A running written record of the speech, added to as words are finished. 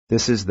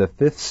This is the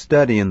fifth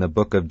study in the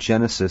book of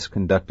Genesis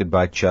conducted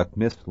by Chuck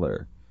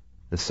Missler.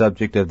 The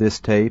subject of this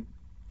tape,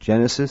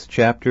 Genesis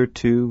chapter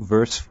 2,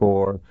 verse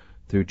 4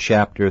 through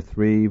chapter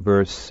 3,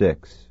 verse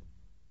 6.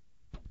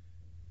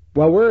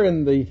 Well, we're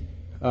in the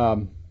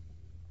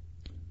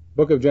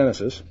book of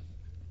Genesis.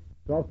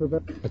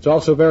 It's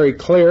also very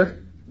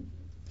clear,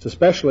 it's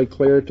especially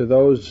clear to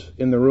those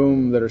in the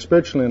room that are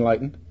spiritually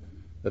enlightened,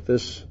 that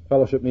this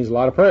fellowship needs a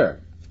lot of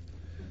prayer.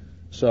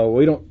 So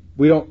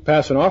we don't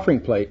pass an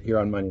offering plate here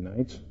on Monday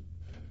nights,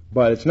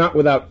 but it's not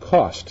without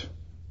cost,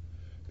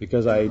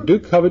 because I do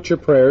covet your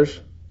prayers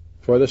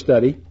for the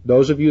study.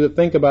 Those of you that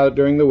think about it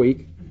during the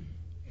week,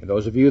 and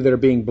those of you that are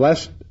being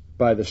blessed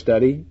by the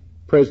study,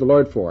 praise the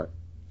Lord for it.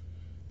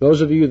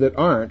 Those of you that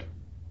aren't,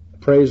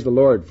 praise the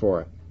Lord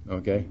for it.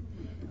 Okay,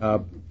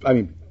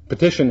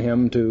 petition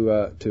Him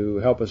to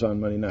help us on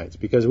Monday nights,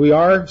 because we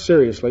are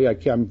seriously.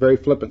 I'm very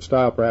flippant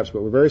style perhaps,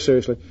 but we're very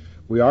seriously.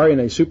 We are in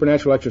a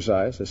supernatural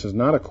exercise. This is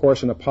not a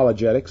course in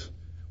apologetics.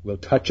 We'll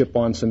touch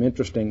upon some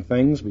interesting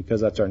things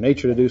because that's our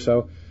nature to do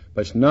so,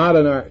 but it's not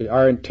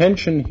our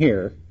intention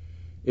here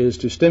is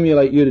to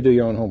stimulate you to do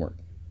your own homework.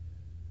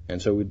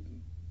 And so we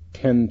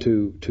tend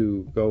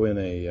to go in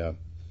a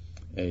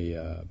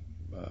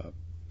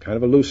kind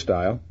of a loose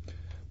style.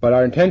 But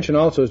our intention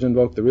also is to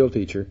invoke the real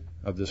teacher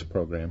of this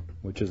program,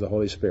 which is the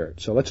Holy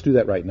Spirit. So let's do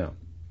that right now.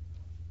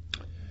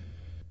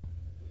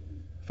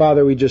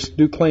 Father, we just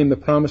do claim the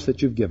promise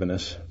that you've given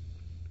us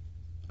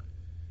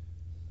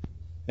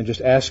and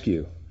just ask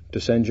you to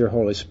send your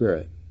Holy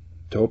Spirit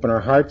to open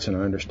our hearts and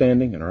our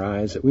understanding and our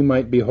eyes, that we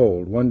might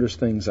behold wondrous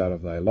things out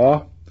of thy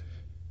law,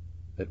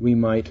 that we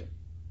might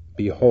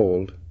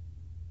behold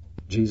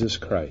Jesus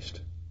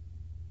Christ,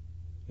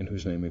 in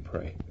whose name we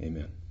pray.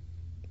 Amen.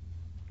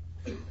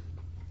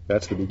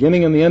 That's the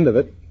beginning and the end of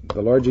it,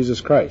 the Lord Jesus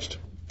Christ.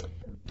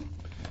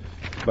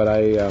 But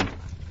I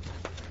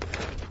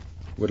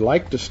would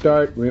like to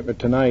start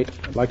tonight.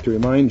 I'd like to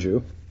remind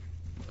you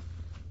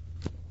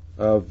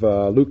of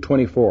Luke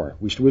 24.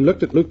 We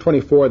looked at Luke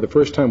 24 the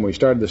first time we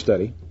started the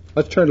study.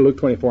 Let's turn to Luke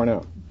 24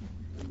 now,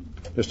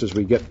 just as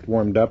we get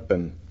warmed up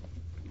and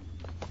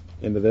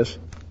into this.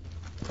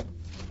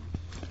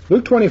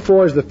 Luke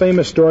 24 is the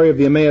famous story of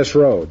the Emmaus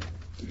Road.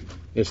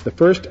 It's the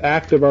first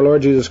act of our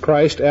Lord Jesus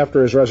Christ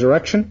after His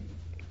resurrection.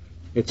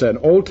 It's an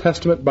Old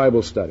Testament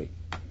Bible study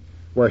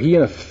where He,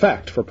 in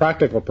effect, for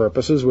practical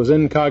purposes, was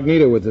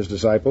incognito with His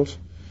disciples,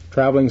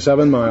 traveling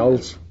 7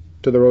 miles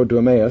to the road to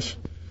Emmaus,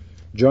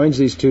 joins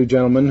these two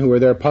gentlemen who are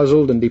there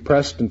puzzled and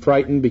depressed and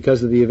frightened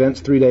because of the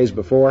events 3 days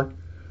before.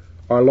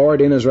 Our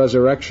Lord, in His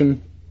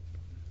resurrection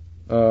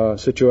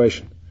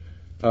situation,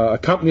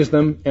 accompanies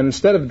them, and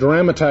instead of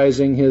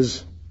dramatizing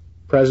His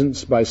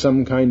presence by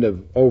some kind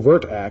of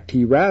overt act,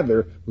 He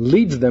rather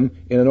leads them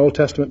in an Old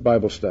Testament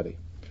Bible study.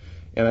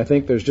 And I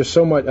think there's just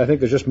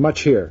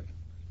much here.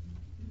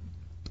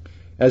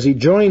 As He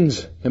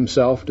joins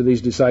Himself to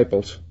these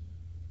disciples,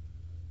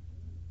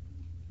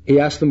 He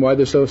asks them why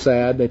they're so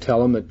sad. They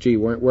tell Him that, gee,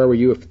 where were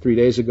you 3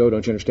 days ago?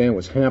 Don't you understand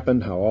what's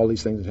happened, how all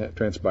these things have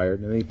transpired?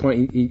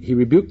 And he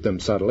rebuked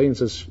them subtly and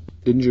says,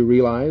 didn't you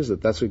realize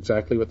that that's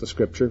exactly what the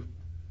Scripture,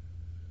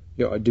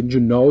 didn't you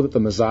know that the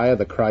Messiah,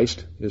 the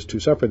Christ, is to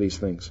suffer these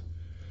things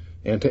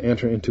and to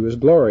enter into His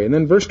glory? And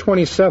then verse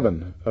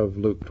 27 of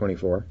Luke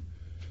 24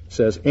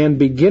 says, and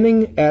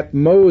beginning at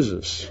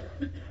Moses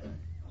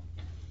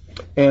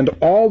and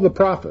all the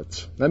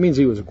prophets. That means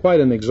He was quite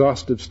an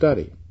exhaustive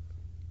study.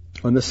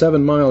 On the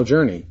 7-mile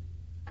journey,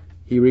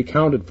 He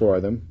recounted for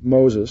them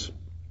Moses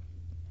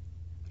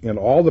and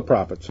all the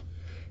prophets,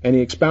 and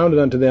He expounded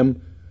unto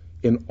them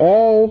in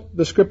all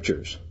the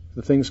Scriptures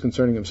the things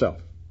concerning Himself.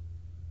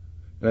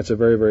 And that's a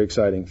very, very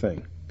exciting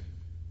thing.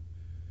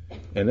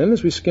 And then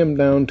as we skim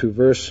down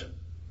to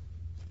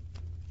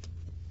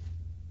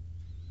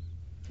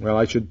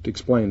I should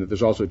explain that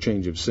there's also a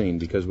change of scene,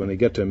 because when they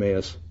get to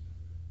Emmaus,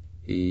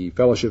 He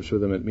fellowships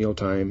with them at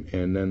mealtime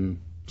and then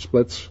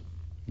splits,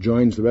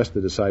 joins the rest of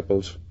the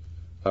disciples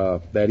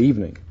that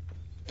evening.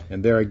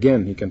 And there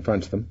again He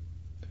confronts them.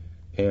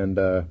 And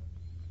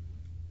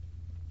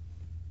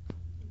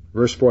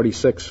verse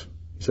 46,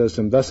 He says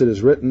to them, thus it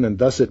is written, and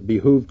thus it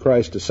behooved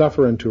Christ to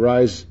suffer and to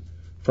rise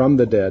from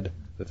the dead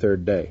the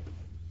third day.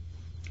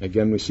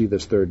 Again, we see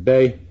this third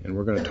day, and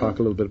we're going to talk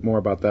a little bit more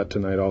about that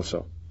tonight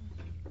also.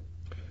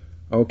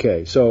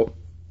 Okay, so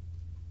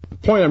the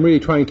point I'm really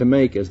trying to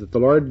make is that the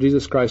Lord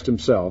Jesus Christ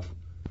Himself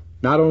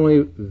not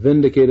only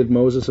vindicated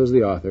Moses as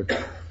the author,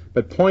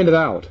 but pointed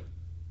out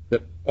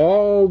that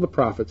all the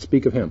prophets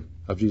speak of Him,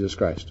 of Jesus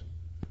Christ.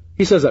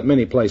 He says that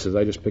many places.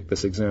 I just picked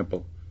this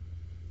example.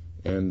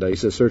 And He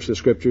says, search the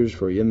Scriptures,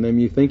 for in them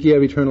you think ye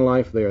have eternal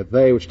life. They are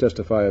they which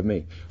testify of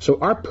me. So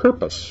our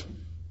purpose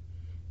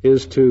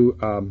is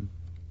to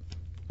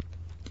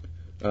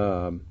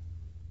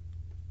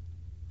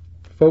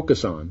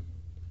focus on,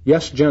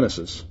 yes,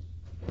 Genesis,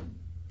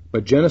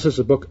 but Genesis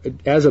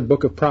as a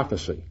book of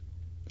prophecy.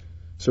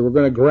 So we're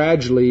going to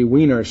gradually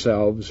wean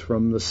ourselves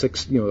from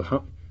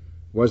the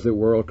was the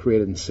world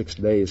created in 6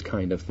 days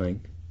kind of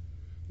thing,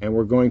 And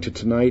we're going to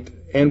tonight,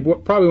 and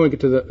probably when we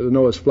get to the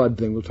Noah's flood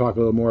thing, we'll talk a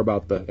little more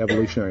about the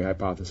evolutionary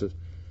hypothesis.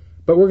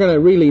 But we're going to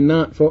really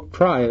not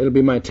try, it'll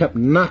be my attempt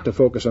not to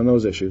focus on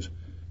those issues,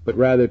 but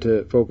rather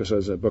to focus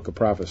as a book of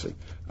prophecy.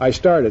 I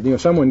started,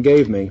 someone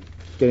gave me,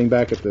 getting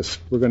back at this,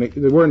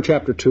 we're in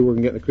chapter 2, we're going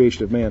to get in the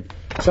creation of man.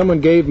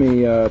 Someone gave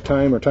me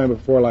time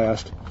before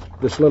last,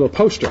 this little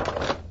poster.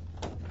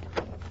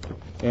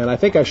 And I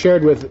think I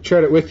shared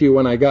it with you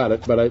when I got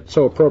it, but it's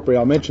so appropriate,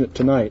 I'll mention it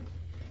tonight.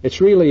 It's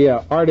really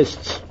an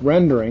artist's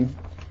rendering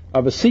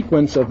of a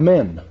sequence of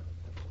men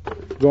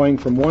going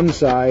from one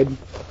side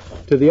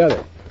to the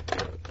other.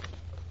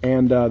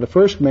 And the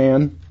first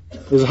man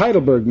is a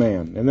Heidelberg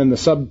man. And then the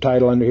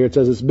subtitle under here, it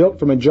says, it's built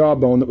from a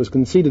jawbone that was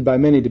conceded by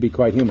many to be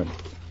quite human.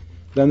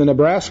 Then the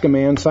Nebraska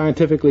man,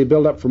 scientifically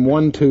built up from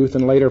one tooth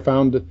and later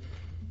found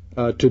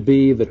to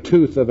be the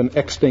tooth of an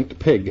extinct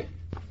pig.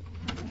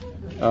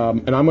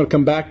 And I'm going to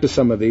come back to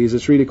some of these.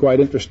 It's really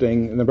quite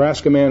interesting. The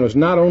Nebraska man was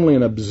not only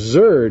an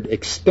absurd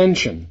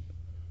extension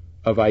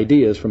of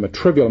ideas from a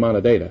trivial amount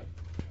of data.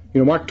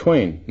 Mark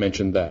Twain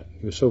mentioned that.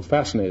 He was so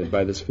fascinated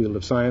by this field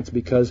of science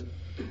because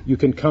you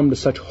can come to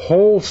such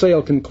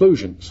wholesale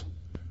conclusions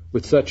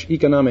with such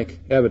economic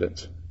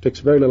evidence. It takes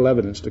very little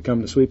evidence to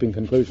come to sweeping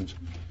conclusions.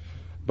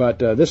 But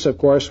this, of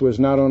course, was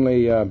not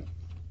only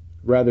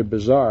rather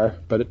bizarre,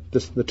 but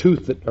the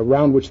tooth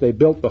around which they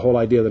built the whole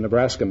idea of the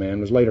Nebraska man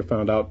was later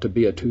found out to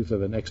be a tooth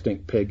of an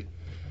extinct pig.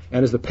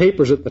 And as the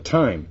papers at the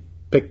time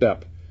picked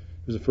up,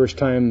 it was the first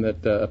time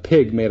that a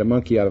pig made a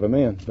monkey out of a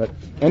man. But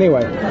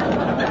anyway,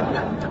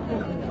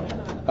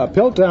 the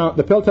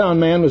Piltdown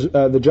man was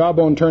the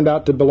jawbone turned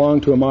out to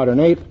belong to a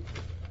modern ape.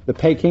 The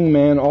Peking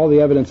man, all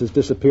the evidence has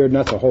disappeared, and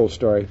that's a whole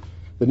story.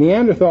 The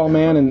Neanderthal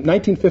man, in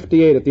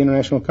 1958 at the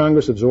International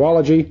Congress of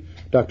Zoology,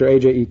 Dr.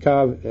 A.J.E.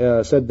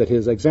 Kav said that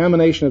his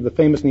examination of the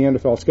famous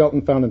Neanderthal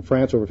skeleton found in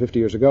France over 50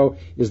 years ago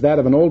is that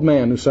of an old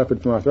man who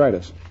suffered from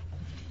arthritis.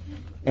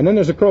 And then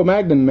there's the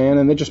Cro-Magnon man,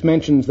 and it just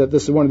mentions that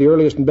this is one of the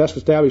earliest and best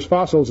established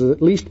fossils, is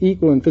at least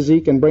equal in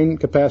physique and brain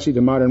capacity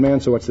to modern man,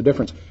 so what's the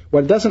difference?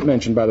 What it doesn't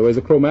mention, by the way, is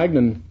the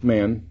Cro-Magnon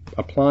man,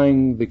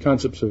 applying the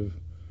concepts of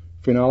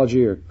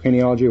phrenology or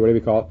craniology or whatever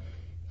you call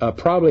it,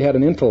 probably had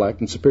an intellect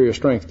and superior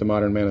strength to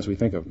modern man as we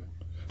think of him.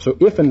 So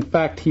if, in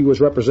fact, he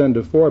was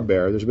representative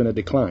forebear, there's been a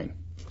decline.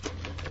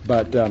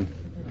 But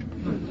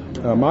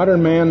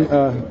modern man,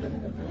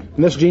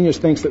 and this genius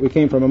thinks that we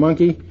came from a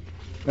monkey.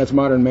 That's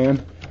modern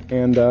man.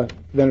 And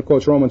then it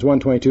quotes Romans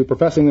 1:22,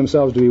 professing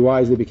themselves to be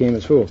wise, they became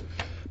as fools.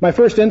 My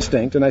first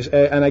instinct, and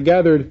I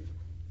gathered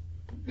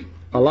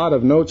a lot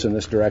of notes in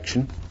this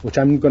direction, which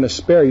I'm going to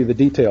spare you the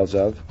details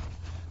of,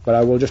 but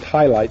I will just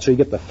highlight so you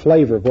get the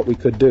flavor of what we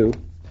could do.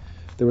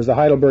 There was the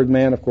Heidelberg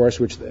man, of course,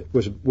 which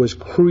was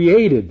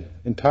created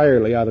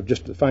entirely out of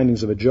just the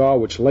findings of a jaw,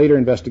 which later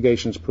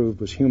investigations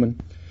proved was human.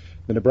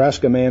 The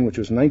Nebraska man, which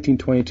was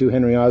 1922,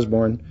 Henry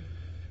Osborne.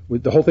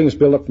 The whole thing was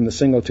built up from the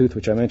single tooth,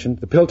 which I mentioned.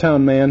 The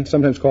Piltdown man,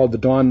 sometimes called the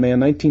Dawn man,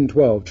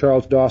 1912,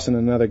 Charles Dawson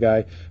and another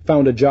guy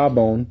found a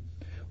jawbone,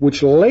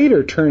 which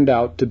later turned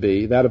out to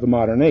be that of a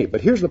modern ape.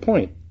 But here's the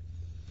point.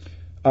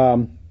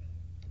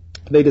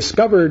 They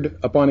discovered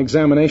upon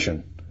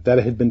examination that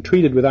it had been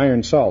treated with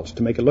iron salts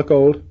to make it look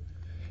old,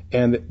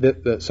 and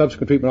the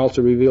subsequent treatment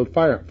also revealed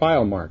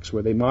file marks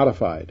where they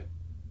modified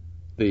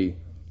the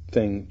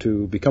thing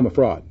to become a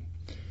fraud.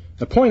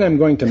 The point I'm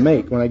going to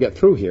make when I get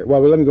through here,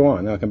 well, let me go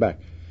on, then I'll come back.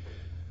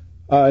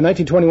 In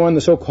 1921,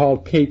 the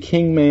so-called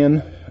Peking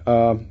man,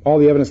 all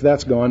the evidence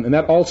that's gone, and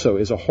that also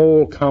is a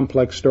whole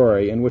complex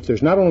story in which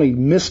there's not only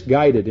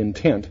misguided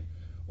intent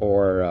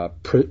or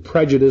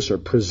prejudice or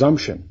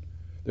presumption,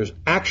 there's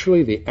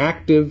actually the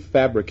active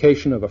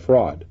fabrication of a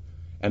fraud,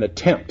 an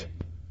attempt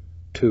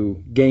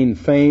to gain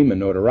fame and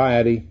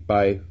notoriety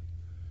by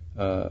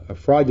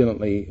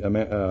fraudulently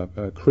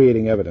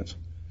creating evidence.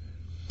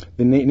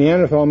 The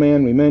Neanderthal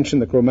man we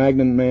mentioned, the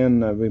Cro-Magnon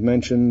man we've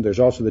mentioned. There's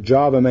also the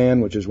Java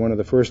man, which is one of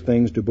the first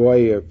things. Du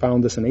Bois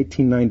found this in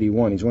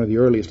 1891. He's one of the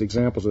earliest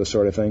examples of this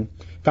sort of thing.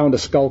 Found a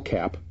skull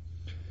cap,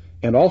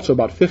 and also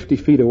about 50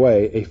 feet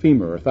away, a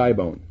femur or thigh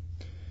bone.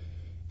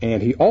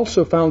 And he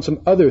also found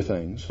some other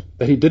things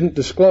that he didn't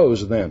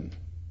disclose then.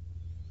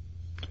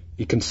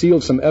 He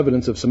concealed some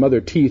evidence of some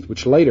other teeth,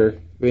 which later,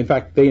 they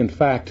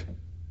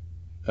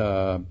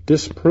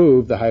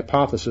disproved the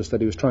hypothesis that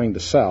he was trying to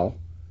sell.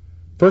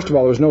 First of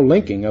all, there was no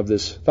linking of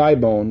this thigh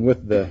bone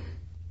with the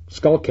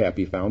skull cap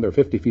he found. They're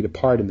 50 feet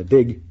apart in the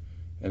dig,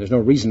 and there's no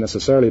reason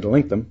necessarily to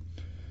link them.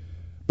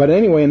 But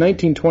anyway, in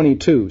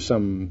 1922,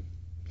 some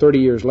 30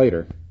 years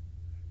later,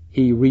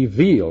 he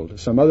revealed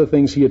some other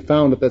things he had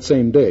found at that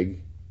same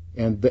dig,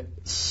 and the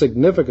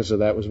significance of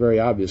that was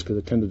very obvious because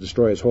it tended to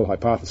destroy his whole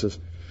hypothesis.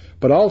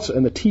 But also,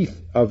 and the teeth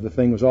of the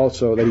thing was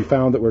also that he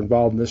found that were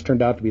involved in this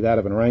turned out to be that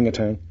of an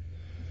orangutan.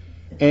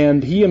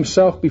 And he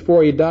himself,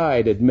 before he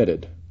died,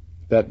 admitted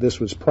that this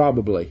was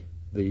probably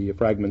the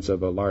fragments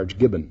of a large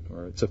gibbon,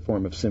 or it's a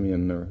form of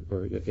simian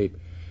or ape.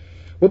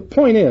 Well, the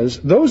point is,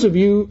 those of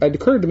you, it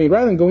occurred to me,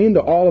 rather than go into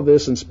all of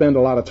this and spend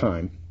a lot of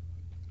time,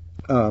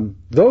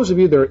 those of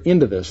you that are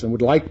into this and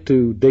would like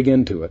to dig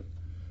into it,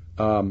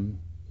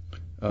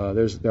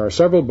 There are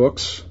several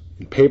books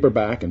in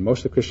paperback in most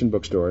of the Christian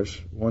bookstores.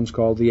 One's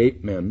called The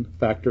Ape Men,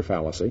 Fact or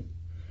Fallacy.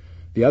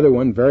 The other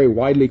one, very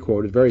widely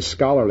quoted, very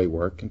scholarly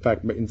work, in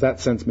fact, in that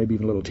sense maybe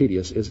even a little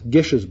tedious, is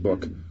Gish's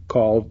book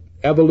called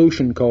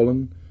Evolution,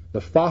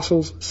 The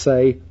Fossils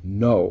Say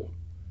No.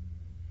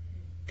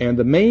 And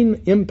the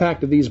main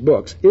impact of these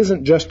books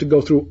isn't just to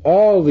go through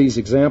all these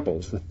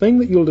examples. The thing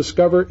that you'll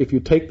discover if you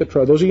take the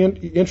trouble, those of you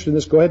interested in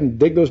this, go ahead and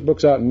dig those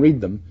books out and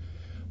read them.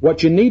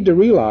 What you need to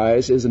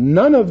realize is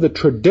none of the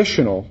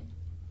traditional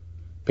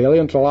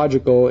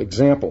paleontological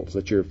examples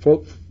that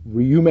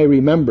you may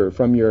remember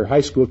from your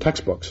high school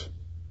textbooks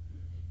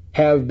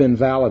have been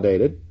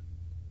validated.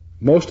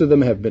 Most of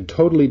them have been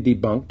totally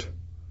debunked.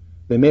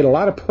 They made a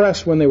lot of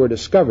press when they were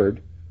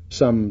discovered.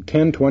 Some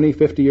 10, 20,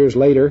 50 years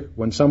later,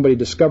 when somebody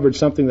discovered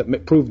something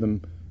that proved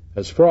them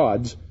as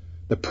frauds,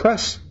 the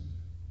press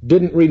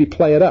didn't really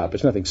play it up.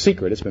 It's nothing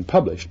secret. It's been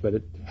published, but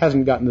it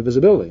hasn't gotten the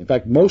visibility. In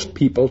fact, most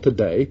people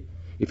today,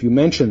 if you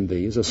mention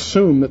these,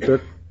 assume that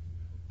they're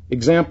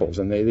examples,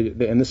 and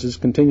this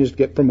continues to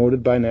get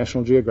promoted by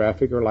National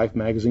Geographic or Life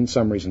magazine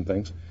summaries and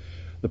things.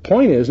 The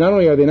point is, not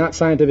only are they not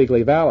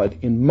scientifically valid,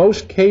 in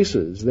most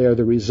cases they are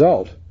the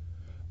result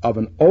of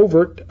an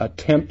overt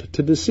attempt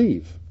to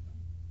deceive.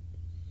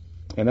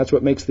 And that's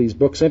what makes these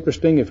books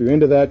interesting. If you're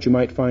into that, you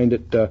might find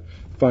it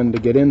fun to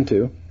get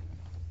into.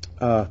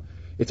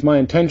 It's my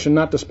intention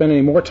not to spend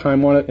any more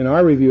time on it in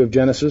our review of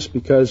Genesis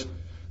because,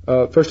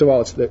 first of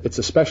all, it's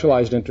a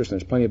specialized interest,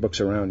 and there's plenty of books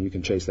around. You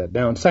can chase that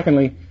down.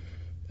 Secondly,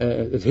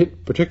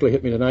 it particularly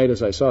hit me tonight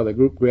as I saw the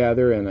group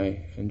gather, and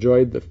I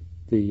enjoyed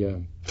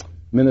the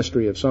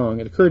ministry of song.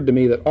 It occurred to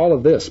me that all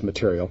of this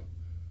material,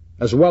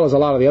 as well as a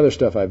lot of the other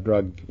stuff I've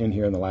drugged in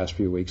here in the last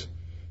few weeks,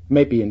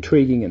 may be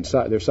intriguing and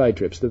they're side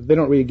trips. They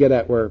don't really get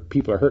at where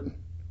people are hurting.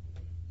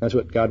 That's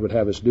what God would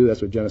have us do.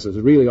 That's what Genesis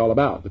is really all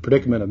about, the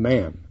predicament of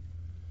man.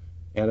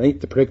 And it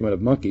ain't the predicament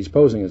of monkeys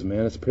posing as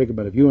man. It's the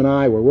predicament of you and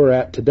I where we're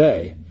at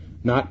today,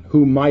 not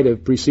who might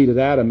have preceded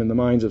Adam in the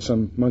minds of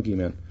some monkey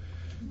men.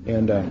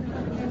 And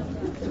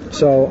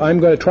so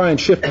I'm going to try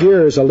and shift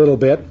gears a little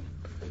bit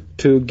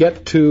to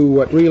get to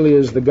what really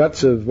is the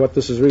guts of what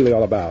this is really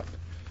all about.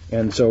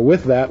 And so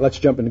with that, let's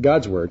jump into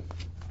God's Word.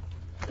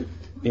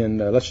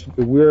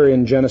 We're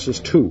in Genesis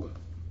 2.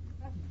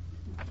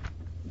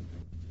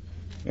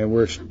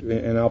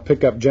 And I'll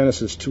pick up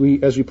Genesis 2.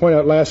 As we pointed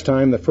out last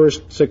time, the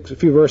first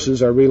few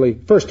verses are really,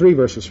 first 3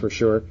 verses for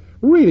sure,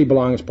 really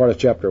belong as part of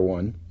chapter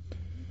 1.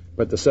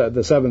 But the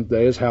seventh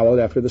day is hallowed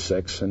after the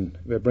sixth, and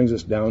that brings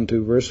us down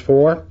to verse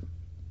 4.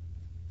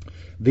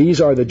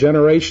 These are the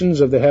generations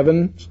of the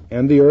heavens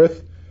and the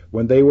earth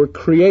when they were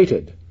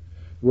created.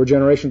 The word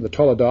generation, the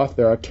Toledoth,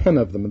 there are 10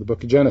 of them in the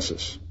book of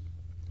Genesis.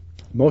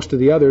 Most of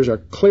the others are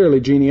clearly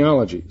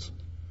genealogies.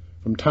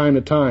 From time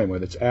to time,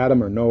 whether it's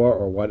Adam or Noah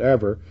or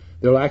whatever,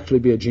 there'll actually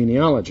be a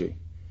genealogy.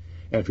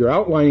 And if you're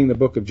outlining the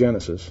book of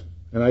Genesis,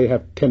 and I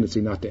have a tendency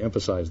not to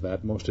emphasize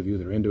that, most of you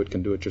that are into it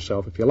can do it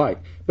yourself if you like,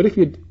 but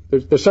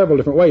there's several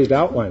different ways to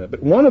outline it,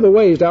 but one of the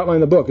ways to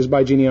outline the book is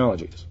by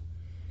genealogies.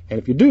 And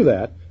if you do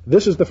that,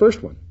 this is the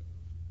first one.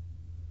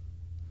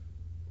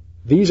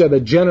 These are the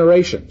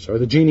generations, or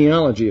the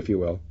genealogy, if you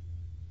will,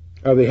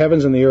 of the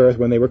heavens and the earth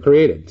when they were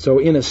created. So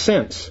in a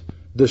sense,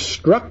 the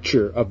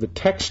structure of the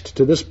text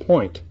to this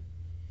point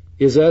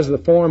is as the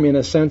form, in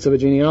a sense, of a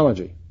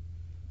genealogy.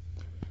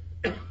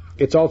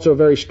 It's also a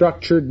very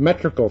structured,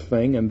 metrical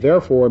thing, and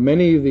therefore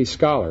many of these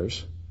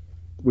scholars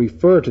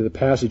refer to the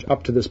passage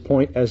up to this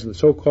point as the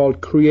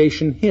so-called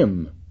creation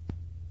hymn.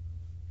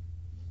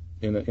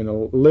 In a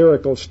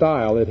lyrical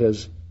style, it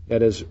has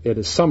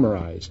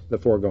summarized the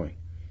foregoing.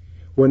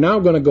 We're now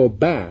going to go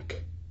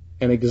back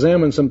and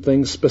examine some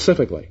things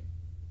specifically.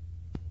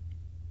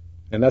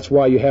 And that's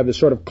why you have this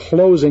sort of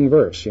closing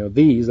verse.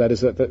 These, that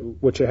is,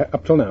 which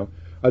up till now,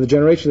 are the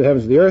generations of the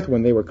heavens and the earth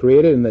when they were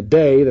created in the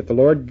day that the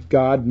Lord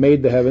God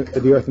made the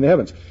earth and the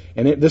heavens.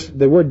 And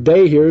the word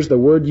day here is the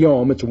word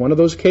yom. It's one of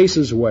those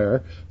cases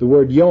where the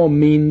word yom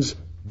means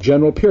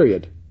general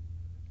period.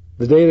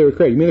 The day they were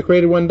created. You mean they're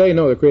created one day?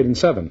 No, they're created in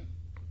 7.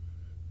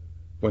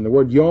 When the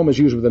word yom is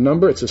used with a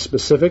number, it's a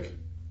specific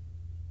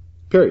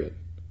period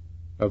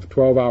of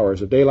 12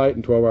 hours of daylight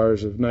and 12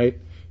 hours of night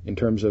in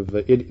terms of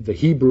the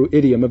Hebrew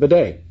idiom of a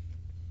day.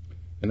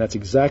 And that's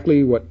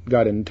exactly what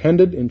God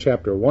intended in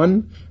chapter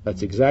 1.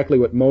 That's exactly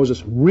what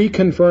Moses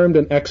reconfirmed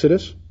in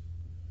Exodus,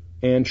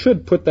 and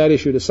should put that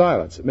issue to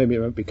silence. Maybe it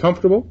won't be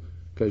comfortable,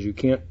 because you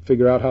can't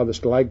figure out how the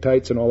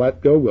stalactites and all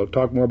that go. We'll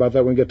talk more about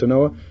that when we get to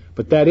Noah.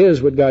 But that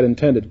is what God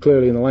intended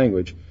clearly in the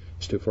language,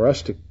 is for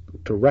us to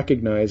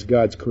recognize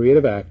God's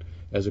creative act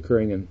as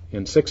occurring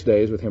in 6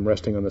 days with Him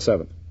resting on the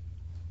 7th.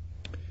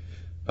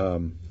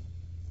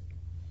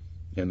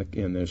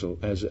 And there's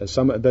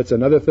that's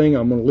another thing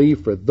I'm going to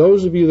leave for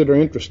those of you that are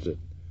interested.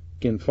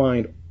 You can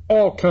find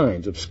all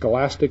kinds of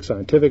scholastic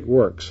scientific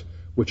works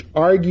which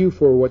argue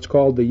for what's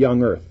called the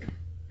young earth.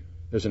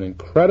 There's an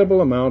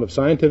incredible amount of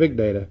scientific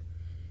data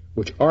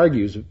which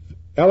argues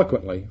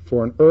eloquently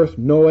for an earth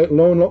no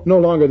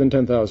longer than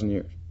 10,000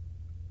 years.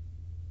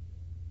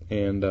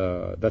 And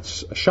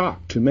that's a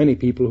shock to many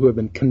people who have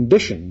been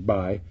conditioned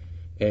by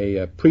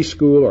a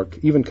preschool or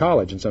even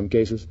college in some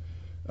cases,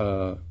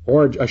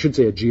 or I should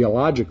say a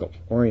geological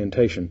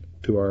orientation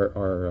to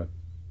our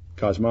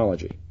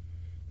cosmology.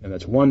 And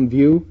that's one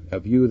view, a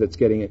view that's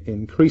getting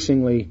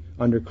increasingly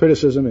under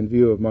criticism in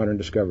view of modern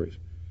discoveries.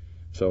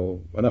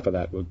 So enough of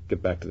that. We'll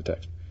get back to the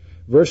text.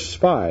 Verse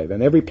 5,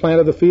 and every plant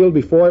of the field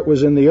before it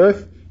was in the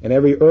earth, and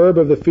every herb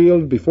of the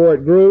field before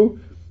it grew,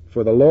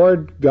 for the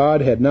Lord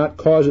God had not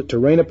caused it to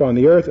rain upon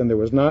the earth, and there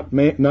was not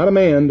a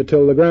man to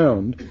till the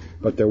ground,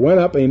 but there went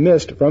up a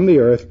mist from the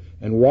earth,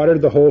 and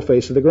watered the whole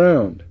face of the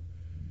ground.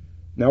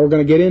 Now we're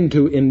going to get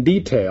into, in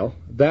detail,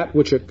 that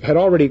which had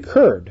already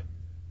occurred.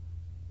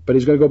 But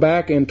he's going to go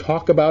back and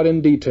talk about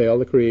in detail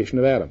the creation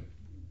of Adam.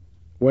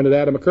 When did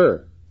Adam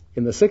occur?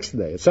 In the sixth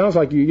day. It sounds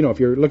like, if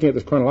you're looking at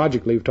this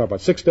chronologically, we've talked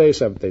about 6 days,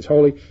 7th day is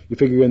holy, you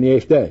figure you're in the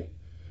 8th day.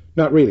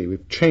 Not really.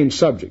 We've changed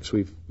subjects.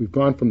 We've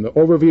gone from the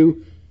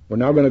overview. We're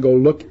now going to go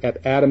look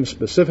at Adam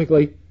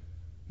specifically,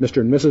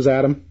 Mr. and Mrs.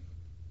 Adam,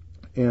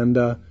 and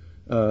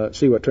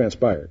see what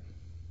transpired.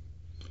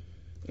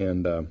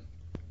 And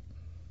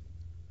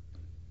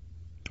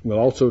we'll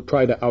also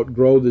try to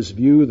outgrow this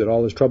view that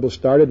all his trouble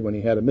started when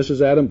he had a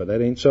Mrs. Adam, but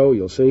that ain't so,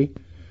 you'll see.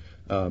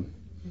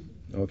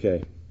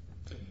 Okay.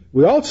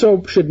 We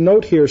also should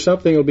note here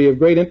something that will be of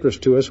great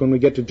interest to us when we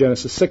get to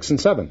Genesis 6 and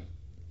 7.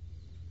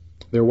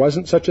 There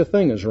wasn't such a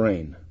thing as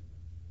rain.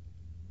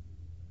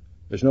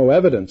 There's no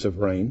evidence of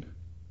rain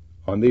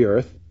on the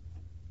earth,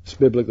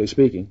 biblically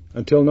speaking,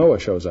 until Noah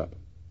shows up.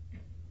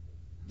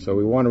 So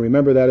we want to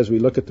remember that as we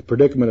look at the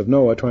predicament of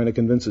Noah trying to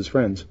convince his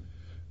friends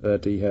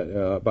that he had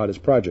about his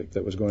project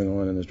that was going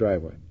on in his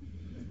driveway.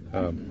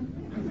 But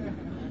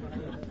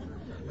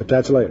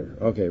that's later.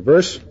 Okay,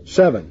 verse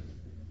 7.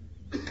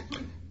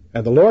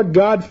 And the Lord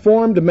God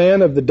formed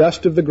man of the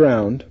dust of the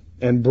ground,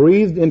 and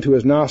breathed into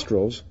his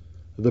nostrils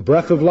the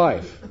breath of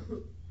life,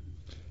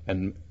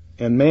 and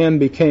man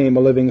became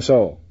a living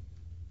soul.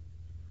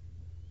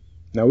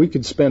 Now we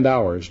could spend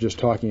hours just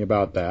talking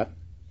about that.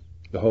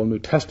 The whole New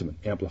Testament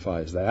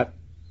amplifies that.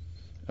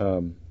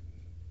 But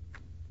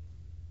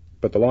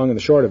the long and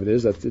the short of it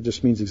is that it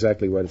just means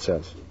exactly what it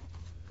says.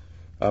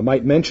 I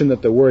might mention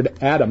that the word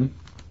Adam,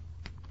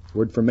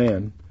 word for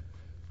man,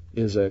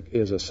 is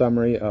a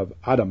summary of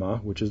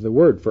Adamah, which is the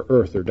word for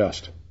earth or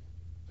dust.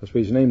 That's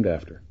what he's named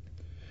after.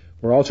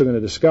 We're also going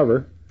to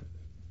discover,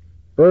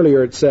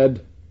 earlier it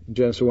said in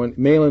Genesis 1,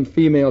 male and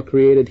female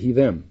created he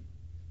them.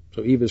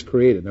 So Eve is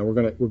created. Now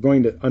we're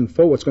going to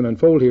unfold, what's going to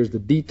unfold here is the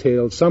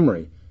detailed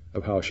summary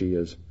of how she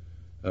is,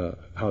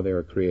 how they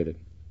are created.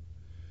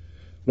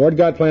 Lord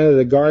God planted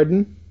a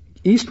garden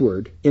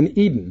eastward in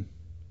Eden,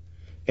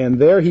 and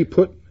there he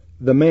put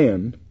the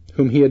man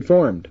whom he had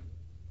formed.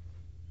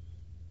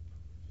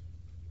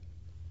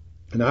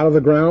 And out of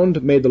the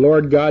ground made the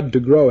Lord God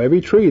to grow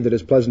every tree that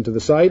is pleasant to the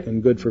sight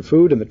and good for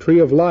food, and the tree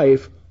of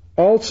life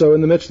also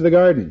in the midst of the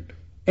garden,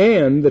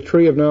 and the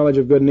tree of knowledge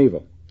of good and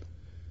evil.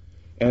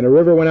 And a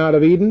river went out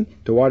of Eden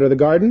to water the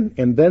garden,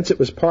 and thence it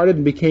was parted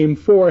and became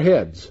 4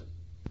 heads.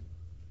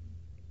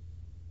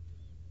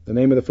 The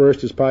name of the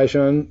first is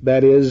Pishon,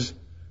 that is,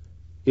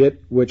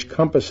 it which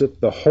compasseth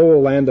the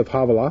whole land of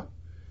Havilah,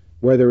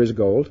 where there is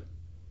gold.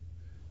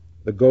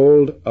 The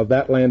gold of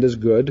that land is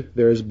good.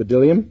 There is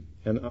bdellium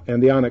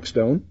and the onyx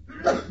stone.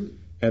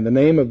 And the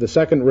name of the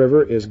second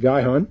river is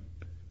Gihon,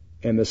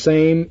 and the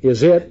same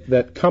is it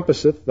that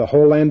compasseth the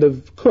whole land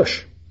of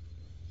Cush.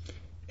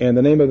 And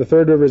the name of the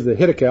third river is the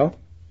Hiddekel,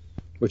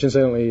 which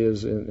incidentally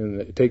is,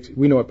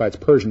 we know it by its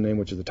Persian name,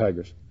 which is the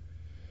Tigris.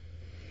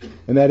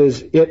 And that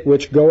is it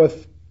which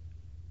goeth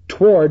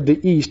toward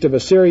the east of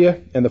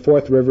Assyria, and the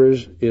fourth river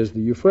is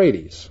the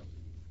Euphrates.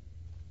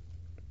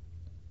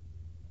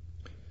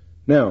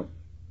 Now,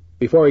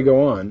 before we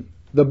go on,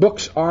 the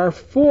books are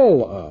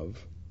full of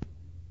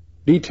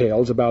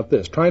details about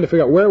this, trying to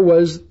figure out where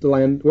was the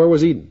land, where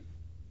was Eden.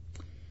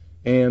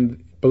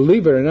 And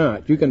believe it or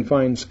not, you can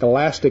find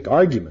scholastic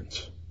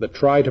arguments that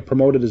try to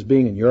promote it as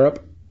being in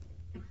Europe,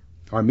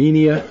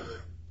 Armenia,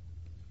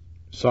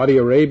 Saudi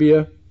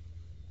Arabia.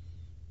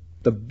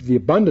 The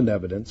abundant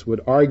evidence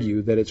would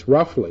argue that it's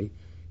roughly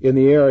in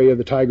the area of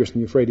the Tigris and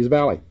Euphrates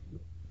Valley.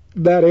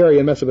 That area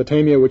in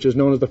Mesopotamia, which is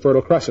known as the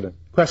Fertile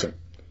Crescent.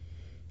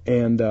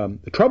 And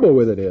the trouble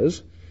with it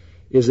is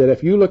that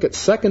if you look at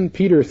 2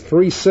 Peter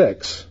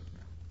 3:6,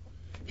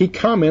 he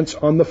comments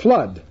on the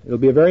flood. It'll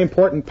be a very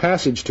important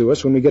passage to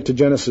us when we get to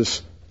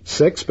Genesis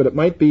 6, but it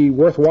might be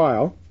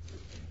worthwhile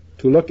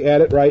to look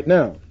at it right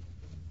now.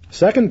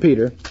 2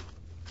 Peter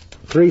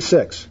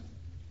 3:6.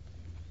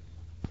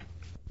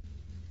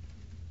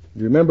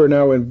 You remember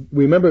now,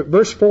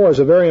 verse 4 is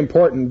a very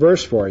important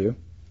verse for you.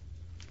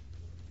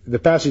 The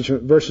passage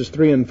verses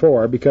 3 and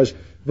 4, because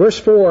verse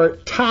 4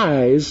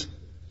 ties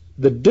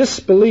the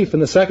disbelief in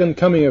the second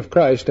coming of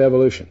Christ to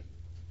evolution.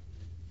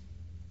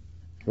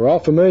 We're all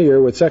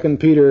familiar with 2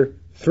 Peter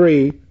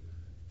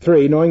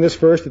 3:3, knowing this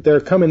first, that there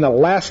come in the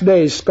last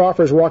days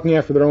scoffers walking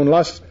after their own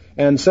lusts,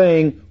 and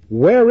saying,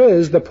 where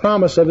is the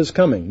promise of his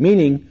coming?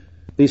 Meaning,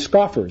 these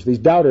scoffers, these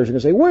doubters are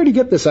going to say, where did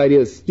you get this idea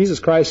that Jesus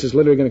Christ is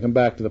literally going to come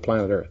back to the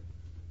planet Earth?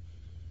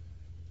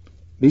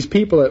 These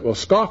people that will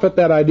scoff at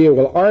that idea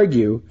will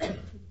argue,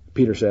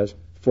 Peter says,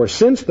 for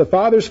since the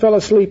fathers fell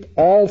asleep,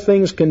 all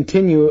things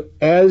continue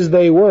as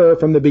they were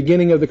from the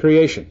beginning of the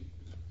creation,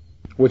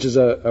 which is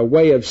a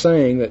way of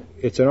saying that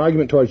it's an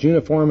argument towards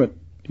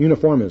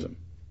uniformism,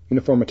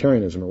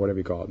 uniformitarianism, or whatever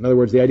you call it. In other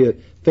words, the idea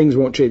that things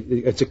won't change.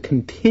 It's a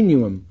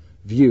continuum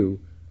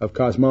view of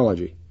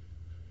cosmology.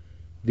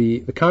 The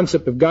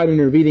concept of God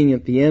intervening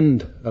at the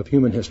end of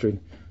human history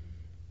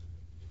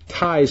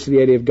ties to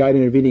the idea of God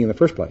intervening in the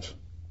first place.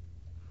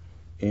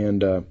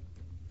 And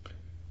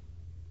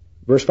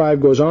verse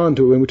 5 goes on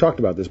to, and we talked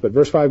about this, but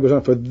verse 5 goes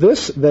on, for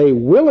this they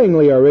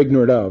willingly are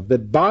ignorant of,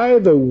 that by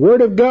the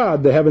word of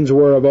God the heavens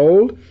were of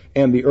old,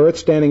 and the earth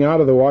standing out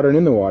of the water and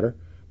in the water,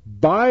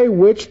 by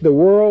which the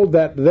world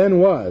that then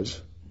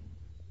was,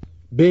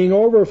 being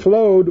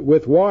overflowed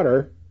with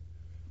water,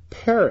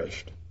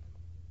 perished.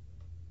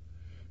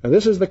 Now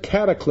this is the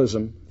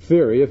cataclysm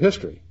theory of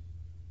history.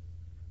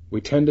 We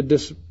tend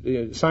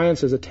to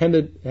science has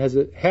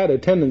had a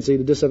tendency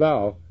to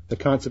disavow the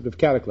concept of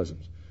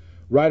cataclysms.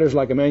 Writers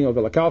like Immanuel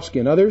Velikovsky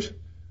and others,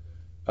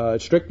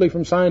 strictly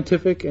from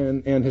scientific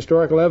and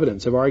historical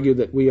evidence, have argued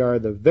that we are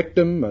the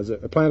victim, as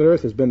the planet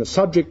Earth has been the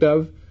subject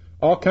of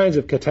all kinds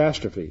of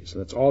catastrophes.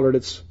 That's altered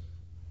its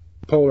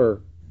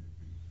poles,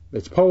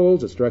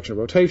 its direction of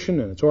rotation,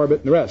 and its orbit,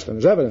 and the rest. And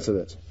there's evidence of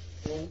this.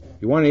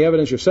 If you want any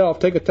evidence yourself,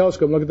 take a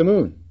telescope and look at the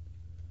moon.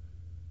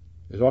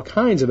 There's all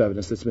kinds of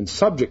evidence that's been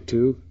subject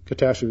to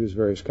catastrophes of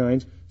various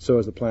kinds. So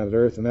is the planet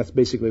Earth, and that's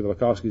basically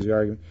Velikovsky's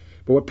argument.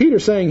 But what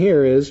Peter's saying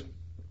here is,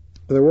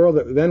 the world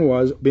that then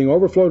was, being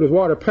overflowed with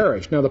water,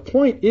 perished. Now the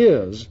point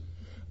is,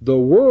 the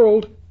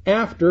world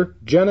after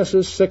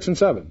Genesis 6 and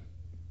 7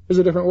 is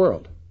a different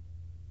world.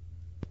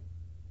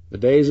 The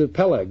days of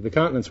Peleg, the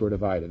continents were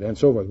divided, and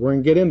so forth. We're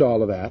going to get into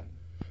all of that.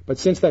 But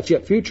since that's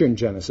yet future in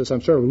Genesis,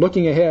 I'm sort of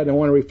looking ahead and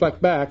want to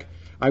reflect back.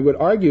 I would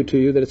argue to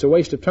you that it's a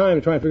waste of time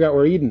to try and figure out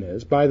where Eden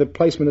is by the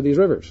placement of these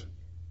rivers.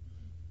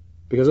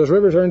 Because those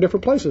rivers are in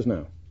different places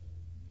now.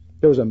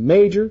 There was a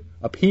major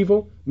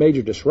upheaval,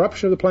 major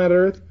disruption of the planet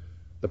Earth.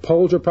 The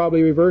poles are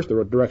probably reversed.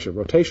 The direction of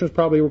rotation is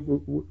probably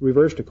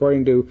reversed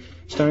according to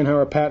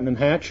Steinhauer, Patton, and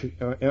Hatch,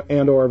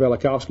 and or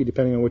Velikovsky,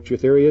 depending on what your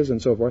theory is,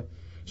 and so forth.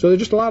 So there's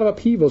just a lot of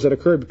upheavals that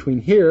occurred between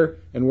here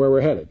and where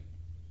we're headed.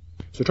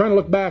 So trying to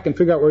look back and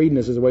figure out where Eden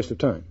is a waste of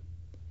time.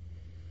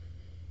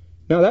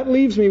 Now that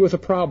leaves me with a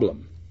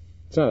problem.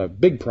 It's not a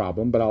big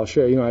problem, but I'll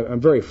share.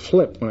 I'm very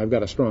flip when I've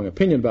got a strong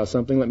opinion about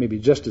something. Let me be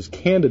just as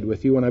candid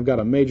with you when I've got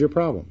a major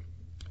problem.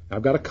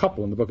 I've got a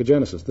couple in the book of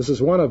Genesis. This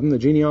is one of them. The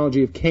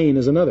genealogy of Cain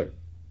is another.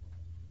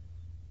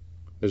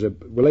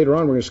 Later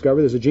on we're going to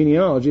discover there's a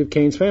genealogy of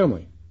Cain's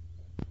family.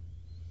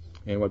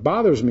 And what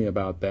bothers me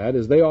about that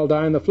is they all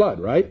die in the flood,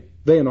 right?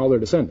 They and all their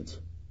descendants.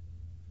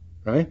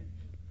 Right?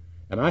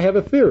 And I have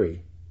a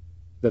theory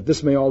that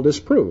this may all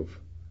disprove.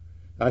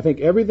 I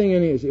think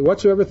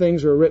whatsoever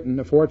things are written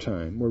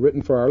aforetime were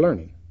written for our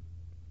learning.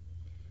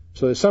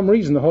 So there's some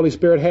reason the Holy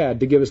Spirit had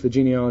to give us the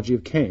genealogy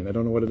of Cain. I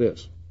don't know what it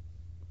is.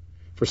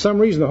 For some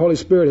reason the Holy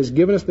Spirit has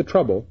given us the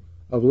trouble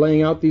of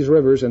laying out these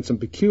rivers and some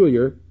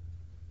peculiar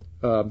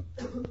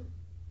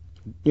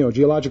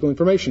geological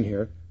information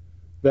here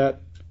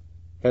that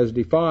has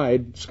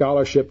defied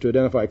scholarship to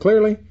identify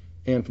clearly,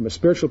 and from a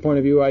spiritual point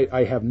of view,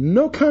 I have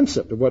no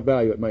concept of what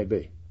value it might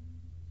be.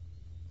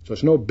 So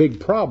it's no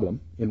big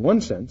problem, in one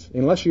sense,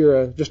 unless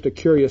you're just a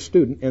curious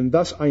student, and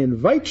thus I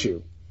invite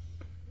you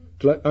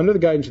to let, under the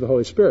guidance of the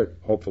Holy Spirit,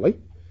 hopefully,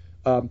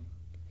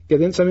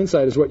 get in some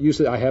insight as what you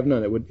said. I have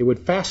none.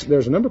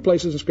 There's a number of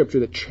places in Scripture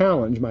that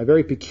challenge my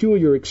very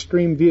peculiar,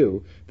 extreme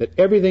view that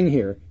everything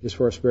here is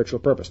for a spiritual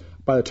purpose.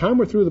 By the time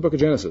we're through the book of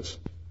Genesis,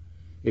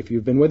 if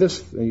you've been with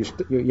us and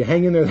you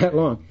hang in there that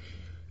long,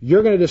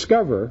 you're going to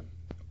discover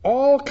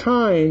all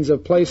kinds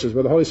of places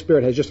where the Holy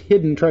Spirit has just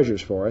hidden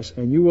treasures for us,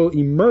 and you will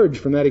emerge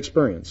from that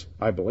experience,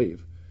 I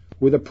believe,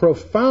 with a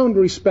profound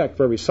respect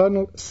for every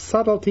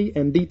subtlety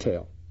and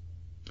detail.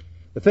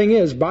 The thing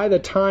is, by the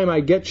time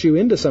I get you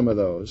into some of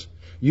those,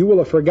 you will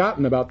have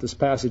forgotten about this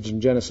passage in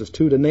Genesis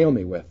 2 to nail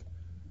me with.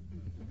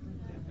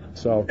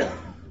 So,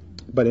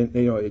 but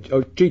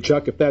gee,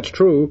 Chuck, if that's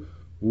true,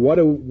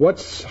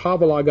 what's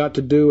Havilah got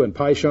to do and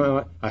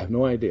Paishon? I have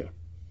no idea.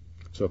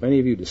 So if any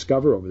of you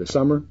discover over the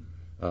summer,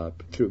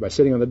 by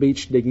sitting on the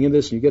beach digging into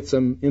this, and you get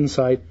some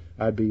insight,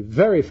 I'd be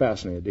very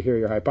fascinated to hear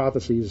your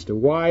hypotheses as to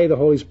why the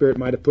Holy Spirit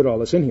might have put all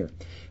this in here.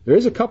 There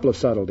is a couple of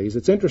subtleties.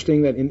 It's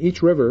interesting that in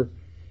each river,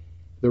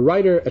 the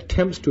writer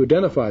attempts to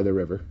identify the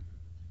river,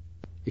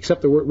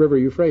 except the river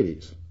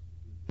Euphrates.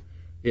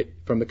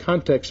 From the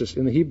context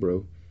in the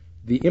Hebrew,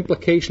 the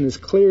implication is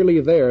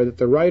clearly there that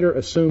the writer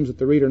assumes that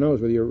the reader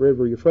knows where the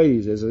river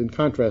Euphrates is, in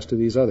contrast to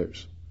these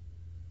others.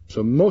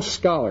 So most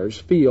scholars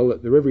feel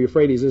that the river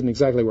Euphrates isn't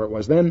exactly where it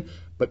was then,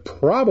 but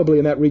probably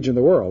in that region of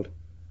the world,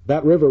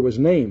 that river was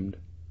named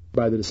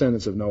by the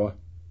descendants of Noah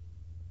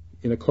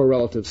in a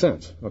correlative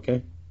sense,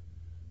 okay?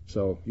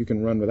 So you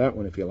can run with that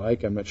one if you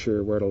like. I'm not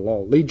sure where it'll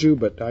all lead you,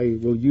 but I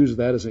will use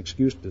that as an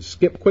excuse to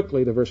skip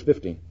quickly to verse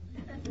 15.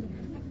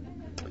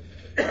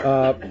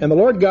 And the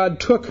Lord God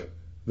took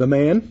the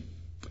man,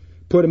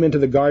 put him into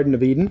the Garden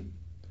of Eden,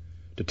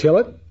 to till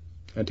it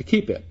and to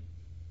keep it.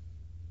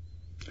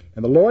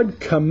 And the Lord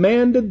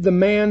commanded the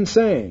man,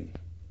 saying,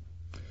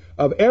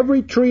 Of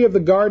every tree of the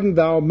garden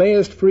thou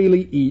mayest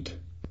freely eat,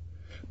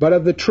 but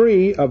of the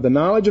tree of the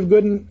knowledge of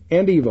good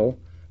and evil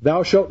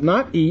thou shalt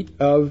not eat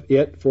of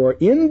it, for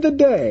in the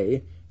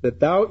day that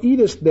thou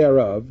eatest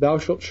thereof thou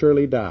shalt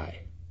surely die.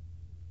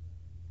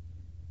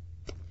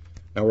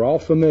 Now we're all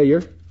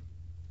familiar,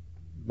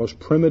 most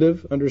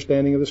primitive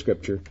understanding of the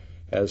Scripture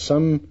has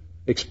some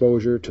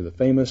exposure to the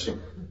famous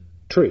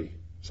tree.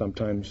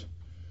 Sometimes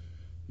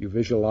you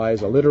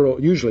visualize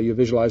usually you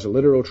visualize a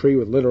literal tree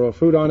with literal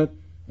fruit on it,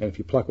 and if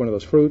you pluck one of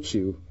those fruits,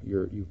 you've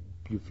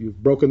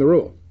broken the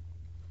rule.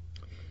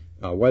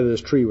 Whether this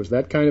tree was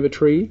that kind of a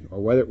tree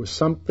or whether it was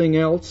something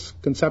else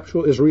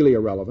conceptual is really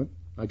irrelevant.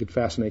 I could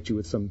fascinate you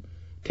with some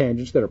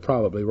tangents that are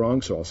probably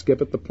wrong, so I'll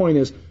skip it. The point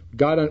is,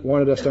 God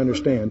wanted us to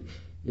understand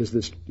is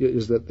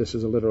that this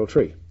is a literal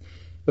tree.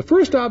 The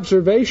first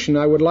observation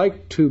I would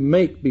like to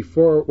make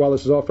while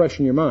this is all fresh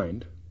in your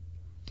mind,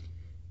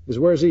 is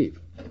where's Eve?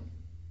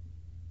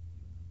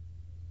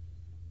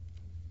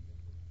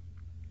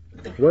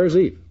 Where's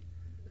Eve?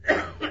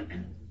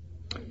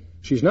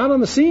 She's not on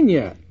the scene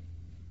yet.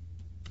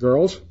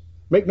 Girls,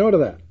 make note of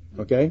that,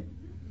 okay?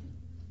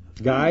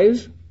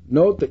 Guys,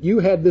 note that you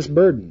had this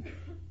burden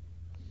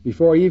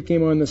before Eve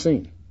came on the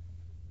scene.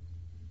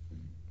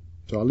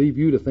 So I'll leave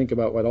you to think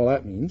about what all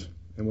that means,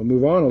 and we'll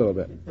move on a little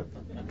bit.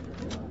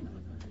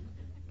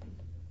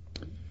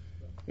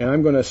 And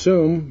I'm going to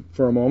assume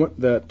for a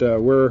moment that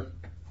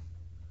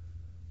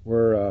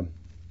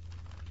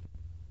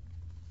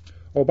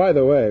oh, by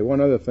the way, one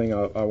other thing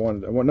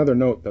another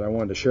note that I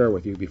wanted to share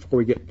with you before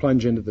we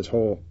plunge into this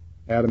whole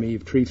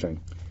Adam-Eve tree thing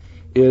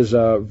is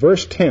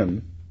verse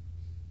 10.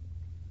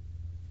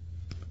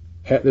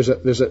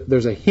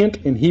 There's a hint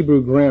in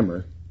Hebrew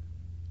grammar.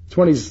 It's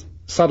one of these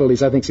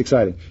subtleties I think is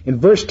exciting. In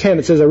verse 10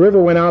 it says, a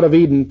river went out of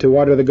Eden to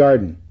water the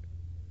garden.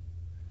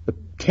 The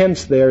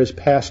tense there is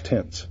past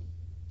tense.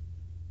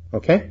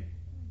 Okay?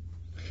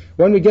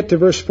 When we get to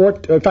verse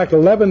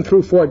 11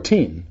 through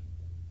 14,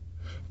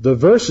 the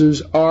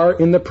verses are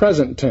in the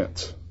present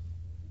tense.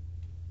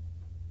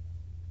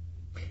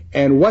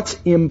 And what's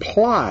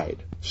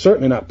implied,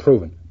 certainly not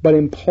proven, but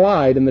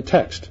implied in the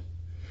text,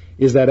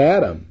 is that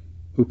Adam,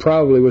 who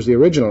probably was the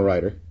original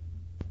writer,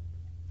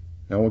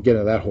 I won't get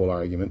into that whole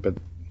argument, but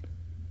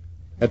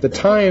at the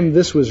time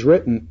this was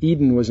written,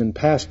 Eden was in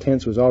past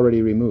tense, was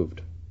already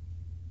removed.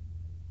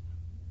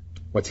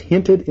 What's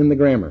hinted in the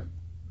grammar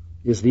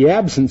is the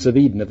absence of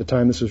Eden at the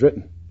time this was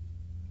written.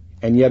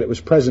 And yet it was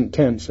present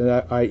tense,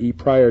 i.e.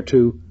 prior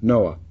to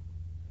Noah.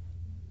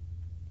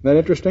 Isn't that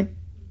interesting?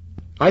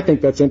 I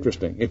think that's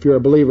interesting. If you're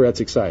a believer, that's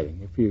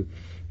exciting. If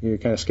you're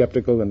kind of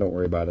skeptical, then don't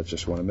worry about it. It's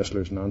just one of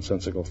Missler's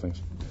nonsensical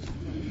things.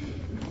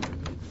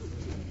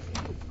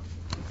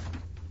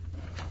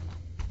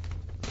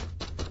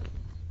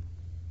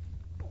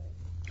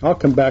 I'll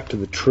come back to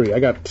the tree. I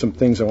got some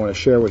things I want to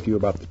share with you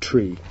about the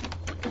tree.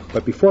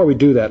 But before we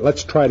do that,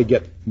 let's try to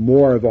get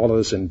more of all of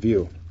this in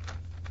view.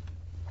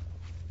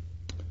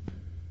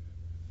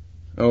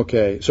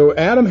 Okay, so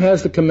Adam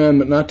has the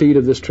commandment not to eat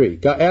of this tree.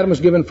 Adam was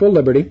given full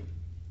liberty.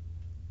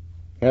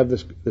 Have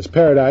this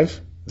paradise,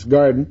 this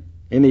garden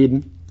in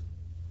Eden.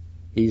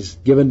 He's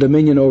given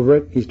dominion over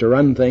it. He's to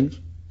run things,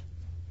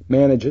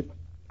 manage it.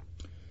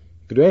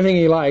 He can do anything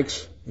he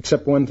likes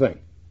except one thing.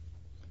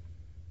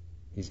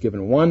 He's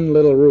given one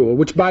little rule,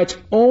 which by its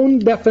own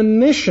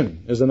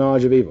definition is the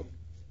knowledge of evil.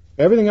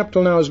 Everything up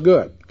till now is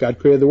good. God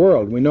created the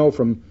world. We know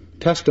from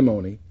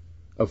testimony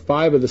of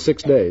 5 of the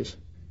 6 days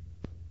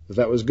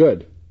that was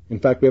good. In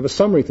fact, we have a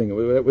summary thing.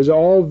 It was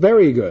all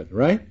very good,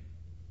 right?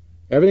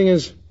 Everything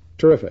is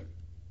terrific.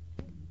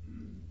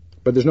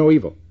 But there's no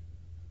evil.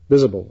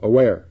 Visible,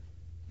 aware,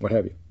 what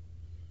have you.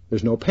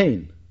 There's no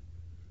pain.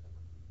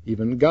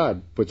 Even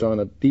God puts on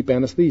a deep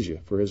anesthesia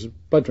for his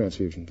blood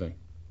transfusion thing.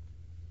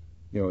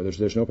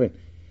 There's no pain.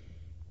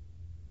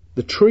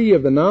 The tree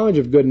of the knowledge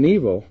of good and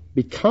evil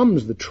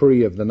becomes the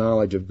tree of the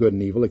knowledge of good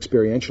and evil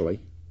experientially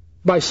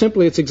by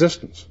simply its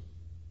existence.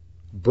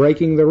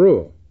 Breaking the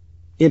rule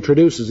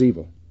introduces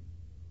evil.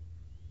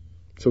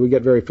 So we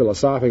get very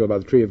philosophical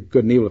about the tree of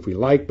good and evil if we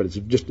like, but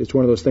it's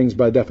one of those things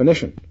by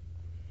definition.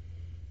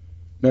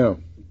 Now,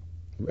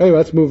 anyway,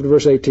 let's move to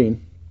verse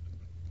 18.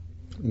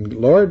 And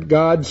Lord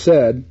God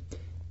said,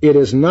 it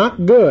is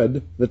not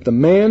good that the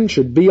man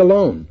should be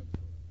alone.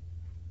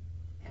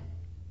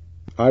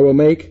 I will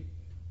make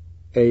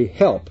a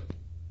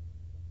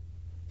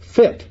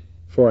fit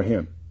for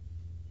him.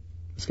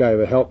 This guy of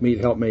a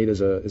helpmate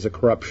is a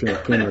corruption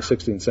that came in the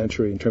 16th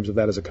century in terms of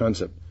that as a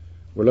concept.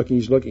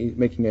 He's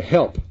making a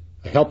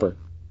helper,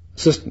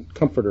 assistant,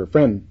 comforter,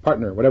 friend,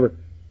 partner, whatever,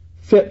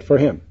 fit for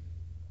him.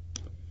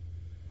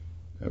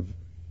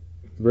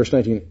 Verse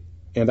 19,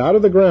 and out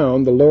of the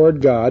ground the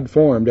Lord God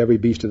formed every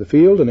beast of the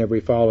field and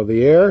every fowl of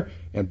the air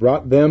and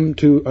brought them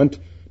to...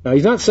 Now,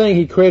 he's not saying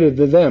he created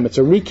the them. It's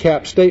a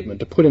recap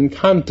statement to put in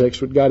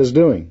context what God is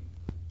doing.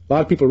 A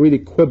lot of people really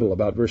quibble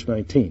about verse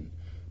 19.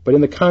 But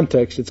in the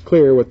context, it's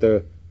clear what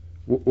the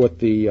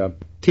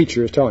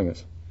teacher is telling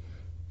us.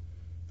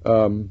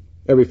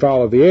 Every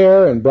fowl of the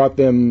air, and brought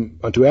them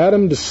unto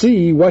Adam to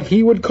see what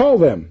he would call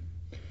them.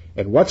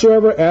 And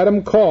whatsoever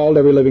Adam called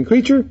every living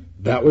creature,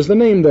 that was the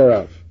name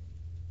thereof.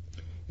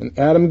 And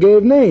Adam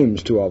gave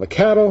names to all the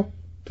cattle,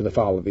 to the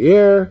fowl of the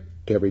air,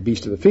 to every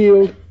beast of the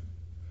field.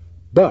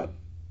 But,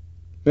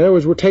 in other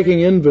words, we're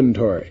taking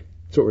inventory.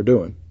 That's what we're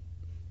doing.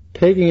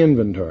 Taking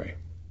inventory.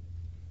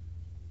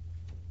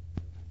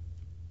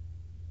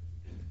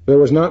 There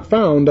was not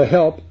found a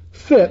help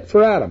fit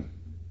for Adam.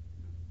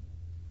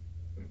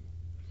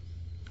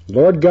 The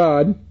Lord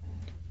God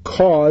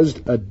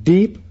caused a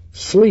deep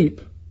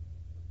sleep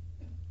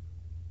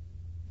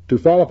to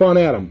fall upon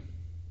Adam,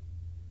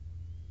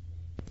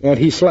 and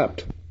he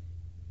slept.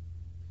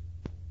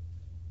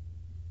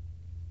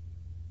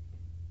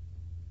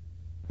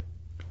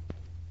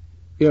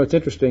 You know, it's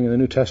interesting in the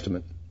New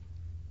Testament.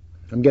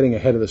 I'm getting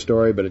ahead of the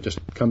story, but it just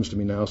comes to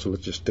me now, so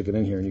let's just stick it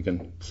in here and you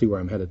can see where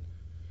I'm headed.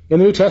 In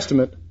the New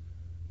Testament,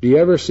 do you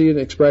ever see an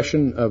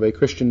expression of a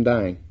Christian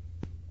dying?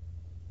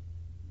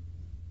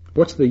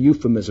 What's the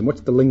euphemism?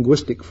 What's the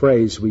linguistic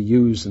phrase we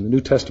use in the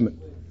New Testament?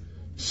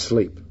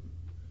 Sleep.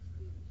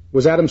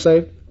 Was Adam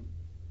saved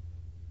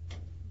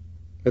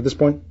at this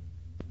point?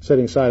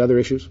 Setting aside other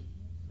issues?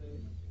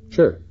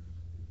 Sure.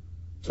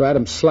 So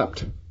Adam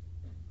slept.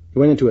 He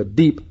went into a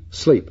deep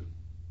sleep.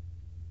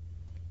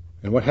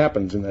 And what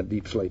happens in that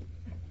deep sleep?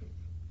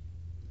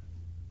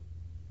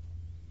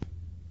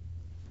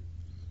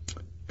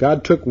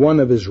 God took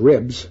one of his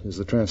ribs, is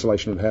the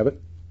translation would have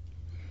it,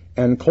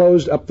 and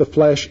closed up the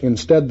flesh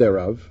instead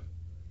thereof,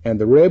 and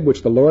the rib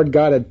which the Lord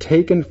God had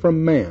taken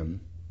from man,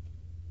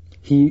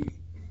 he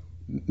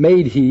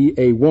made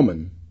a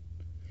woman,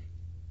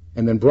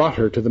 and then brought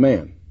her to the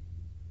man.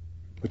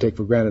 We take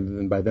for granted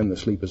that by then the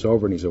sleep is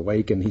over and he's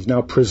awake, and he's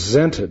now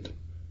presented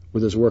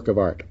with his work of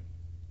art.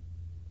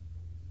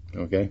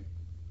 Okay?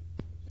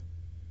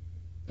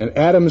 And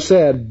Adam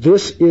said,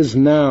 "This is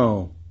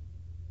now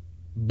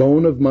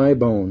bone of my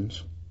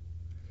bones,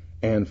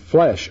 and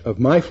flesh of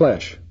my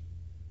flesh.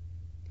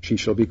 She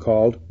shall be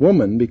called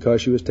woman,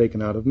 because she was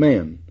taken out of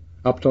man."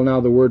 Up till now,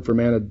 the word for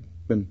man had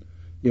been,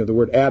 the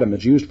word Adam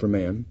is used for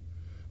man.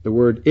 The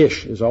word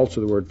ish is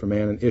also the word for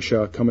man, and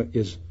isha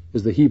is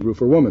the Hebrew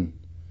for woman.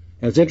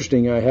 And it's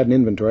interesting, I had an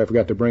inventory, I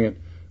forgot to bring it,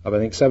 of I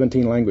think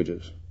 17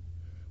 languages,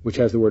 which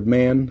has the word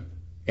man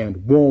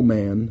and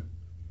woman,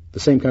 the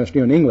same kind of,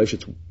 in English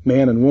it's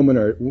man and woman,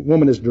 or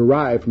woman is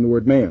derived from the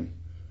word man.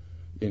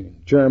 In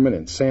German,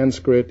 in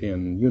Sanskrit,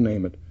 in you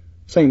name it,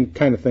 same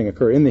kind of thing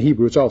occur. In the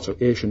Hebrew, it's also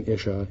ish and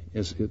isha.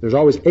 There's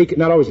always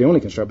not always the only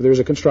construction, but there's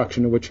a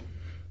construction in which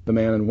the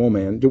man and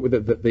woman,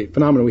 the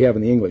phenomenon we have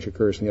in the English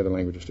occurs in the other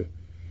languages too.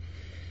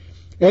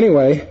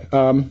 Anyway,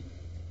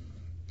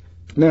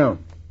 now,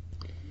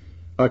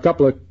 a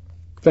couple of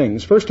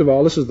things. First of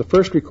all, this is the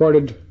first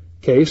recorded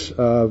case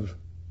of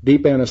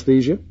deep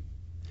anesthesia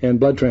and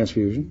blood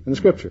transfusion in the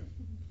Scripture.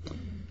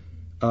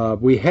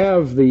 We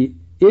have the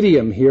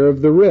idiom here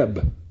of the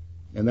rib,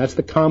 and that's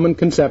the common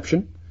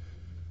conception.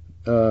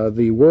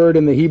 The word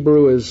in the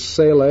Hebrew is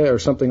sele or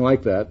something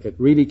like that. It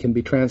really can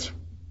be translated.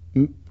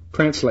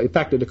 In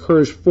fact, it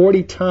occurs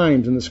 40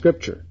 times in the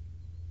Scripture,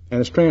 and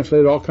it's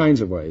translated all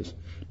kinds of ways.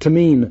 To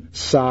mean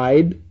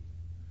side.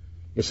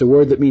 It's a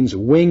word that means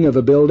wing of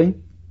a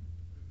building.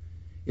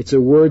 It's a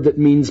word that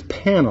means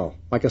panel,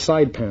 like a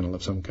side panel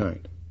of some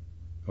kind.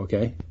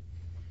 Okay?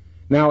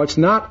 Now, it's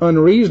not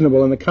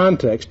unreasonable in the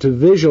context to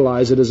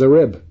visualize it as a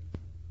rib.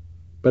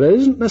 But it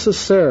isn't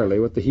necessarily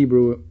what the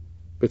Hebrew,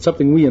 it's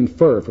something we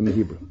infer from the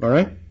Hebrew. All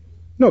right?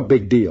 No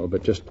big deal,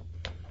 but just in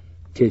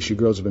case you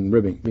girls have been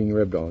being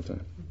ribbed all the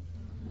time.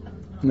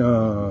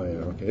 No,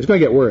 yeah, okay. It's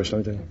going to get worse,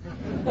 let me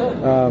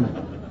tell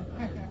you.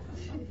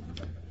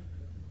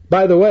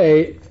 By the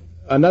way,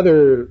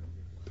 another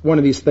one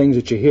of these things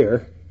that you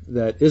hear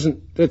that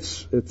isn't,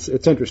 it's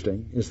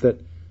interesting, is that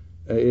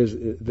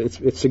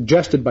it's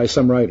suggested by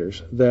some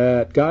writers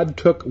that God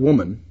took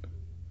woman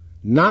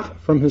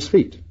not from his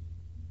feet,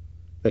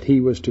 that he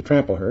was to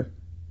trample her,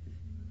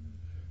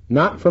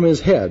 not from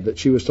his head, that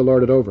she was to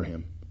lord it over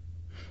him,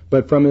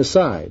 but from his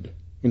side,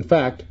 in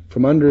fact,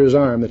 from under his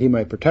arm, that he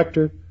might protect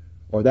her,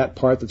 or that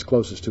part that's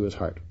closest to his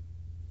heart.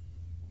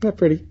 Isn't that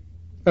pretty?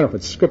 I don't know if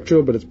it's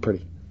scriptural, but it's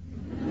pretty.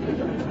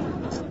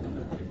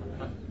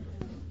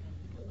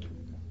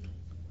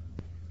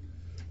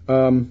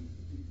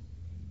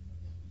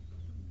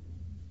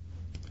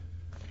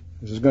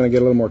 This is going to get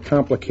a little more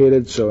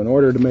complicated, so in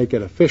order to make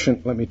it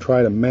efficient, let me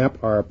try to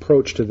map our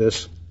approach to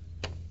this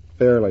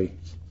fairly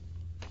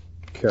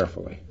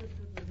carefully.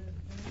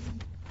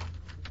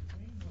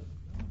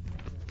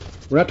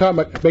 We're not talking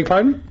about, beg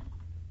pardon?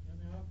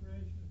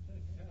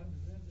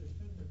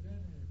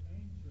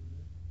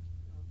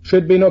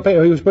 Should be no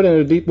pain. He was put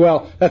into a deep,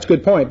 well, that's a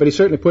good point, but he's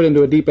certainly put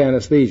into a deep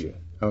anesthesia,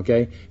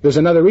 okay? There's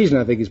another reason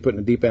I think he's put in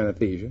a deep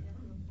anesthesia.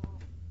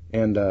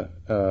 And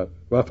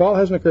well, fall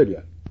hasn't occurred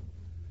yet.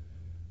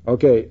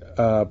 Okay,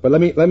 but let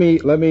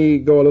me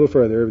go a little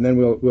further, and then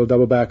we'll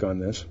double back on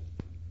this.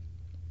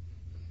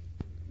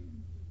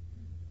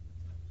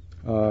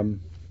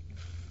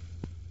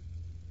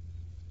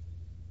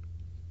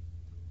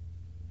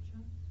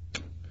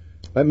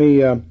 Let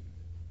me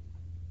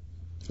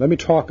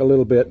talk a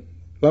little bit.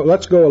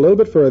 Let's go a little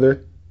bit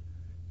further.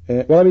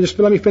 Well,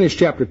 let me finish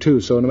chapter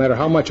 2. So no matter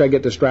how much I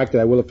get distracted,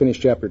 I will have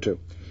finished chapter 2.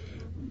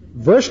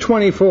 Verse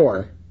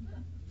 24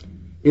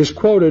 is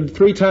quoted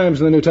 3 times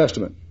in the New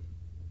Testament.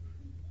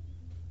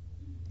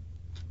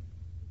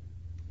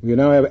 You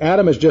now have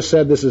Adam has just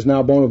said, "This is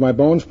now bone of my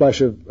bones,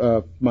 flesh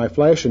of my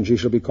flesh, and she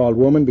shall be called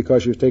woman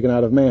because she was taken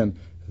out of man.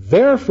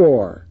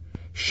 Therefore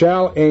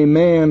shall a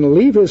man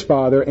leave his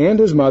father and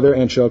his mother,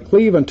 and shall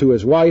cleave unto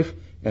his wife,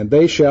 and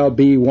they shall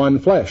be one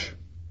flesh."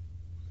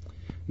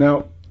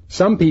 Now,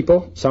 some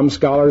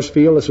scholars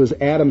feel this was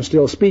Adam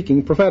still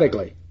speaking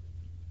prophetically.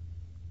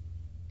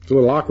 It's a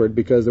little awkward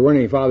because there weren't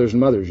any fathers and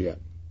mothers yet,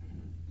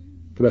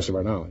 to the best of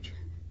our knowledge.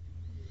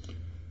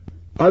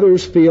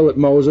 Others feel that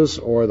Moses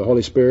or the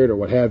Holy Spirit or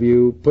what have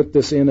you put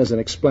this in as an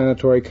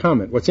explanatory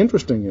comment. What's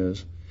interesting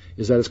is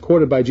that it's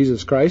quoted by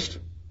Jesus Christ.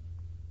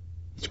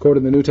 It's quoted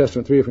in the New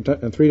Testament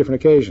on 3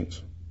 different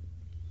occasions.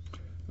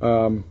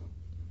 In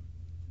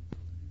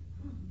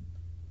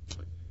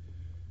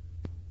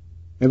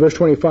verse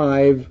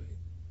 25,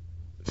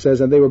 it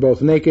says, "And they were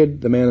both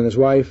naked, the man and his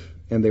wife,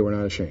 and they were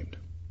not ashamed."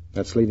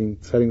 That's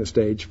setting the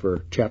stage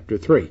for chapter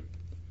 3.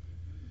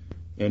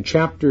 And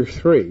chapter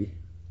 3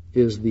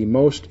 is the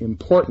most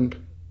important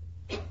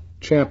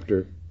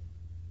chapter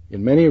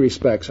in many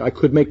respects. I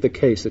could make the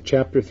case that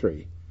chapter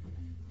 3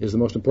 is the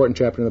most important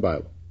chapter in the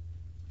Bible.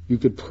 You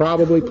could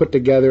probably put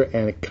together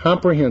a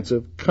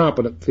comprehensive,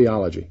 competent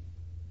theology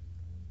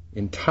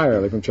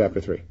entirely from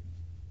chapter 3.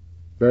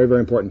 Very,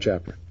 very important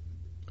chapter.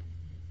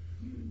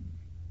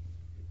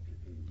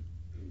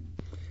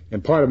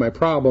 And part of my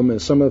problem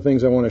is some of the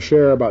things I want to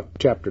share about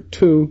chapter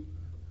 2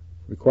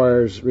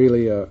 requires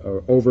really an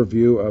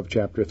overview of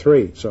chapter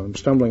 3. So I'm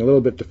stumbling a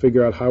little bit to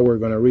figure out how we're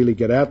going to really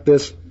get at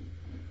this.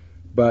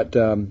 But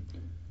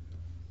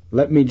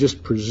let me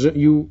just present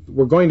you.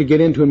 We're going to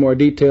get into in more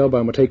detail, but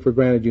I'm going to take for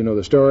granted you know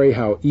the story,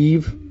 how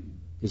Eve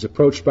is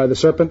approached by the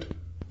serpent,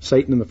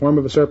 Satan in the form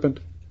of a serpent,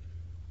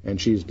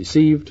 and she's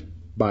deceived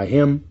by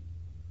him,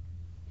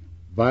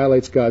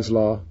 violates God's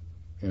law,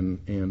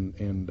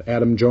 and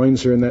Adam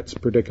joins her in that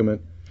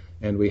predicament,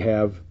 and we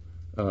have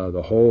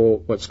the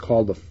whole, what's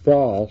called the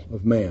fall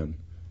of man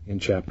in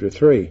chapter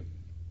 3.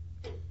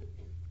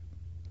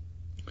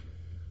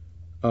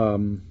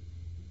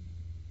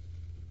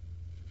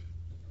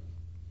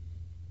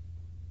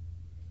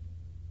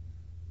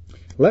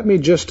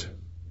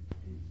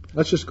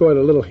 Let's just go at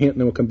a little hint and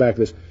then we'll come back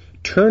to this.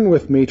 Turn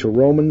with me to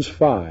Romans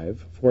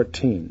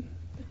 5:14.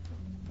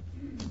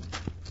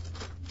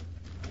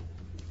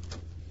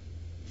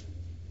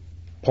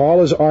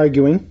 Paul is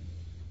arguing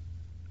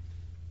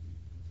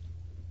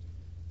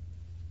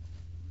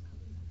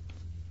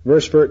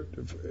verse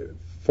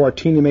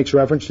 14, he makes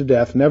reference to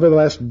death.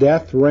 "Nevertheless,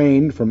 death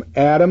reigned from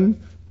Adam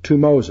to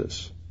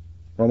Moses."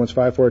 Romans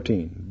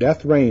 5:14.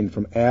 "Death reigned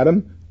from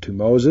Adam to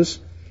Moses,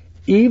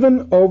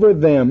 even over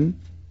them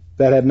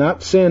that had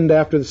not sinned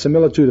after the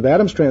similitude of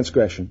Adam's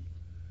transgression,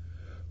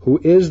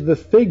 who is the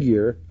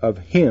figure of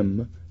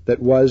him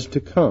that was to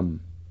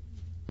come."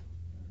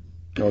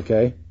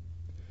 Okay?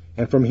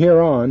 And from here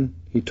on,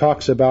 he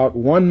talks about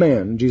one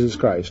man, Jesus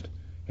Christ,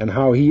 and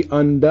how he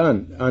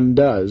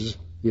undoes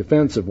the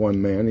offense of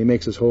one man. He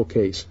makes his whole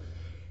case.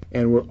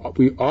 And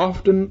we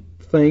often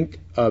think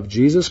of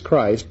Jesus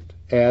Christ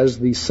as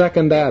the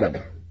second Adam,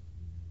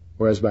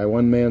 whereas by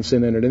one man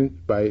sin entered in,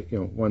 by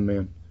one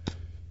man,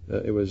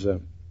 this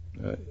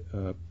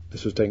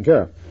was taken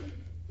care of.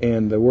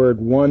 And the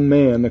word one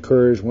man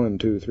occurs 1,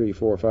 2, 3,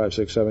 4, 5,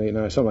 6, 7, 8,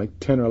 9, something like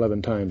 10 or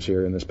 11 times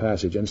here in this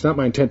passage. And it's not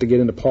my intent to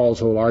get into Paul's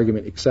whole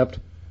argument, except,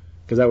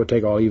 because that would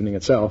take all evening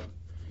itself,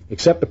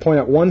 except to point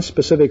out one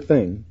specific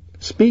thing.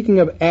 Speaking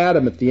of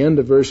Adam at the end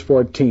of verse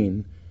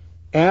 14,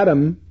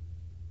 Adam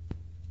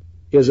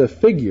is a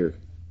figure,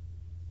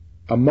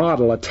 a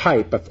model, a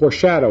type, a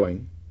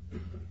foreshadowing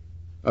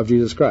of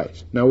Jesus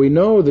Christ. Now we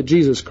know that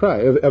Jesus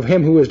Christ, of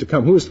him who is to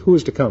come. Who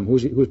is to come?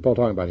 Who's Paul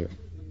talking about here?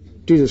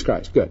 Jesus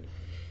Christ. Good.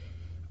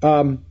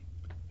 And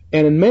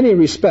in many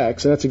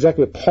respects, and that's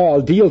exactly what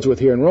Paul deals with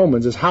here in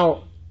Romans, is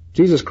how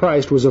Jesus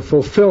Christ was a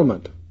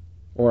fulfillment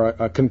or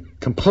a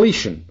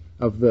completion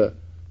of the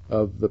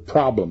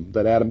problem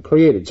that Adam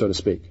created, so to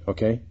speak.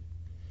 Okay?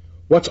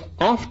 What's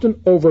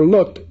often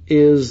overlooked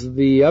is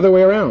the other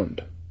way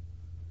around.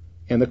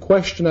 And the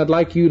question I'd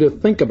like you to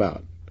think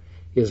about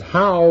is,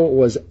 how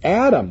was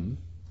Adam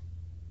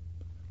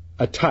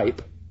a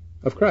type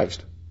of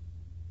Christ?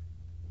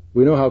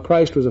 We know how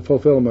Christ was a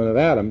fulfillment of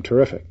Adam.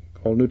 Terrific. The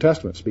whole New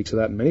Testament speaks of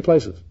that in many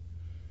places.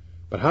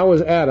 But how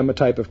was Adam a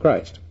type of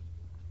Christ?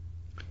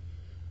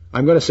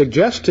 I'm going to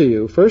suggest to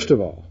you, first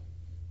of all,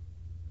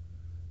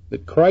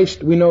 that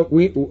Christ, we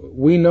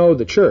know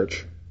the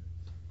church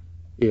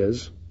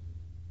is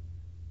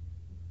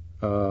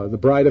the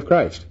bride of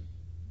Christ.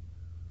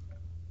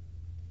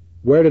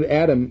 Where did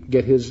Adam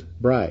get his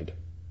bride?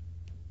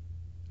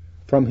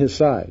 From his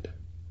side.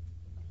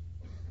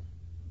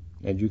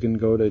 And you can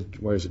go to,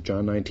 where is it,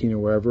 John 19 or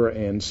wherever,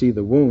 and see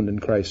the wound in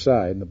Christ's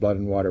side, and the blood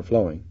and water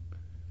flowing,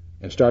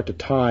 and start to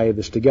tie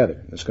this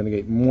together. It's going to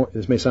get more.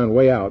 This may sound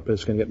way out, but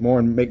it's going to get more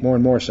and make more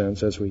and more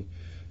sense as we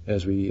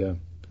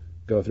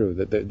go through.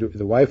 That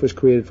the wife was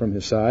created from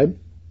his side,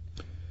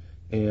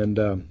 and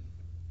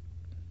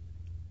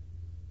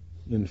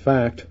in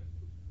fact,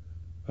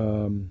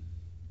 now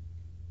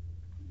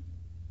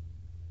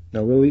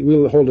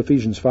we'll hold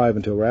Ephesians 5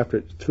 until we're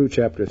through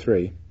chapter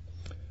 3.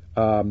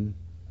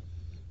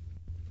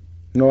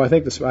 No, I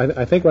think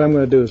what I'm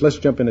going to do is let's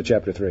jump into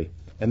chapter 3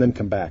 and then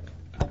come back.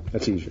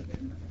 That's easier.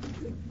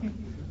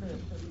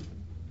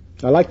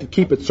 I like to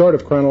keep it sort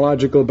of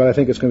chronological, but I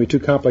think it's going to be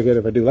too complicated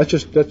if I do. Let's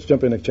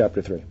jump into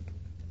chapter 3.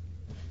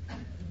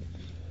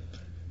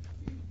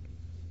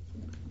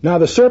 Now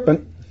the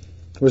serpent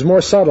was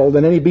more subtle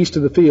than any beast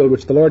of the field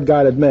which the Lord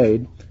God had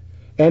made,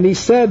 and he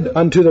said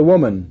unto the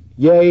woman,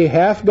 Yea,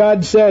 hath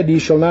God said, Ye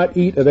shall not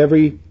eat of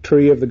every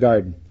tree of the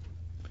garden?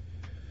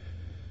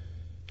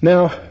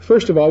 Now,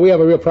 first of all, we have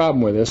a real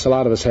problem with this. A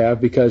lot of us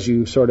have, because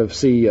you sort of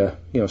see,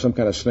 some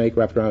kind of snake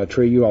wrapped around a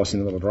tree. You all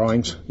seen the little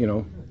drawings,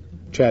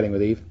 chatting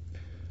with Eve.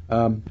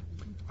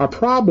 Our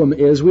problem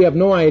is we have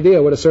no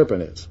idea what a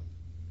serpent is.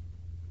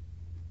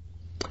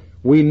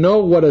 We know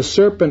what a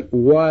serpent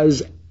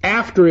was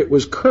after it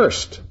was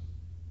cursed.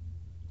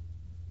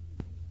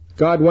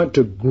 God went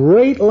to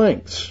great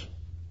lengths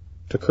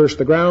to curse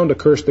the ground, to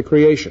curse the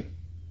creation.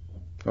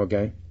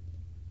 Okay?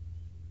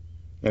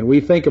 And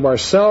we think of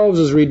ourselves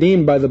as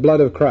redeemed by the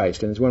blood of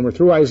Christ. And it's when we're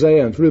through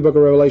Isaiah and through the book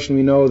of Revelation,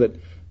 we know that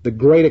the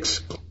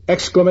great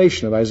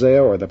exclamation of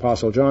Isaiah or the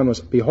Apostle John was,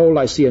 Behold,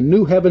 I see a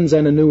new heavens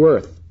and a new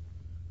earth.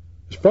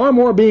 There's far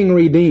more being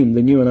redeemed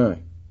than you and I.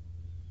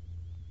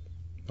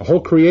 The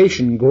whole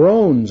creation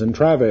groans and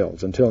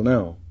travails until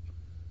now,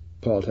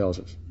 Paul tells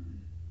us.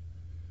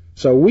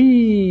 So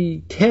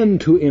we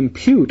tend to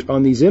impute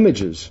on these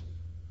images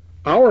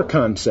our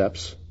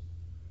concepts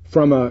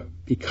from a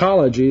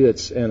ecology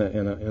that's in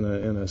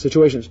a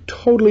situation that's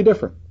totally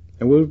different.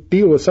 And we'll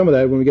deal with some of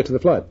that when we get to the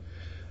flood.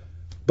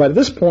 But at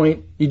this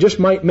point, you just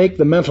might make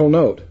the mental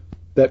note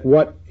that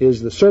what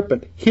is the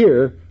serpent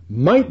here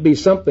might be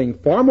something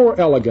far more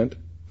elegant,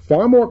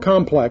 far more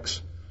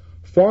complex,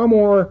 far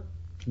more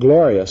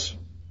glorious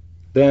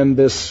than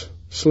this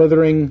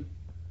slithering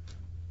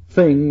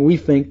thing we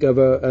think of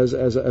as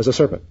a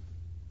serpent.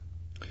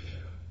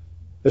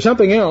 There's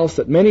something else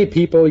that many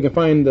people, you can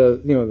find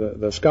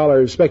the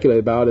scholars speculate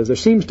about, is there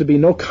seems to be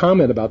no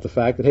comment about the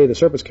fact that, hey, the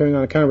serpent's carrying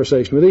on a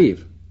conversation with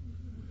Eve.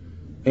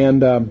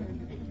 And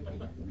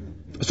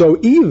so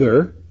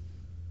either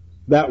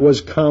that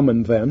was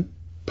common then,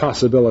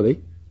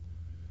 possibility,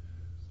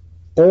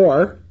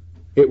 or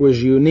it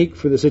was unique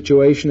for the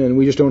situation and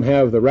we just don't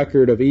have the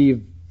record of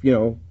Eve,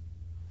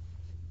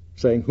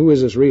 saying, who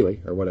is this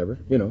really, or whatever,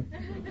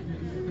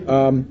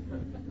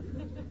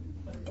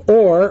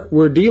 or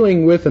we're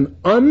dealing with an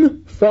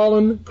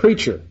unfallen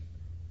creature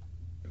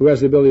who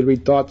has the ability to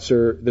read thoughts,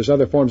 or there's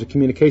other forms of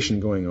communication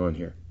going on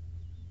here.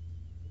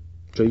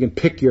 So you can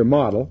pick your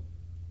model.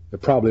 They're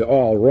probably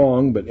all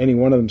wrong, but any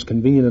one of them is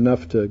convenient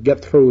enough to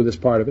get through this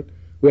part of it.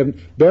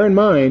 Bear in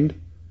mind,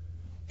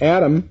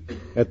 Adam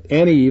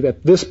and Eve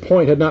at this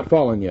point had not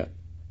fallen yet.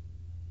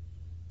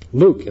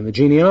 Luke, in the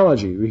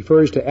genealogy,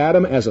 refers to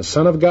Adam as a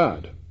son of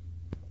God.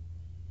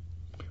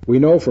 We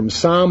know from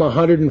Psalm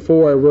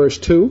 104, verse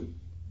 2,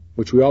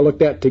 which we all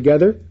looked at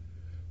together,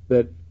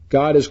 that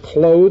God is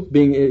clothed,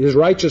 His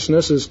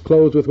righteousness is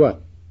clothed with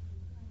what?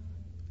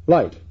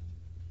 Light.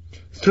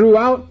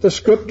 Throughout the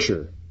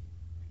Scripture,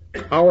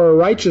 our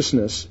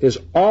righteousness is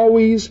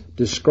always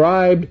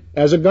described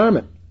as a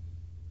garment.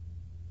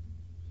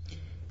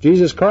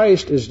 Jesus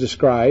Christ is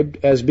described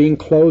as being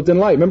clothed in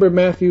light. Remember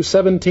Matthew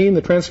 17,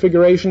 the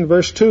Transfiguration,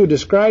 verse 2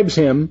 describes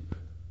Him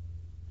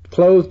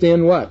clothed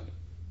in what?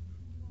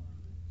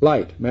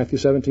 Light. Matthew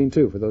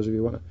 17:2, for those of you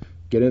who want to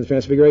get into the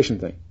Transfiguration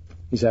thing.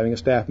 He's having a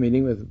staff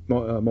meeting with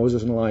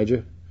Moses and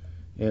Elijah,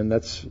 and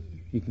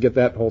you can get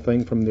that whole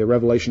thing from the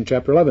Revelation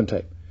chapter 11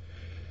 tape.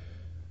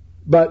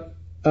 But,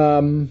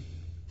 and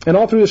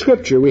all through the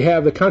Scripture, we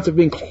have the concept of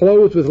being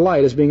clothed with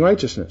light as being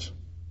righteousness.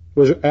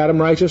 Was Adam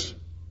righteous?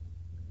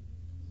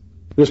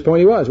 At this point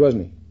he was,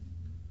 wasn't he?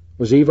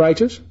 Was Eve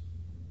righteous?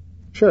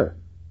 Sure.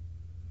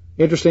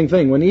 Interesting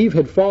thing, when Eve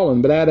had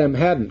fallen but Adam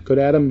hadn't, could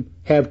Adam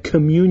have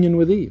communion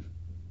with Eve?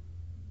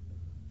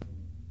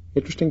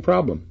 Interesting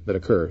problem that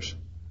occurs.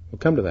 We'll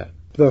come to that.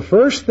 The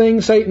first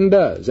thing Satan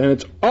does, and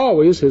it's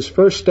always his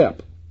first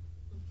step,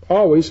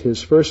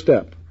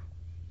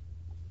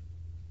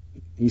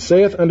 he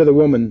saith unto the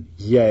woman,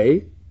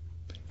 Yea,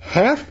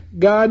 hath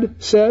God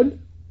said?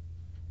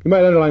 You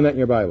might underline that in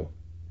your Bible.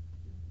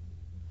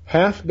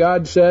 Hath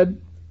God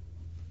said?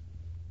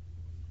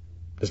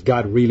 Does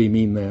God really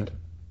mean that?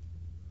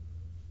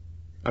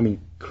 I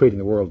mean, creating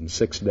the world in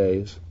 6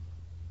 days.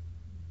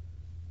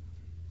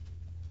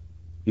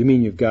 You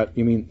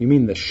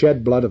mean the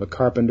shed blood of a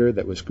carpenter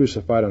that was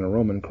crucified on a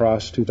Roman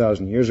cross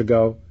 2,000 years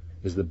ago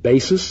is the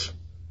basis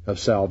of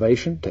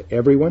salvation to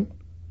everyone,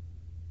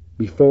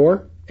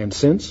 before and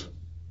since?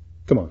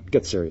 Come on,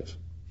 get serious.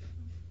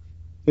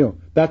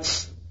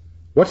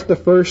 What's the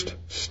first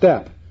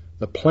step?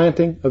 The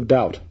planting of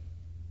doubt.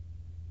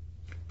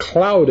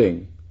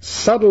 Clouding,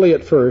 subtly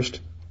at first,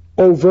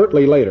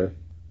 overtly later,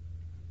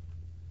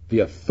 the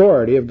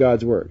authority of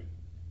God's Word.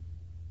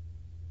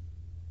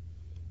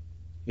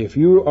 If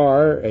you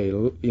are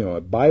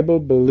a Bible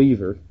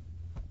believer,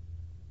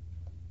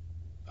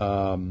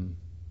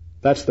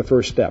 that's the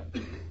first step.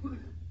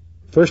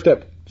 First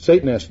step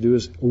Satan has to do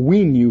is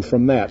wean you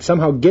from that.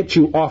 Somehow get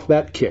you off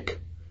that kick.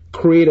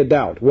 Create a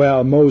doubt.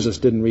 Well, Moses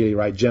didn't really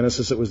write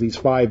Genesis. It was these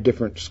 5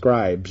 different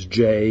scribes,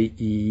 J,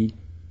 E,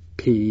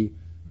 P.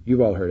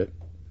 You've all heard it.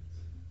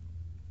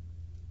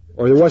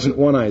 Or there wasn't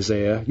one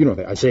Isaiah.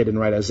 Isaiah didn't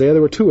write Isaiah.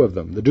 There were 2 of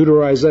them. The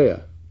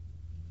Deutero-Isaiah.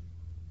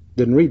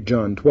 Didn't read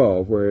John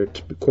 12, where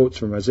it quotes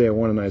from Isaiah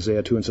 1 and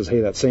Isaiah 2 and says,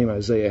 hey, that same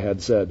Isaiah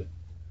had said.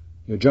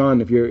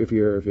 John, if you're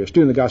a student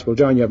of the Gospel of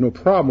John, you have no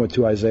problem with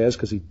 2 Isaiahs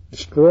because he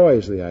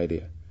destroys the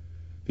idea.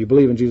 If you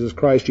believe in Jesus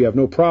Christ, you have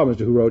no problem as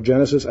to who wrote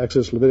Genesis,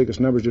 Exodus, Leviticus,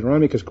 Numbers,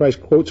 Deuteronomy, because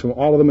Christ quotes from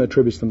all of them and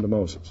attributes them to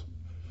Moses.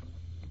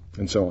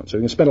 And so on. So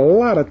we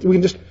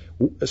can just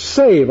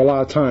save a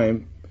lot of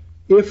time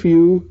if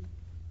you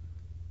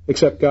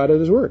accept God at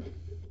His Word.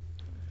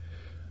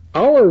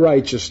 Our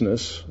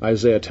righteousness,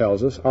 Isaiah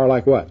tells us, are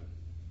like what?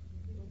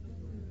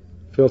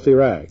 Filthy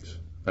rags.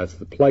 That's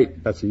the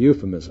plight, that's the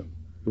euphemism.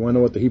 If you want to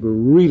know what the Hebrew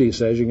really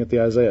says, you can get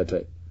the Isaiah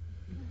tape.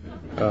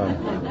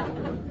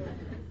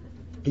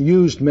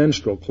 Used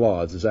menstrual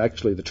cloths is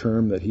actually the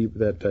term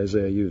that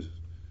Isaiah uses.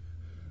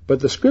 But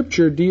the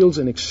Scripture deals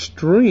in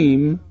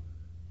extreme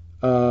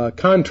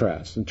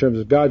contrast in terms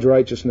of God's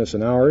righteousness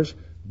and ours.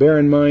 Bear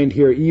in mind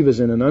here Eve is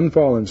in an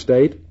unfallen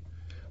state.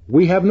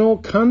 We have no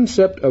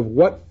concept of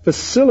what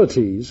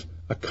facilities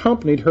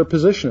accompanied her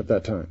position at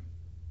that time.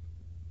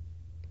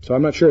 So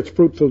I'm not sure it's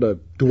fruitful to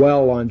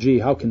dwell on,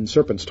 how can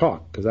serpents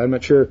talk? Because I'm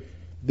not sure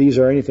these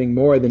are anything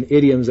more than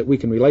idioms that we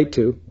can relate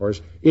to, or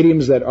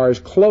idioms that are as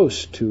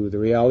close to the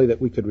reality that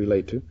we could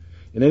relate to.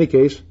 In any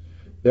case,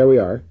 there we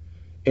are.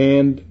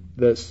 And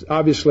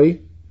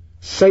obviously,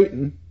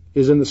 Satan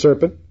is in the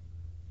serpent.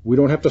 We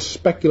don't have to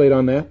speculate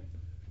on that.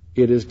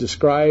 It is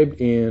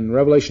described in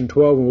Revelation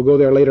 12, and we'll go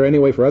there later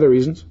anyway for other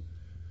reasons.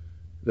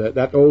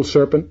 That old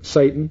serpent,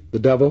 Satan, the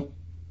devil,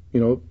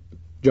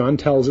 John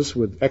tells us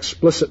with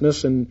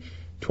explicitness in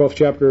 12th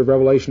chapter of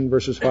Revelation,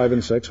 verses 5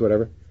 and 6,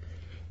 whatever.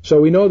 So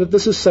we know that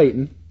this is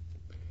Satan,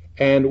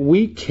 and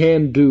we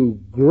can do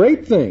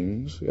great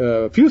things,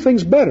 a few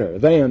things better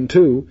than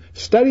to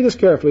study this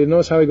carefully and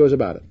notice how he goes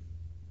about it.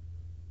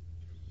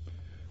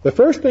 The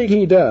first thing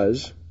he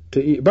does,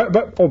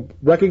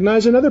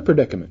 recognize another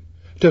predicament.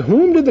 To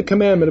whom did the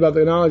commandment about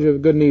the knowledge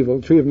of good and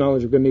evil, tree of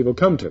knowledge of good and evil,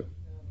 come to?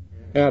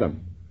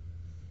 Adam.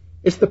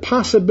 It's the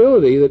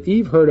possibility that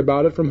Eve heard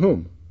about it from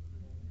whom?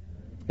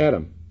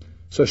 Adam.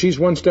 So she's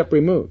one step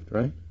removed,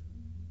 right?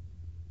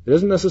 It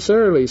doesn't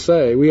necessarily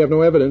say, we have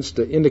no evidence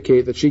to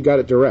indicate that she got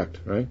it direct,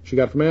 right? She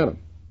got it from Adam.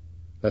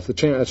 That's the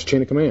chain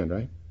of command,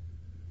 right?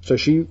 So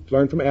she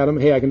learned from Adam,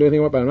 hey, I can do anything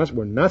I want, but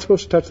we're not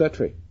supposed to touch that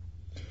tree.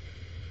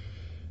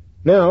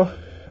 Now,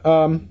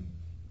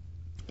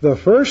 the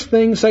first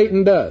thing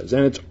Satan does,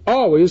 and it's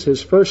always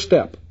his first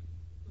step,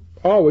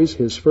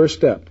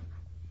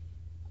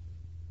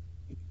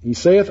 he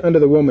saith unto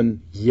the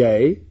woman,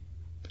 yea,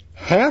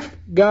 hath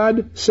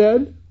God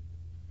said?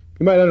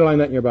 You might underline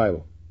that in your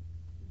Bible.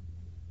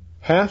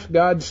 Hath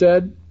God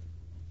said?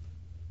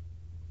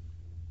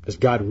 Does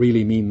God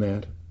really mean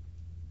that?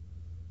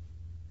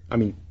 I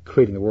mean,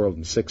 creating the world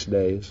in 6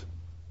 days.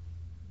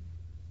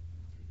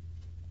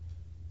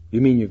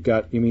 You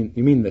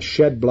mean the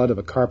shed blood of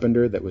a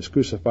carpenter that was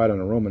crucified on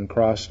a Roman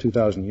cross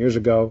 2,000 years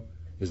ago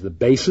is the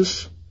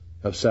basis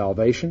of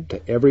salvation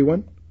to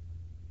everyone,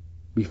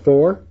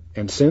 before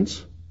and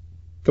since?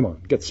 Come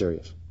on, get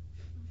serious.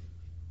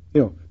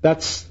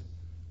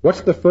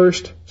 What's the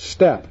first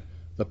step?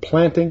 The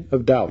planting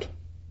of doubt.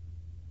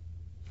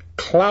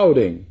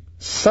 Clouding,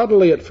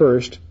 subtly at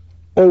first,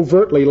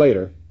 overtly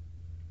later,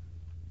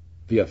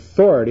 the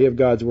authority of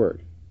God's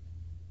Word.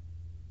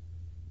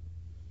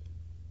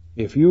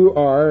 If you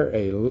are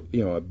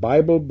a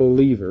Bible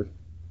believer,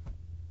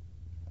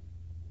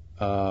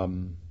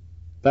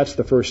 that's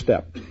the first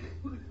step.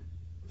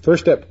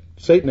 First step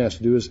Satan has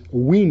to do is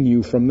wean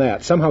you from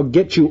that. Somehow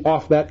get you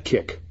off that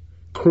kick.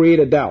 Create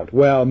a doubt.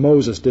 Well,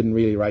 Moses didn't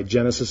really write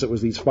Genesis. It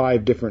was these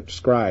 5 different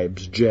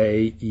scribes,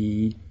 J,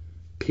 E,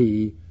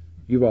 P.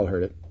 You've all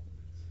heard it.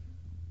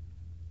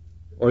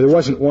 Or there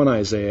wasn't one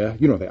Isaiah.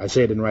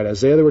 Isaiah didn't write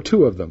Isaiah. There were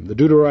 2 of them. The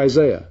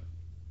Deutero-Isaiah.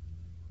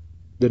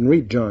 Didn't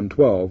read John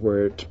 12,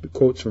 where it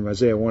quotes from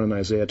Isaiah 1 and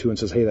Isaiah 2 and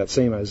says, hey, that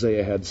same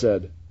Isaiah had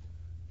said.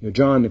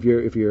 John, if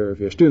you're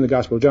a student of the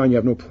Gospel of John, you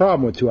have no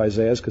problem with 2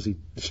 Isaiahs because he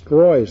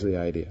destroys the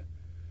idea.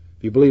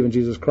 If you believe in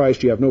Jesus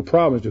Christ, you have no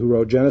problem as to who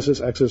wrote Genesis,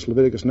 Exodus,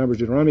 Leviticus, Numbers,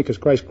 Deuteronomy, because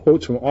Christ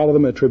quotes from all of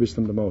them and attributes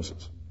them to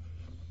Moses.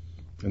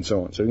 and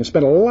so on. So we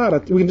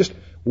can just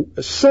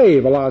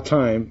save a lot of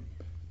time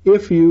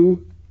if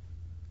you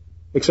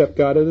accept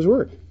God at His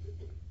Word.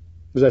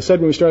 As I said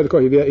when we started the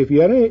course, if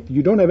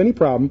you don't have any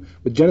problem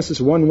with Genesis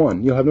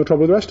 1:1, you'll have no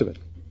trouble with the rest of it.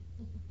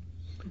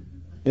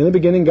 In the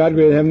beginning, God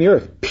created heaven and the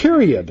earth.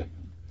 Period.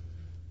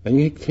 Then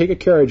you take a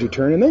carriage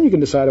turn, and then you can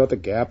decide about the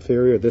gap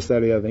theory or this,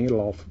 that, or the other thing.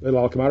 It'll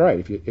all come out right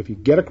if you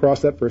get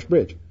across that first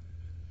bridge.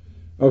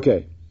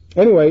 Okay.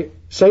 Anyway,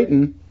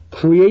 Satan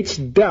creates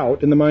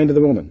doubt in the mind of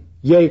the woman.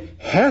 Yea,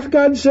 hath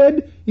God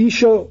said, ye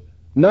shall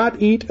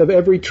not eat of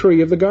every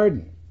tree of the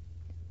garden?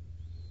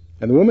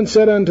 And the woman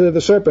said unto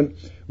the serpent,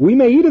 we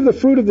may eat of the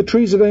fruit of the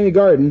trees of any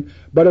garden,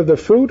 but of the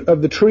fruit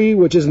of the tree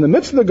which is in the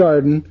midst of the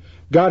garden,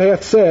 God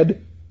hath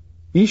said,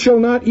 ye shall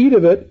not eat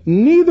of it,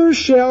 neither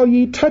shall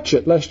ye touch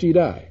it, lest ye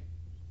die.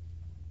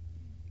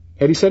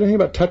 Had He said anything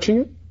about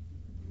touching it?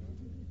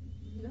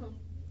 No.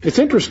 It's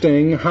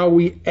interesting how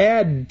we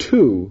add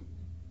to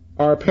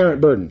our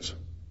apparent burdens.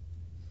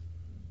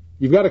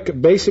 You've got a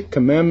basic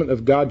commandment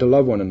of God to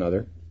love one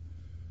another,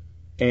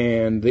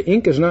 and the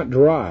ink is not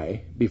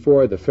dry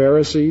before the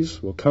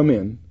Pharisees will come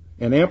in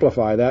and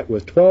amplify that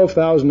with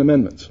 12,000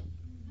 amendments.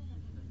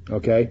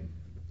 Okay?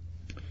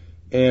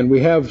 And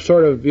we have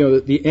sort of,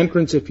 the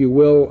entrance, if you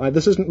will.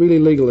 This isn't really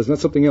legalism.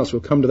 That's something else.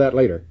 We'll come to that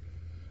later.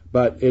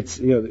 But it's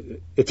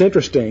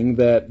interesting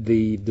that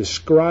the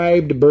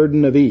described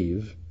burden of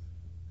Eve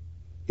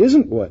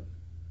isn't what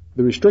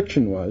the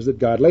restriction was that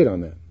God laid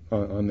on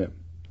them.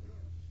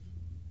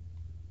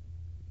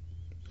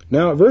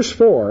 Now, at verse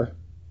 4,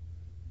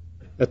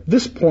 at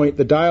this point,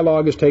 the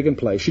dialogue has taken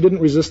place. She didn't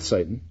resist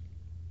Satan.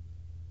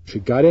 She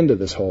got into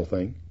this whole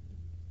thing.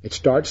 It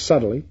starts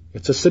subtly.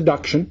 It's a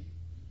seduction.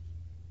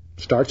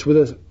 Starts with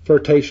a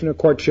flirtation, a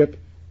courtship,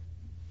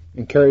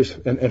 and carries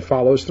and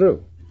follows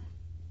through.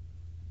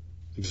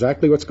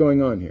 Exactly what's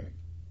going on here.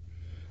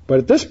 But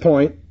at this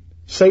point,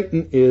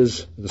 Satan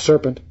is the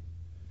serpent,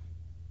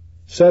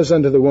 says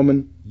unto the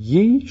woman,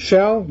 ye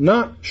shall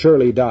not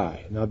surely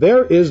die. Now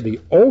there is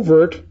the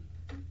overt,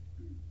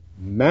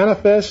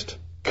 manifest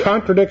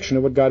contradiction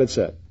of what God had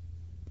said.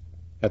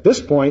 At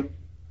this point,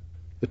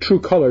 the true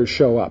colors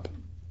show up.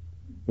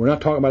 We're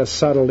not talking about a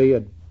subtlety,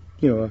 a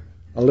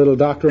little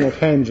doctrinal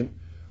tangent.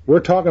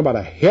 We're talking about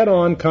a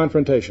head-on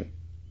confrontation.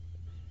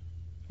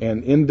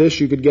 And in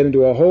this you could get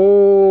into a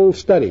whole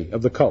study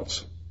of the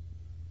cults.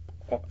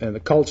 And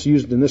the cults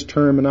used in this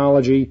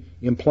terminology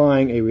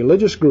implying a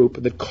religious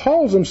group that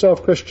calls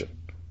themselves Christian.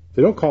 If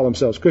they don't call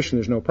themselves Christian,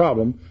 there's no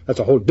problem. That's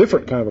a whole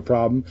different kind of a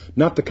problem,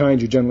 not the kind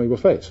you generally will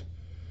face.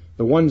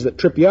 The ones that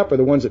trip you up are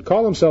the ones that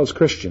call themselves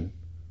Christian,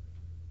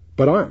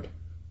 but aren't,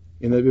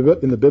 in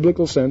the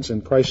biblical sense,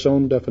 in Christ's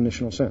own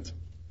definitional sense.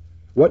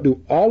 What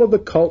do all of the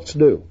cults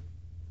do?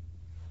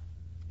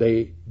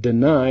 They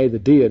deny the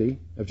deity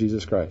of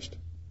Jesus Christ.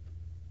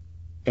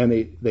 And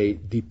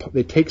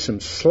they take some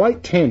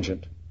slight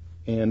tangent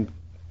and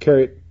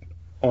carry it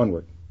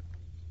onward.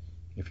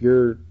 If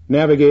you're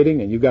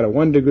navigating and you've got a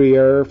 1-degree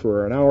error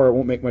for an hour, it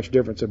won't make much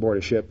difference aboard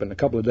a ship. In a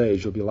couple of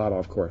days, you'll be a lot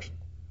off course.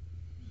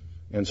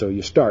 And so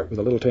you start with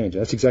a little tangent.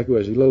 That's exactly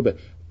what it is, a little bit.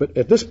 But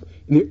in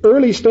the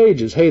early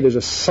stages, hey, there's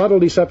a subtle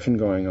deception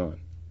going on.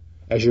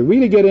 As you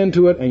really get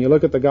into it and you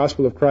look at the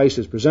gospel of Christ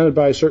as presented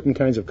by certain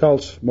kinds of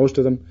cults, most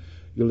of them,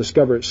 you'll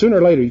discover sooner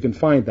or later you can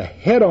find the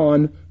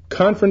head-on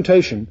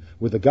confrontation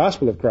with the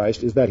gospel of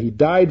Christ is that He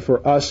died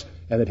for us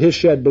and that His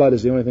shed blood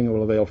is the only thing that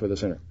will avail for the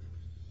sinner.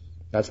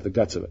 That's the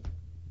guts of it.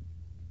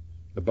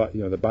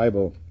 The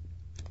Bible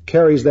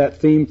carries that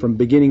theme from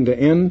beginning to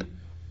end,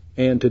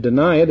 and to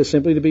deny it is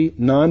simply to be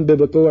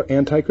non-biblical or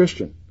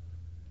anti-Christian.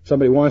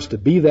 Somebody wants to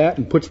be that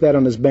and puts that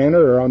on his banner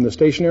or on the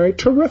stationery,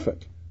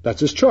 terrific. That's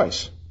his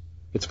choice.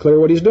 It's clear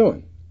what he's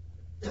doing.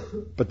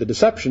 But the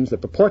deceptions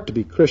that purport to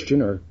be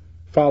Christian or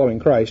following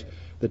Christ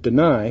that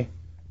deny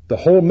the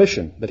whole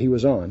mission that He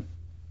was on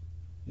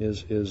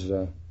is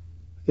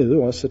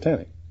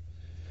satanic.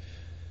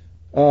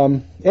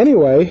 But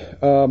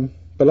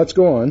let's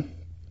go on.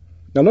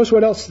 Now notice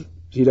what else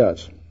he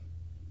does.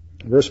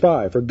 Verse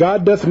 5, for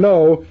God doth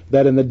know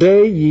that in the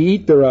day ye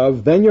eat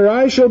thereof, then your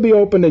eyes shall be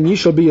opened, and ye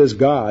shall be as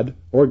God,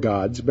 or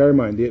gods. Bear in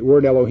mind, the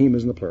word Elohim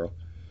is in the plural.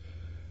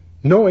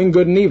 Knowing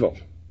good and evil.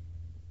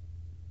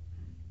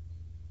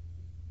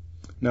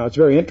 Now it's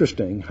very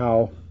interesting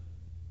how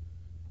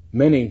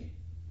many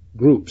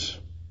groups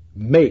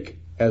make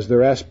as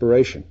their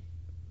aspiration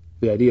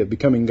the idea of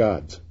becoming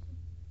gods.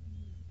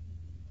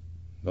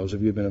 Those of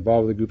you who have been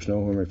involved with the groups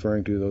know who I'm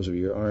referring to. Those of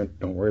you who aren't,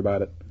 don't worry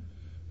about it.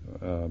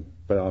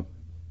 But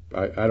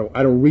I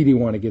don't really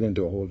want to get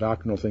into a whole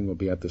doctrinal thing. We'll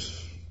be at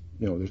this,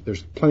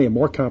 there's plenty of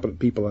more competent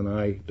people than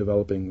I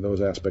developing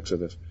those aspects of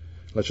this.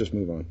 Let's just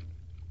move on.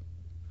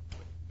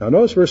 Now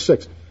notice verse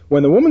 6.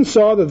 When the woman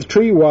saw that the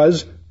tree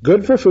was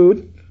good for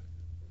food,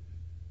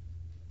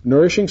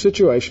 nourishing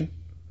situation,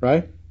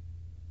 right?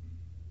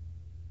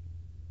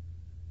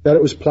 That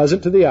it was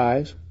pleasant to the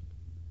eyes,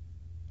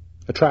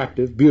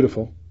 attractive,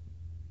 beautiful,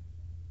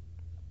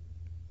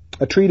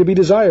 a tree to be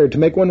desired to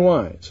make one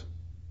wise.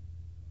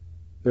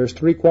 There's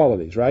 3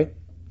 qualities, right?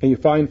 Can you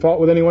find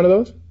fault with any one of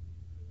those?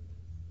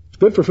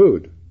 good for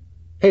food.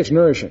 Hey, it's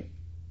nourishing.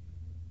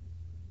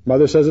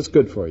 Mother says it's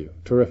good for you.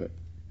 Terrific.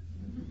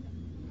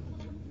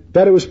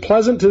 That it was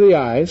pleasant to the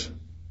eyes.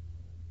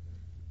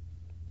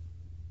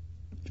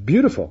 It's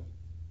beautiful.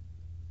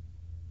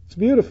 It's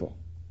beautiful.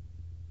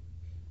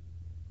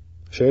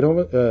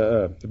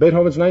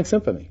 Beethoven's Ninth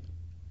Symphony.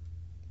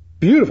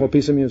 Beautiful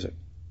piece of music.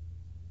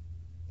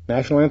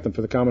 National anthem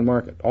for the common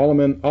market. All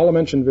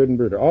mention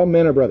Würdenbrüder. All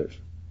men are brothers.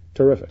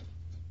 Terrific.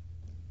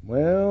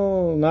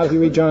 Well, not if you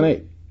read John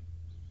 8.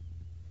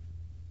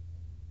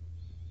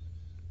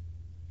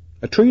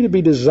 A tree to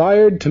be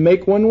desired to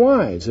make one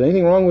wise. Is there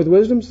anything wrong with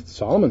wisdom?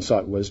 Solomon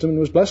sought wisdom and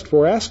was blessed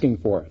for asking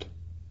for it.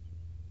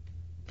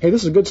 Hey,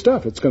 this is good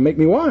stuff. It's going to make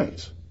me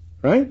wise.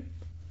 Right?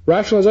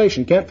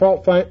 Rationalization. Can't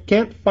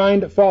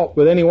find fault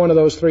with any one of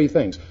those three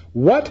things.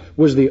 What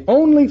was the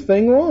only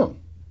thing wrong?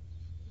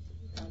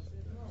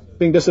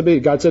 Being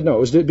disobedient. God said no. It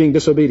was being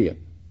disobedient.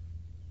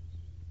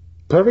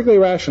 Perfectly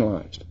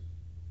rationalized.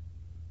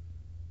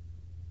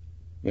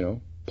 You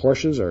know,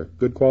 Porsches are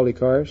good quality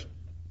cars.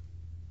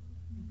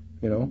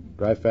 You know,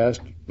 drive fast,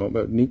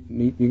 neat.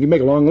 You can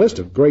make a long list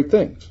of great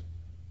things.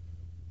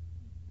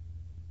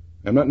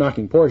 I'm not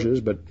knocking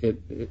Porsches, but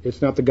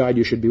it's not the God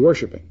you should be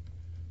worshiping.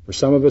 For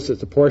some of us,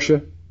 it's a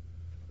Porsche.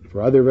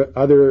 For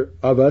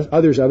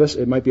others of us,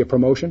 it might be a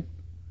promotion.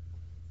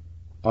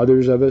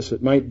 Others of us,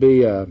 it might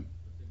be a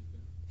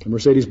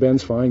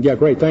Mercedes-Benz. Fine, yeah,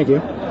 great, thank you.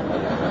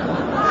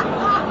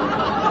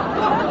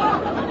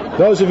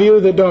 Those of you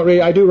that don't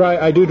read, I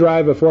do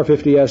drive a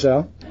 450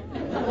 SL.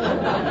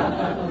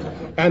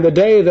 And the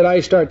day that I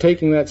start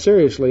taking that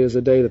seriously is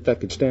the day that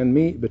could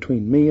stand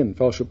between me and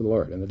fellowship with the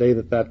Lord. And the day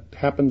that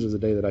happens is the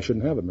day that I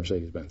shouldn't have a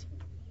Mercedes-Benz.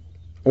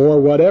 Or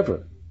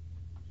whatever.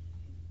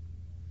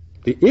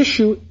 The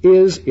issue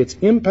is its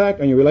impact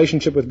on your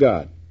relationship with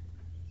God.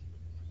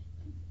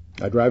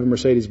 I drive a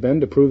Mercedes-Benz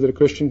to prove that a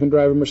Christian can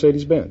drive a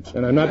Mercedes-Benz.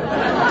 And I'm not...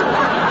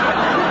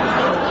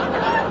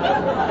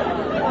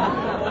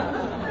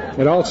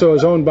 It also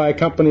is owned by a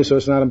company, so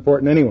it's not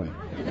important anyway.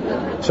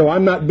 So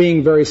I'm not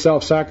being very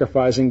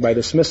self-sacrificing by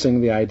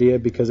dismissing the idea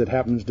because it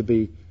happens to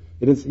be,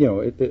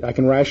 I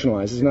can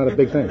rationalize. It's not a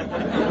big thing.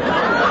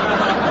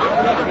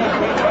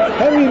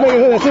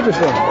 That's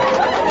interesting.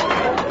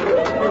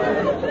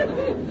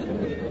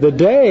 The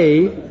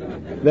day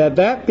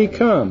that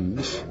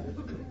becomes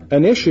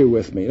an issue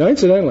with me. Now,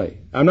 incidentally,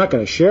 I'm not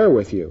going to share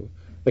with you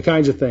the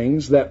kinds of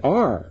things that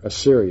are a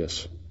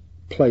serious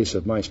place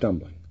of my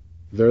stumbling.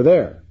 They're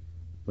there.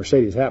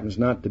 Mercedes happens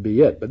not to be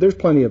it, but there's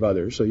plenty of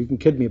others, so you can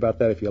kid me about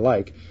that if you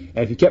like.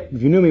 And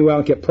if you knew me well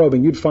and kept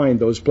probing, you'd find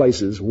those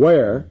places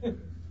where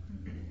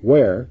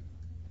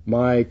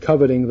my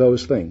coveting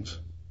those things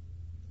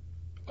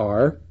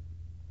are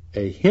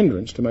a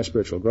hindrance to my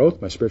spiritual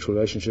growth, my spiritual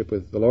relationship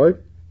with the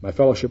Lord, my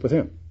fellowship with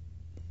Him.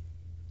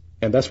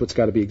 And that's what's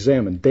got to be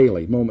examined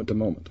daily, moment to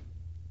moment.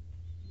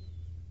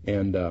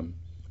 And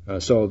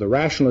so the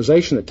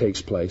rationalization that takes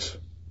place,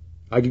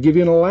 I could give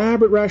you an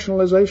elaborate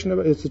rationalization of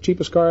it. It's the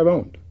cheapest car I've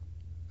owned.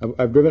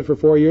 I've driven it for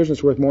 4 years, and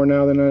it's worth more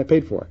now than I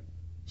paid for it.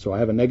 So I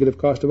have a negative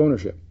cost of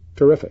ownership.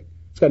 Terrific.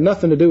 It's got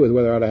nothing to do with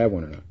whether I ought to have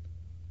one or not.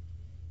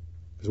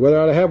 Because whether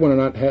I ought to have one or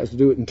not has to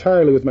do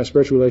entirely with my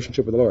spiritual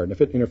relationship with the Lord. And if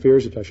it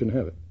interferes, I shouldn't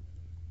have it.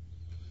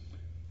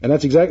 And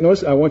that's exactly,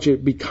 notice, I want you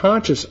to be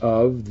conscious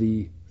of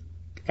the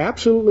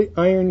absolutely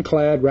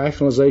ironclad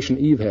rationalization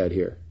Eve had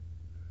here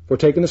for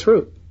taking this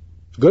fruit.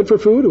 It's good for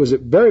food. It was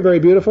very, very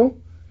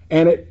beautiful.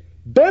 And it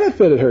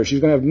benefited her.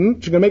 She's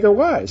going to make her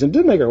wise, and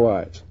did make her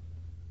wise,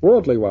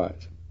 worldly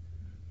wise.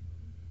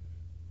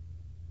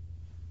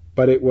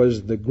 But it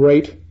was the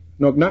great,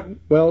 I'd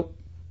quarrel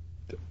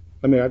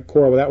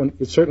with that one.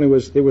 It certainly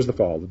was. It was the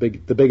fall, the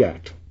big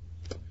act.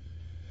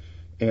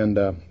 And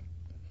I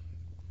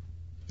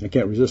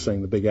can't resist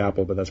saying the Big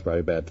Apple, but that's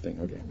probably a bad thing.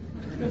 Okay.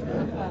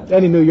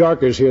 Any New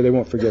Yorkers here, they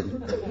won't forgive me.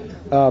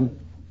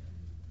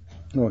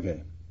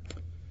 Okay.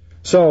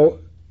 So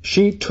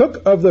she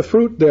took of the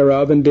fruit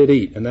thereof and did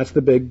eat, and that's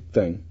the big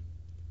thing.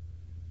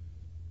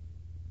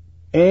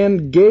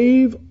 And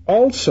gave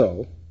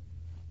also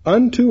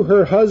unto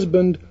her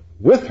husband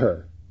with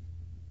her,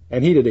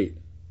 and he did eat.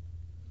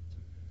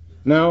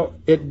 Now,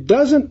 it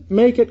doesn't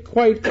make it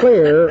quite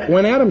clear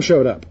when Adam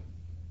showed up.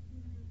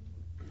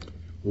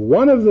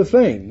 One of the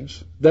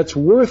things that's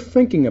worth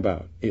thinking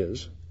about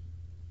is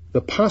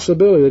the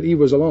possibility that Eve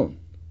was alone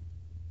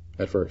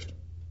at first.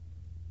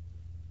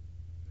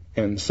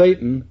 And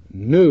Satan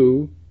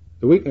knew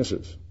the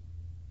weaknesses.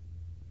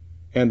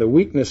 And the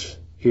weakness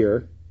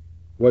here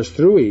was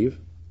through Eve,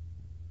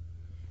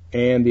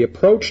 and the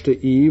approach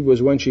to Eve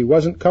was when she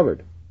wasn't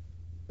covered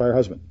by her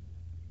husband.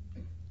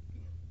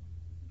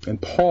 And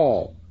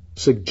Paul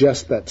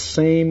suggests that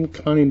same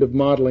kind of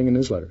modeling in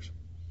his letters.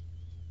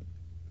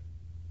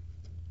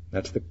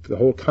 That's the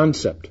whole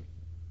concept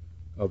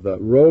of the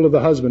role of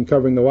the husband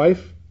covering the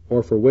wife,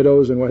 or for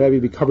widows and what have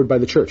you, be covered by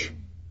the church.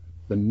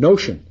 The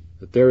notion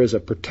that there is a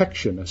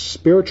protection, a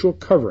spiritual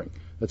covering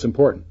that's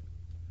important.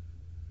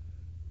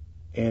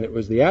 And it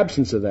was the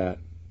absence of that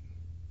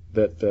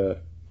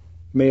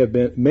may have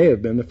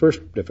been the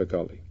first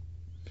difficulty.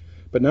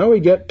 But now we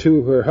get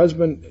to her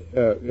husband,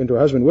 into her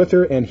husband with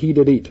her, and he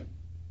did eat.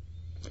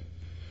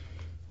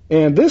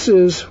 And this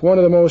is one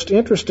of the most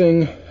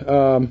interesting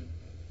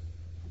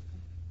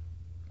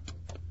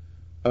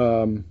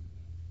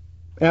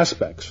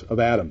aspects of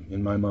Adam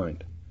in my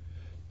mind.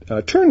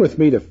 Turn with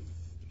me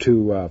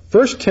to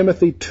 1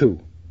 Timothy 2.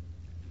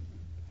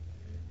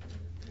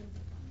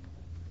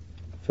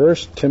 1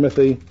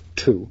 Timothy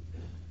 2.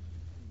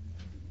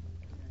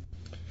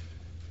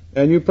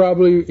 And you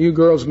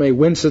girls may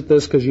wince at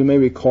this because you may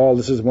recall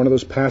this is one of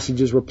those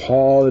passages where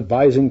Paul,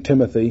 advising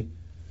Timothy,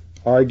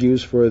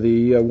 argues for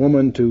the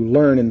woman to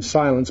learn in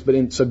silence but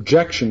in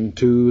subjection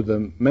to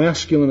the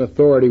masculine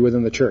authority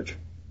within the church.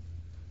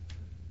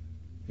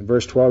 In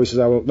verse 12 he says,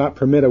 I will not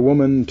permit a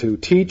woman to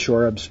teach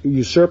or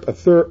usurp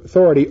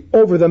authority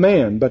over the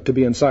man, but to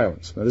be in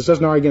silence. Now this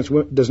does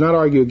not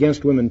argue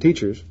against women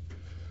teachers,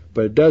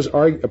 but it does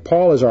argue,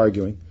 Paul is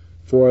arguing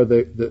for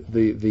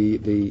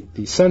the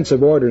sense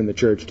of order in the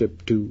church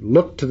to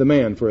look to the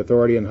man for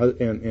authority and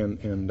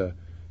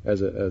as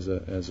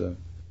the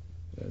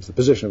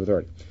position of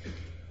authority.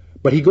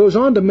 But he goes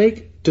on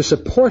to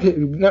support it.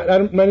 I'm not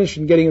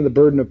interested in getting in the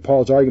burden of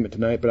Paul's argument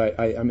tonight, but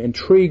I'm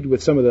intrigued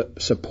with some of the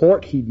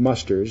support he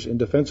musters in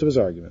defense of his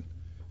argument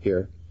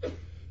here.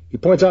 He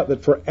points out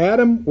that for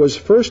Adam was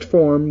first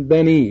formed,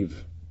 then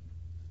Eve.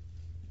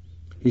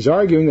 He's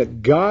arguing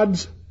that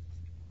God's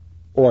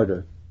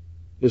order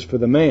is for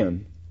the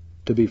man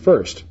to be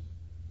first.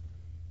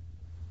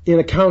 In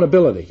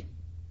accountability,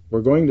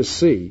 we're going to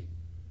see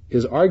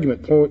his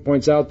argument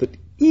points out that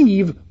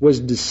Eve was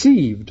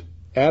deceived,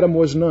 Adam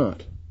was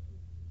not.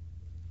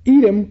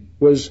 Edom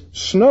was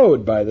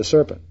snowed by the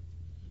serpent,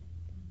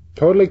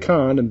 totally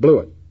conned and blew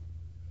it.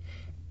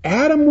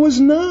 Adam was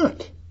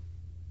not.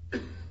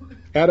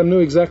 Adam knew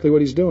exactly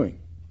what he's doing.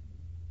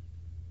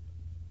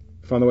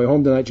 If on the way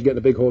home tonight you get in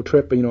a big whole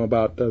trip,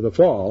 about the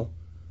fall,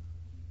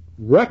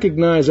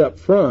 recognize up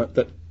front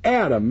that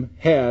Adam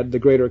had the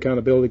greater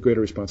accountability,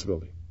 greater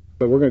responsibility.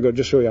 But we're going to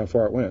just show you how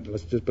far it went.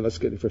 Let's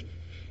get it first.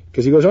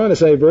 Because he goes on to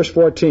say, verse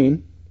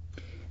 14,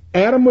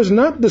 Adam was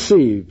not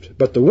deceived,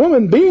 but the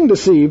woman being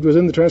deceived was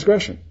in the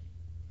transgression.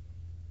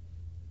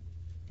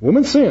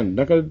 Woman sinned.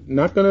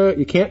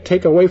 You can't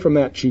take away from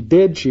that. She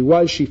did, she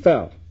was, she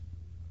fell.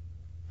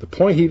 The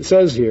point he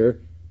says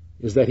here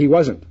is that he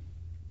wasn't.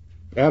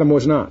 Adam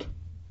was not.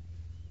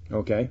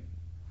 Okay?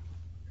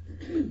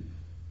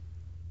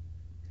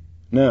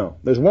 Now,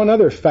 there's one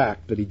other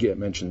fact that he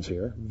mentions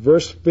here.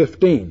 Verse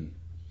 15.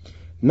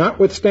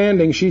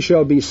 Notwithstanding, she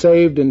shall be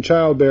saved in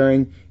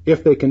childbearing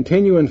if they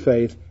continue in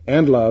faith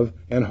and love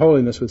and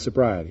holiness with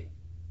sobriety.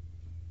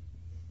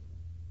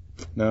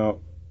 Now,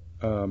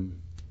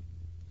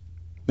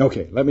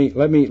 okay, let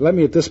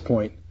me at this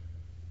point,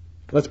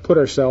 let's put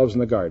ourselves in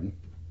the garden.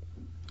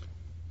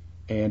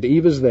 And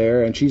Eve is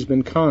there, and she's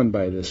been conned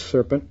by this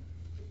serpent.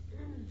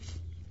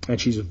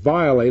 And she's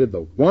violated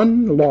the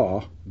one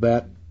law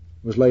that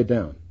was laid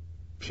down.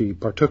 She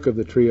partook of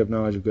the tree of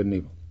knowledge of good and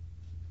evil.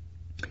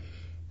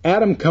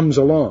 Adam comes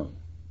along.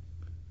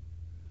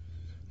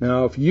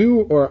 Now, if you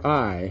or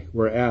I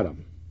were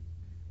Adam,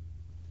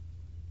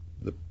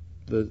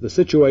 the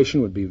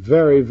situation would be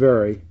very,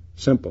 very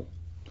simple.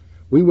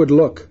 We would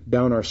look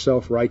down our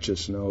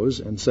self-righteous nose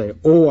and say,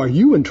 oh, are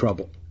you in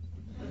trouble?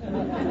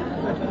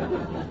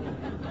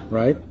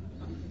 Right?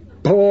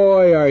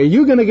 Boy, are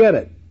you going to get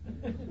it.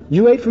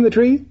 You ate from the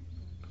tree?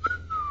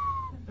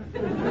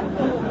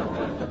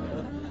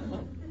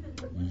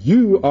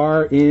 You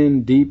are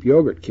in deep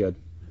yogurt, kid.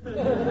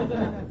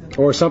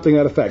 Or something to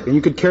that effect. And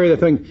you could carry the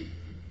thing.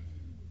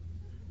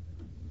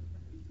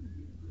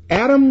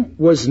 Adam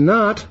was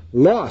not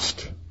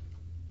lost.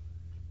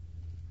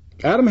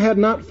 Adam had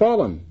not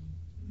fallen.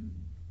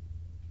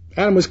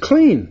 Adam was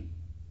clean.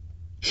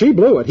 She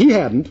blew it. He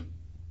hadn't.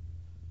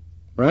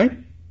 Right?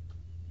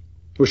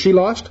 Was she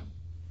lost?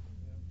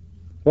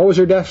 What was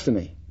her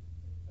destiny?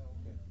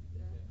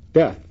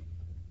 Death.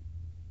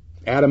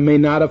 Adam may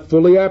not have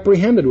fully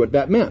apprehended what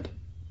that meant.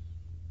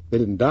 They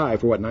didn't die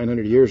for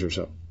 900 years or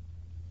so.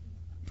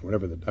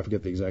 Whatever, I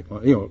forget the exact,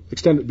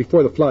 extended,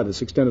 before the flood,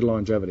 this extended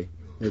longevity.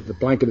 The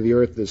blanket of the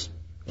earth, this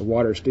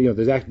water,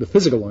 the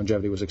physical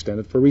longevity was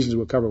extended for reasons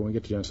we'll cover when we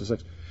get to Genesis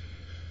 6.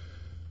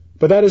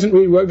 But that isn't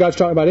really what God's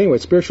talking about anyway.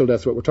 Spiritual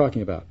death's what we're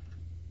talking about.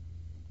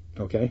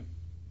 Okay?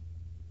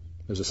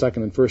 There's a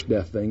second and first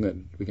death thing that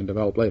we can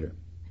develop later.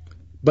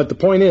 But the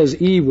point is,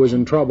 Eve was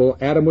in trouble.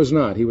 Adam was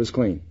not. He was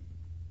clean.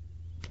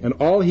 And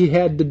all he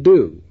had to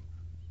do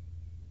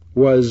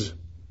was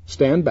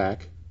stand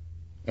back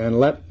and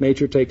let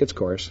nature take its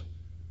course,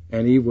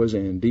 and Eve was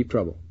in deep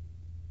trouble.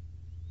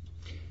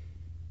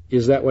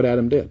 Is that what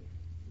Adam did?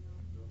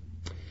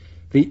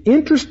 The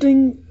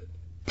interesting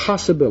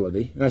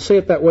possibility, and I say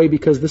it that way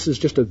because this is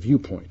just a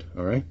viewpoint,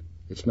 all right?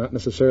 It's not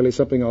necessarily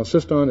something I'll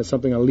insist on, it's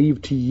something I'll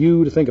leave to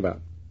you to think about.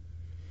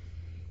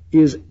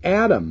 Is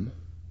Adam,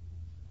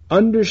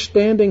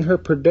 understanding her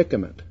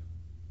predicament,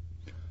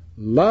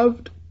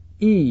 loved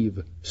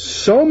Eve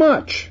so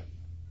much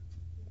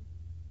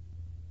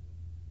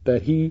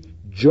that he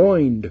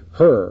joined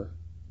her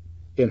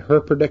in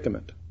her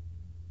predicament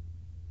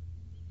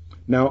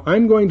Now,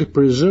 I'm going to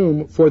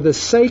presume, for the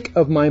sake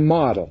of my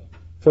model,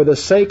 for the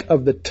sake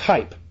of the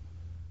type,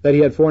 that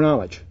he had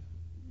foreknowledge.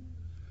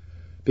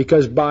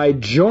 Because by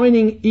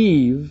joining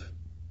Eve,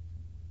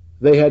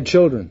 they had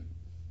children.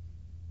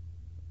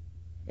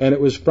 And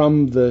it was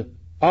from the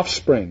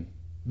offspring,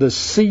 the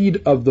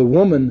seed of the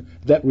woman,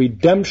 that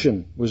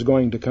redemption was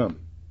going to come.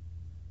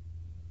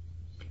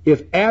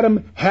 If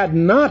Adam had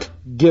not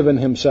given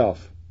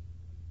himself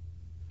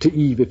to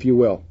Eve, if you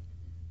will,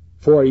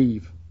 for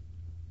Eve,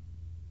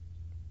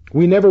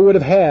 we never would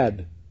have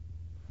had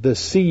the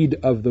seed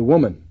of the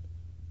woman,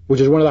 which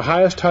is one of the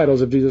highest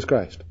titles of Jesus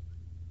Christ.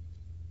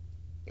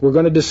 We're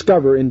going to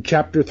discover in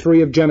chapter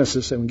 3 of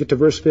Genesis, and we get to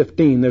verse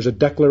 15, there's a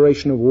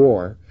declaration of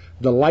war,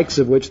 the likes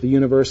of which the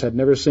universe had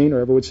never seen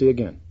or ever would see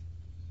again.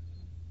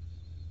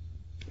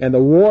 And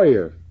the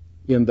warrior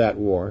in that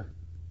war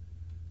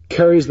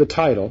carries the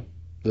title,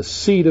 the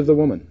seed of the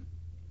woman.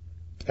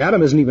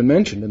 Adam isn't even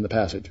mentioned in the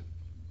passage.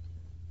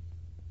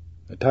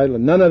 The title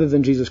of none other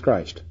than Jesus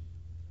Christ.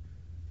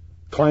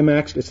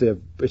 Climaxed, it's the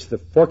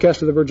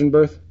forecast of the virgin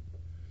birth,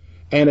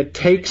 and it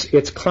takes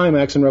its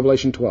climax in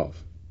Revelation 12,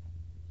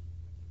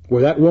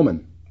 where that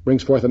woman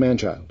brings forth a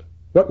man-child.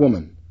 What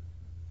woman?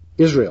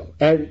 Israel,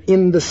 and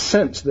in the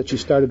sense that she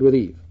started with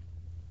Eve.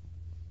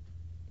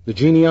 The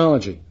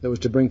genealogy that was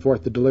to bring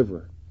forth the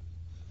deliverer.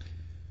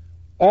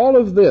 All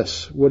of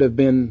this would have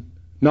been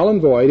null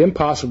and void,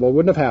 impossible,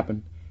 wouldn't have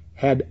happened,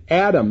 had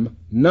Adam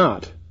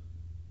not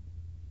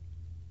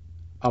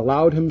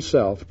allowed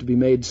himself to be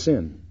made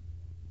sin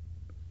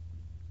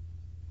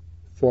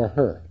for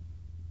her.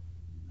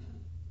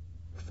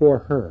 For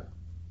her.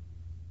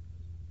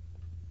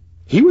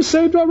 He was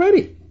saved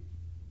already.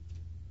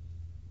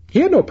 He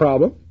had no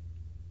problem.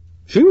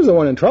 She was the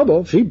one in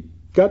trouble. She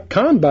got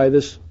conned by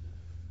this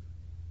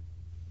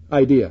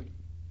idea,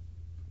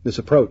 this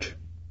approach,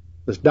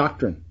 this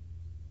doctrine.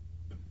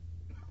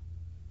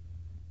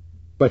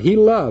 But he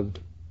loved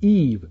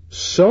Eve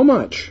so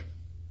much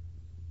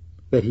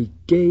that he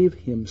gave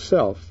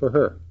himself for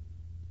her,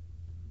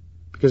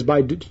 because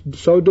by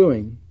so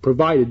doing,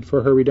 provided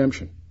for her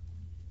redemption.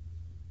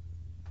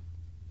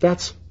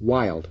 That's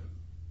wild.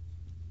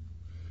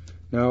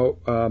 Now,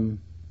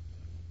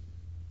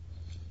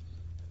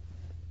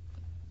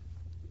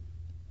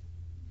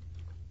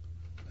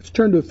 let's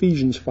turn to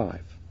Ephesians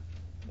 5.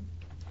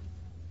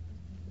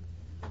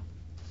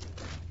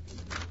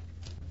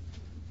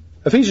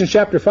 Ephesians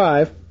chapter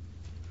 5,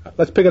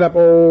 let's pick it up,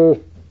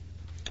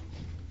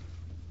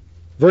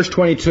 verse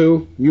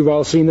 22. You've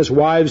all seen this.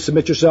 Wives,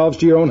 submit yourselves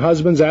to your own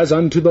husbands as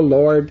unto the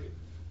Lord.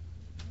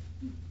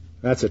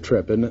 That's a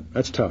trip, isn't it?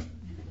 That's tough.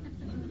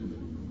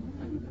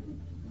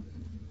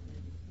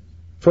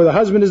 For the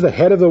husband is the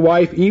head of the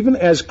wife, even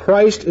as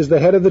Christ is the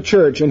head of the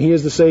church, and he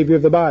is the Savior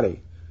of the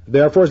body.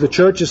 Therefore, as the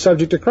church is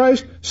subject to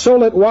Christ, so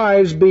let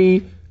wives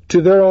be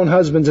to their own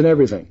husbands in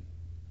everything.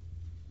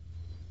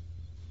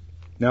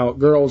 Now,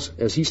 girls,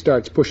 as he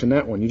starts pushing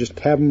that one, you just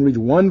have him read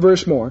one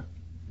verse more.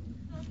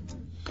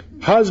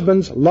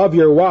 Husbands, love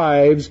your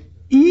wives,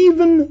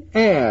 even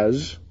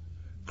as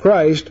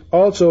Christ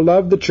also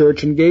loved the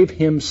church and gave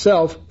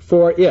himself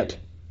for it.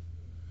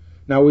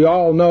 Now, we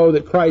all know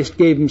that Christ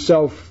gave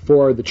himself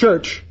for the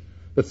church,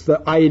 but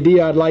the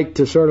idea I'd like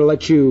to sort of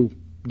let you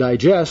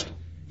digest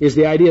is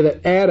the idea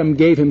that Adam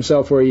gave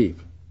himself for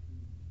Eve.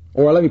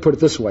 Or let me put it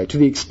this way, to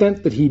the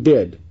extent that he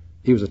did,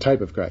 he was a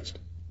type of Christ.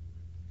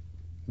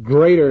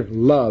 Greater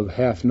love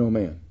hath no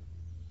man.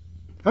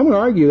 I'm going to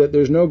argue that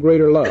there's no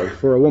greater love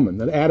for a woman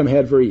than Adam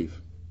had for Eve.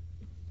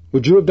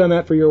 Would you have done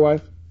that for your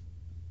wife?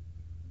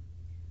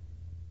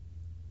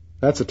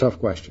 That's a tough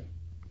question.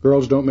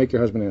 Girls, don't make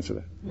your husband answer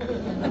that.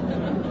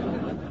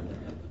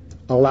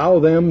 Allow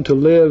them to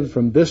live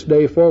from this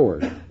day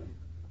forward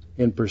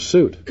in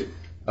pursuit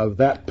of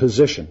that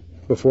position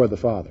before the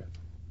Father.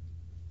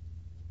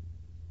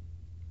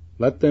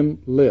 Let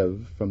them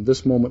live from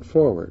this moment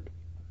forward,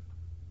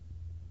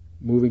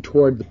 moving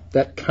toward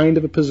that kind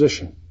of a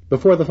position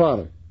before the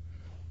Father,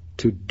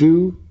 to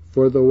do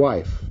for the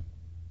wife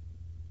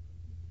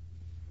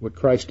what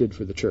Christ did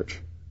for the church.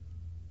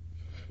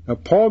 Now,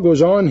 Paul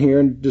goes on here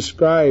and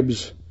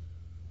describes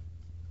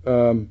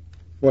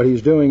what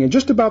he's doing, and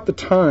just about the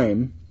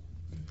time,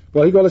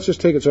 let's just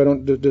take it so I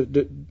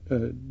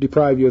don't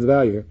deprive you of the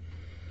value here.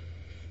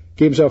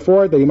 Gave himself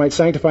for it, that he might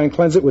sanctify and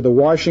cleanse it with the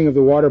washing of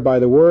the water by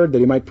the word, that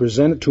he might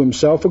present it to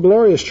himself a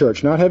glorious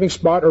church, not having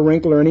spot or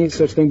wrinkle or any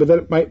such thing, but that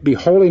it might be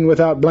holy and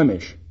without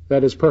blemish.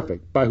 That is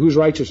perfect. By whose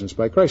righteousness?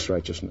 By Christ's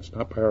righteousness,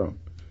 not by our own.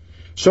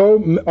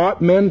 So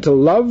ought men to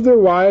love their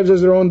wives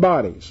as their own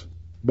bodies.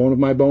 Bone of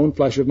my bone,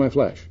 flesh of my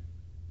flesh.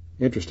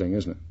 Interesting,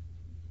 isn't it?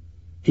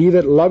 He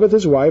that loveth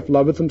his wife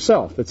loveth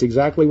himself. That's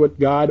exactly what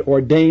God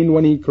ordained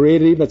when he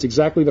created Eve. That's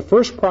exactly the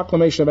first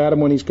proclamation of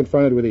Adam when he's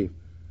confronted with Eve.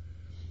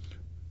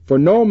 For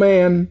no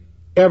man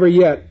ever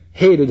yet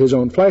hated his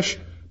own flesh,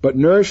 but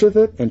nourisheth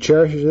it and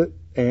cherisheth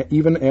it,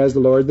 even as the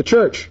Lord the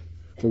church.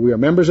 For we are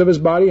members of his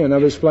body and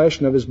of his flesh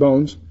and of his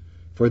bones.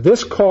 For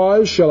this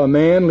cause shall a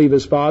man leave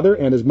his father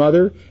and his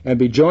mother and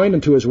be joined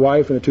unto his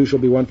wife, and the two shall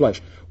be one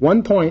flesh.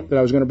 One point that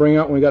I was going to bring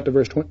out when we got to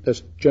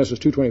Genesis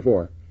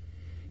 2:24.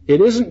 It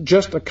isn't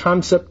just a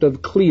concept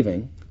of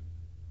cleaving.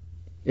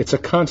 It's a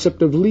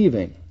concept of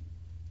leaving.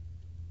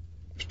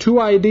 There's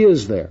two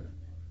ideas there,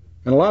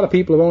 and a lot of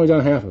people have only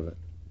done half of it.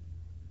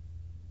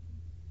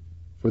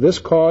 For this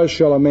cause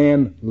shall a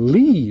man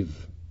leave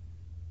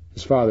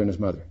his father and his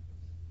mother.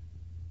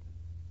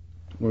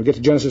 When we get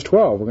to Genesis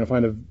 12, we're going to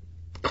find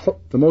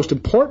the most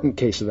important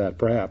case of that,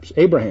 perhaps,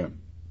 Abraham,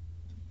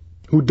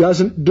 who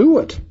doesn't do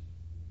it.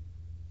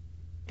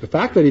 The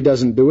fact that he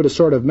doesn't do it is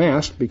sort of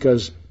masked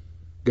because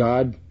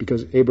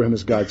Abraham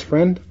is God's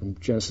friend from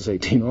Genesis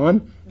 18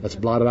 on. That's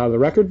blotted out of the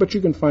record, but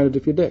you can find it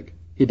if you dig.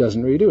 He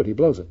doesn't really do it. He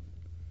blows it.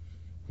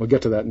 We'll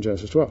get to that in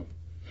Genesis 12.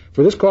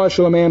 For this cause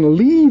shall a man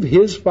leave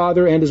his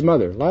father and his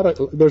mother.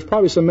 There's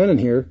probably some men in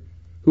here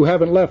who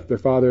haven't left their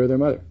father or their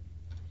mother.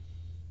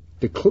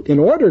 In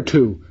order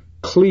to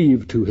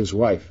cleave to his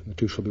wife, the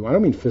two shall be one. I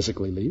don't mean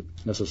physically leave,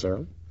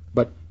 necessarily,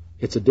 but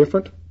it's a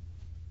different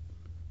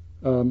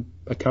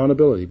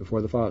accountability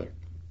before the Father.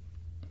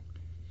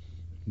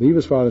 Leave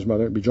his father's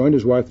mother, be joined to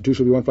his wife, the two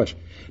shall be one flesh.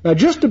 Now,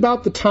 just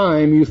about the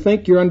time you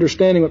think you're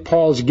understanding what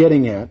Paul's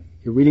getting at,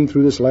 you're reading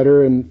through this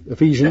letter in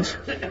Ephesians,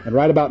 and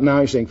right about now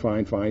you're saying,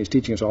 fine, he's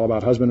teaching us all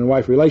about husband and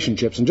wife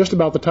relationships, and just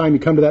about the time you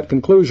come to that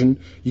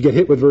conclusion, you get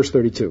hit with verse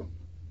 32.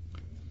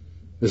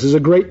 This is a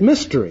great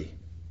mystery,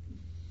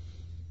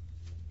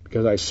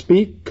 because I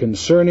speak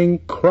concerning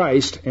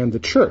Christ and the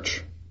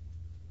church.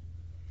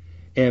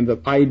 And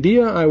the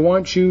idea I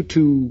want you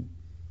to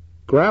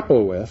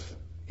grapple with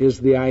is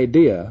the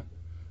idea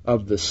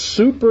of the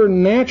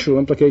supernatural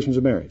implications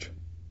of marriage.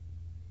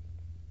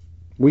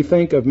 We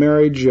think of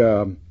marriage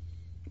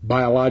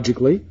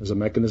biologically as a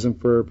mechanism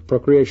for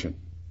procreation.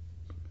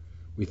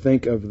 We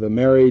think of the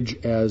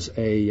marriage as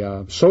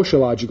a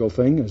sociological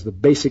thing, as the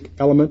basic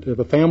element of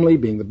a family,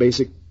 being the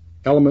basic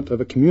element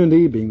of a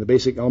community, being the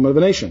basic element of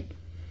a nation.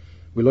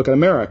 We look at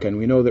America and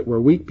we know that we're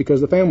weak because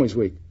the family's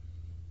weak.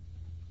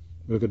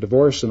 We look at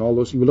divorce and all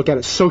those. We look at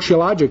it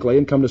sociologically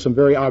and come to some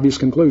very obvious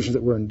conclusions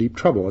that we're in deep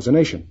trouble as a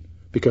nation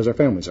because our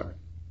families are.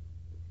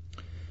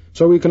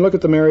 So we can look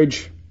at the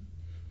marriage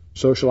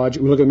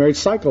sociologically. We look at marriage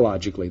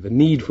psychologically, the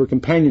need for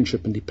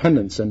companionship and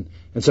dependence and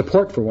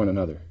support for one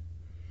another.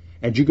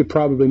 And you could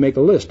probably make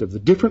a list of the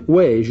different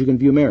ways you can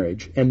view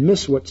marriage and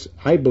miss what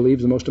I believe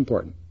is the most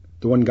important,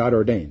 the one God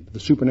ordained, the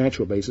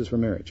supernatural basis for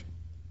marriage.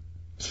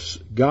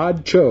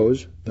 God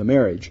chose the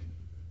marriage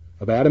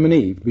of Adam and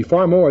Eve to be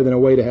far more than a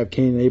way to have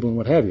Cain and Abel and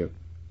what have you.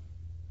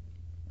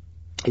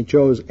 He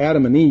chose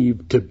Adam and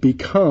Eve to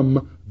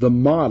become the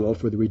model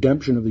for the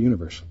redemption of the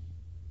universe.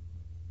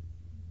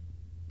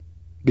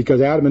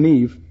 Because Adam and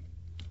Eve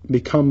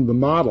become the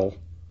model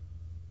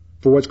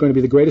for what's going to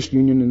be the greatest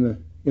union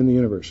in the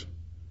universe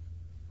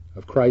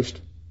of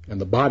Christ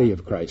and the body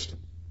of Christ,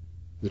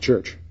 the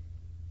church.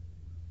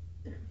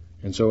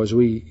 And so as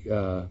we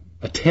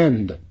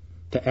attend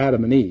to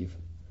Adam and Eve,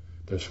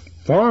 there's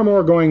far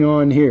more going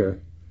on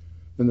here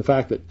than the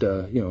fact that,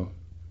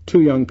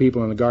 two young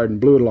people in the garden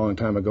blew it a long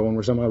time ago and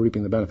we're somehow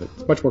reaping the benefit.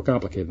 It's much more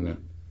complicated than that.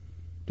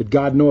 Did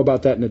God know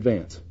about that in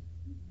advance?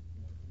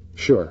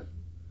 Sure.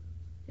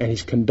 And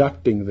He's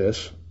conducting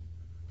this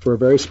for a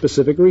very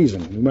specific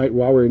reason. We might,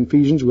 while we're in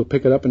Ephesians, we'll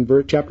pick it up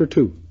in chapter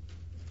 2.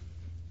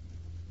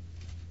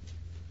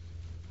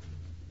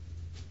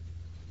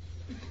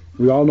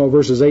 We all know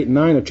verses 8 and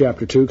 9 of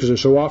chapter 2 because they're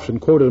so often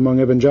quoted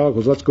among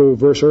evangelicals. Let's go a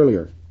verse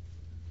earlier.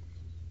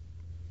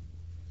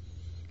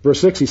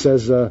 Verse 6, he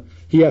says,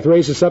 He hath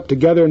raised us up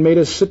together and made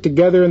us sit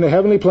together in the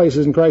heavenly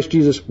places in Christ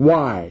Jesus.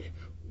 Why?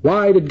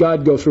 Why did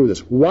God go through this?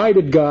 Why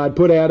did God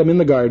put Adam in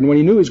the garden when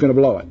He knew He was going to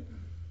blow it?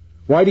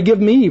 Why did He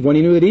give him Eve when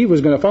He knew that Eve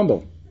was going to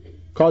fumble?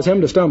 Cause him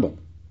to stumble?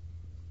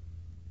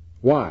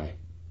 Why?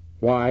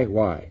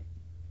 Why?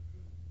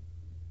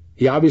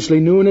 He obviously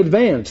knew in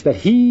advance that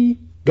He,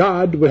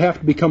 God, would have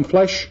to become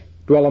flesh,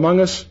 dwell among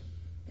us,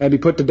 and be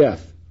put to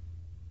death.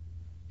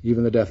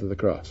 Even the death of the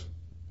cross.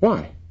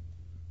 Why?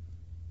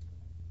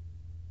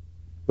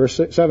 Verse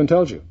 7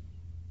 tells you.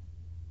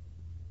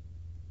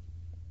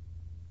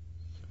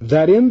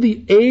 That in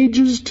the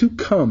ages to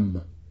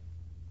come,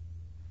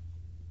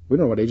 we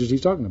don't know what ages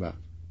he's talking about.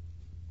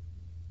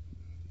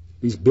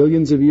 These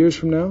billions of years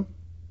from now?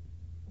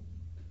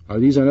 Are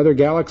these on other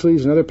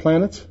galaxies and other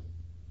planets?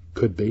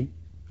 Could be.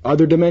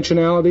 Other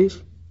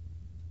dimensionalities?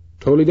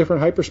 Totally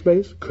different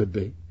hyperspace? Could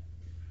be.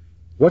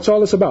 What's all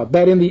this about?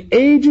 That in the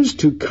ages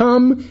to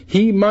come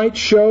He might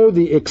show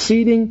the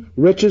exceeding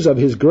riches of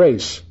His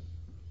grace.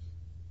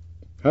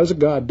 How does a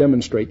God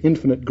demonstrate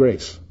infinite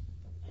grace?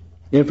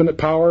 Infinite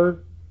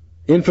power?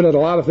 Infinite a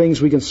lot of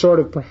things we can sort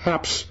of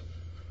perhaps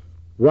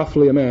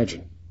roughly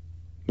imagine,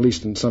 at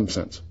least in some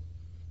sense.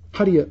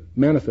 How do you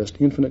manifest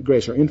infinite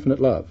grace or infinite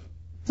love?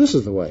 This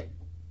is the way.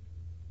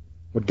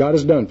 What God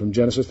has done from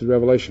Genesis to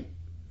Revelation.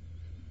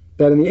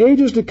 That in the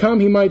ages to come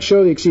He might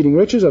show the exceeding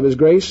riches of His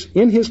grace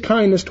in His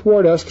kindness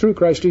toward us through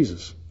Christ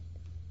Jesus.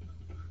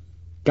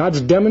 God's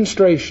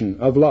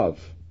demonstration of love,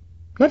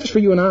 not just for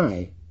you and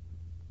I,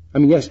 I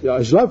mean, yes,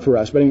 His love for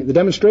us, but I mean, the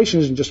demonstration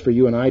isn't just for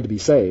you and I to be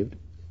saved.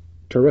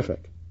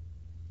 Terrific.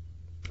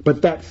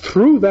 But that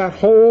through that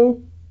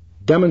whole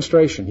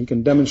demonstration, He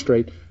can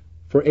demonstrate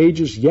for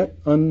ages yet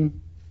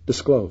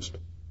undisclosed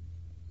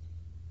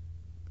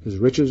His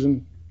riches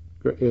in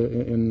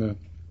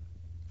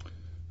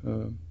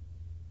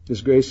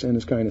His grace and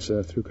His kindness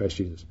through Christ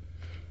Jesus.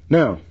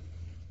 Now,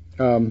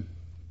 I'm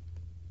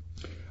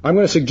going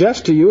to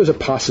suggest to you as a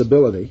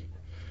possibility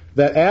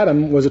that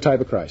Adam was a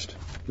type of Christ.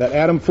 That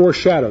Adam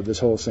foreshadowed this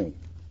whole scene,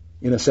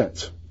 in a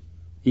sense.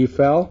 Eve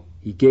fell.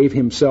 He gave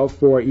Himself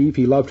for Eve.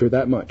 He loved her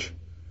that much.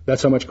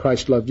 That's how much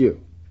Christ loved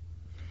you.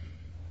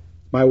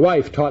 My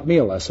wife taught me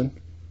a lesson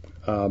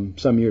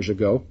some years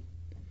ago,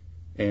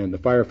 and the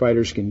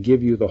firefighters can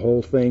give you the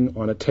whole thing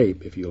on a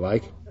tape if you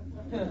like.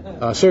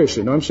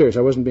 Seriously, no, I'm serious.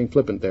 I wasn't being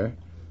flippant there.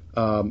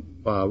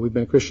 We've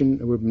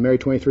been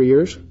married 23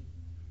 years,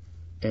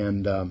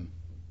 and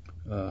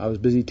I was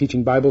busy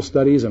teaching Bible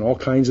studies and all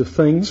kinds of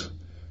things,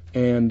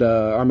 and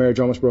our marriage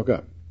almost broke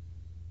up.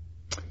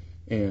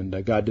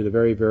 And God did a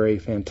very, very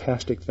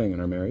fantastic thing in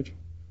our marriage.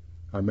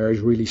 Our marriage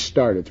really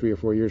started 3 or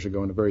 4 years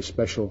ago in a very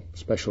special,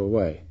 special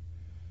way.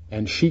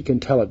 And she can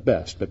tell it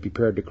best, but be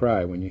prepared to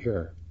cry when you hear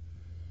her.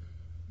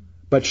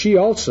 But she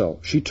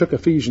took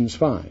Ephesians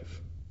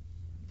 5,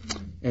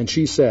 and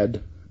she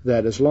said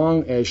that as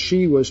long as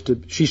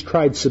she's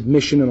tried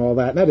submission and all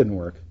that, and that didn't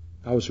work.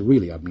 I was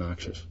really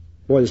obnoxious.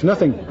 Boy, there's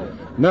nothing.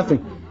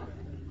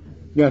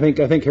 Yeah, I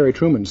think Harry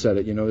Truman said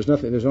it.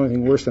 There's only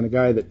thing worse than a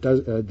guy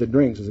that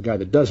drinks is a guy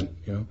that doesn't.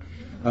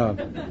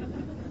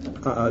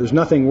 There's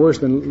nothing worse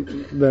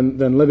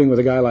than living with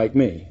a guy like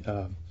me,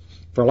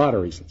 for a lot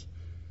of reasons.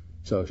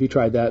 So she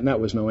tried that, and that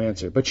was no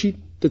answer. But she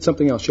did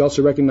something else. She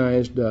also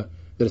recognized that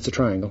it's a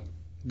triangle,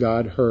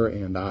 God, her,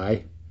 and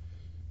I,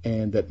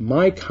 and that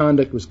my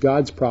conduct was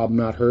God's problem,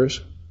 not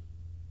hers.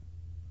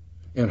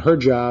 And her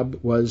job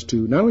was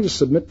to not only just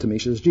submit to me,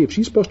 she says, gee, if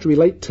she's supposed to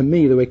relate to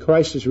me the way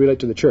Christ is to relate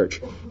to the church,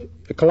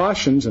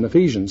 Colossians and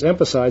Ephesians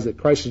emphasize that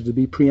Christ is to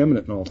be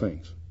preeminent in all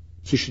things.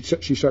 So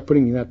she started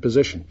putting me in that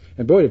position.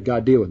 And boy, did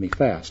God deal with me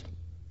fast.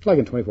 It's like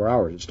in 24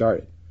 hours it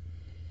started.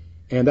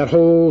 And that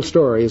whole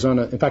story is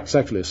in fact, it's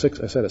actually a set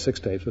of 6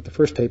 tapes, but the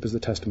first tape is the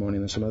testimony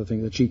and some other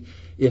things that she,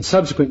 in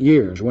subsequent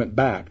years, went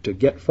back to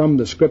get from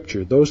the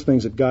Scripture those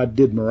things that God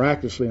did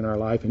miraculously in our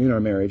life and in our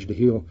marriage to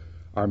heal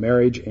our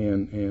marriage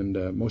and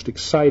most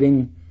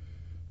exciting,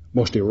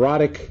 most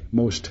erotic,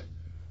 most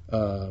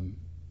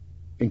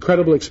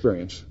incredible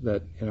experience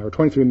that in our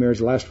 23 marriage,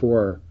 the last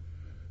 4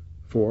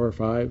 or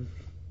 5,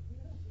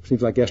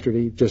 seems like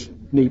yesterday, just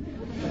neat.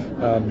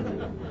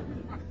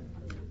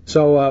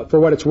 So for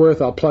what it's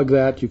worth, I'll plug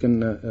that. You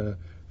can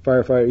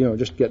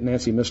just get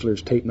Nancy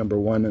Missler's tape number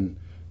 1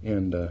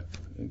 and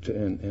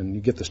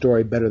you get the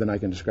story better than I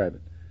can describe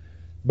it.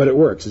 But it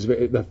works.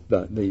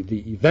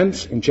 The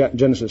events in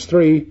Genesis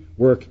 3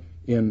 work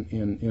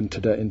in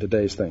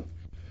today's thing.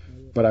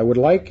 But I would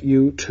like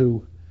you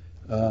to,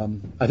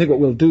 I think what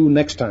we'll do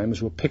next time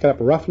is we'll pick up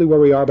roughly where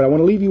we are, but I want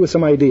to leave you with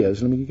some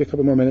ideas. Let me get a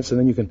couple more minutes and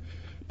then you can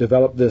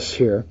develop this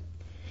here.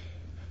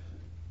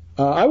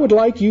 I would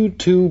like you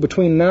to,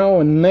 between now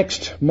and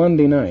next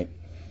Monday night,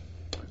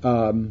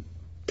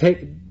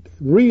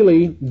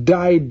 really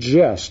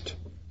digest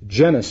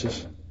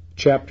Genesis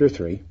chapter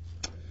 3.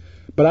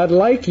 But I'd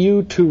like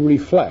you to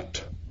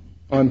reflect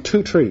on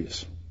 2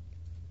 trees.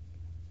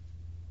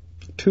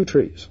 2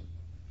 trees.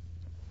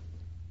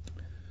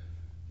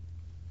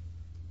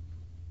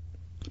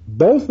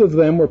 Both of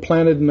them were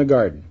planted in the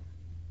garden.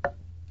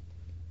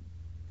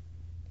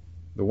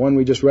 The one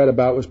we just read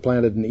about was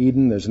planted in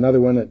Eden. There's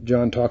another one that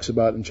John talks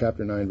about in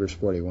chapter 9, verse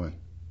 41.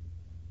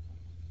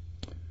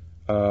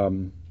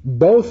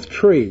 Both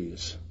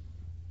trees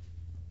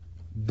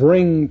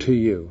bring to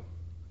you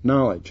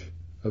knowledge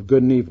of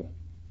good and evil.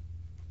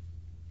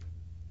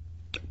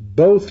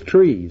 Both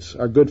trees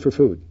are good for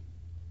food.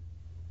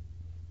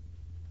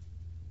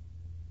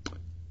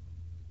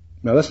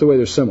 Now that's the way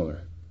they're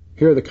similar.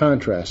 Here are the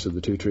contrasts of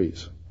the 2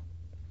 trees.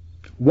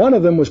 One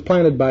of them was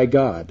planted by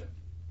God.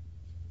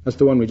 That's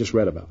the one we just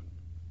read about.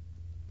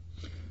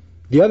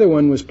 The other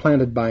one was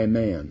planted by a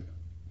man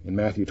in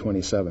Matthew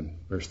 27,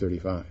 verse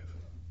 35.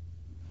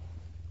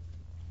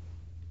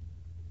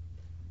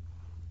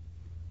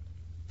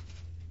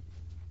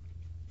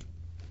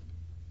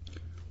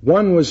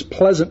 One was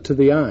pleasant to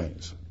the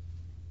eyes,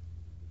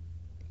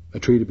 a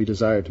tree to be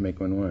desired to make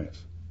one wise.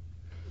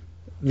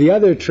 The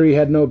other tree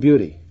had no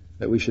beauty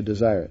that we should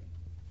desire it.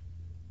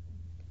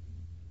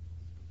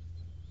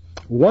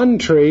 One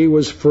tree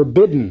was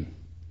forbidden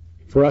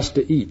for us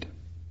to eat.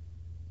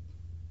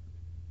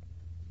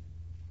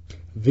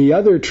 The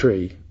other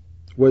tree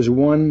was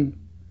one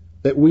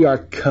that we are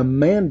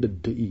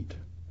commanded to eat.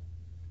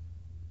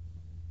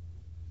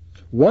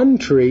 One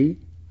tree,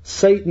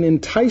 Satan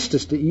enticed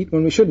us to eat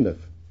when we shouldn't have.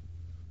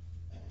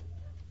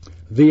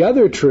 The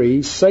other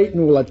tree,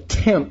 Satan will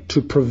attempt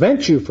to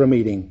prevent you from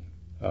eating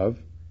of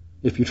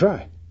if you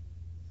try.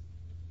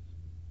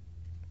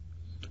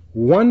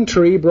 One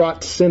tree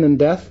brought sin and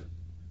death.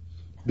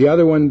 The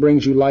other one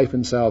brings you life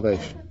and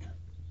salvation.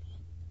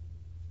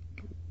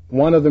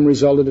 One of them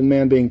resulted in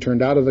man being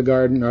turned out of the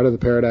garden, out of the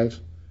paradise.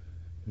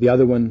 The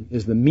other one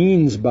is the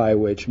means by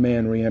which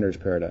man re-enters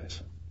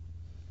paradise.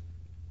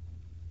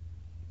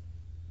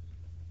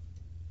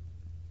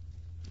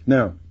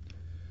 Now,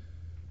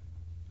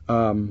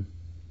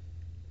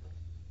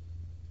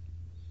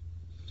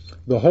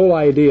 the whole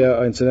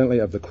idea, incidentally,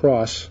 of the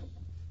cross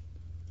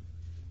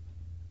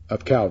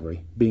of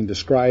Calvary being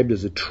described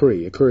as a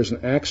tree occurs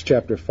in Acts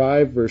chapter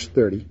 5, verse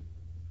 30,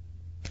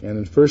 and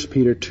in 1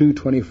 Peter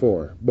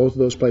 2:24. Both of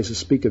those places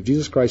speak of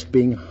Jesus Christ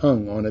being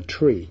hung on a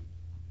tree.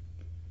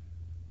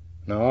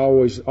 Now,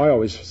 I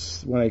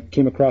always, when I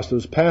came across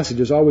those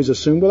passages, always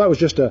assumed, well, that was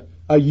just a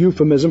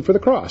euphemism for the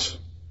cross.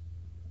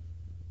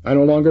 I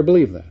no longer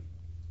believe that.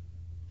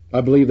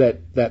 I believe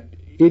that that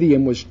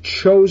idiom was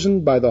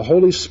chosen by the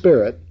Holy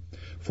Spirit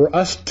for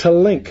us to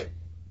link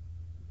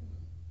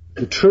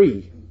the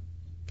tree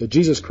that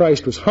Jesus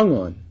Christ was hung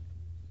on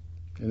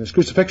in His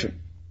crucifixion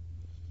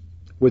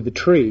with the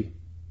tree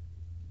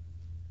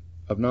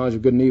of knowledge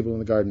of good and evil in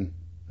the Garden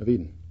of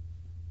Eden.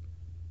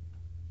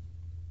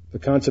 The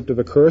concept of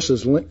a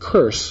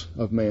curse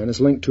of man is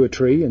linked to a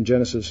tree in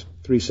Genesis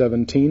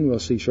 3:17, we'll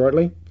see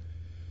shortly.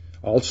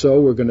 Also,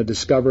 we're going to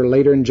discover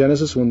later in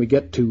Genesis when we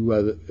get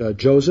to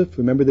Joseph.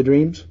 Remember the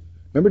dreams?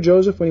 Remember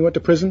Joseph when he went to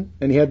prison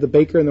and he had the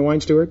baker and the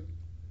wine steward?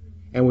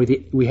 And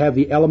we have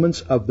the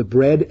elements of the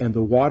bread and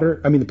the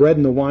water. The bread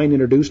and the wine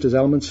introduced as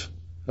elements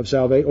of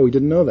salvation. Oh, we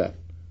didn't know that.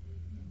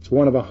 It's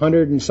one of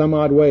 100 and some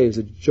odd ways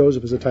that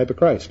Joseph is a type of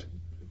Christ.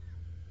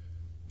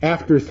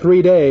 After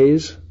 3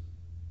 days,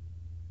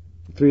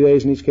 3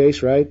 days in each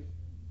case, right?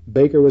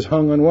 Baker was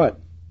hung on what?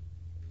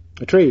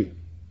 A tree.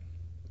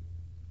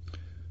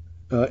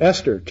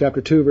 Esther, chapter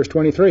 2, verse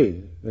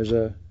 23. There's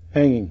a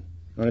hanging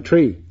on a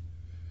tree.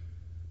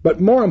 But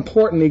more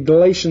importantly,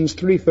 Galatians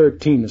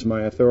 3:13 is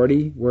my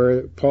authority,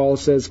 where Paul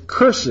says,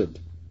 "Cursed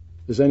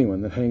is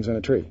anyone that hangs on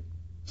a tree."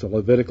 It's a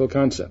Levitical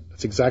concept.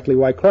 That's exactly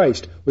why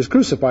Christ was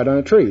crucified on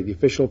a tree. The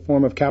official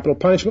form of capital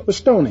punishment was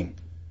stoning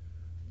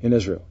in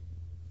Israel.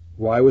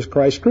 Why was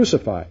Christ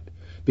crucified?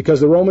 Because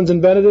the Romans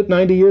invented it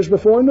 90 years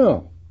before?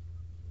 No.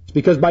 It's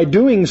because by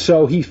doing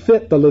so, he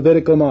fit the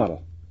Levitical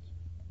model.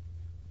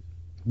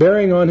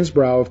 Bearing on his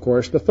brow, of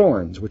course, the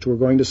thorns, which we're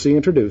going to see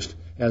introduced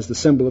as the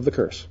symbol of the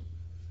curse.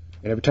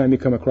 And every time you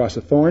come across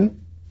a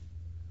thorn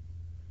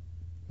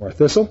or a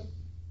thistle,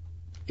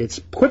 it's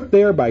put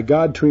there by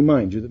God to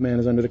remind you that man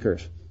is under the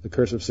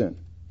curse of sin.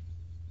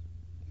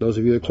 Those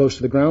of you that are close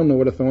to the ground know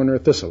what a thorn or a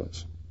thistle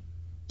is.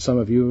 Some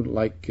of you,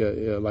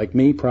 like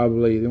me,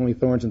 probably the only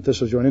thorns and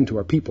thistles you run into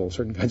are people,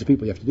 certain kinds of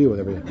people you have to deal with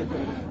every day.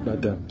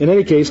 But in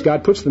any case,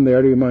 God puts them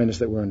there to remind us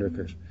that we're under a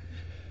curse.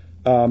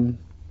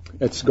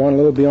 It's gone a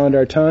little beyond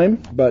our time,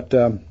 but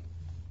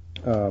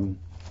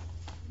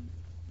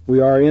we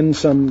are in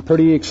some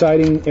pretty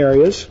exciting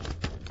areas.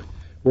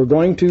 We're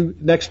going to,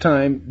 next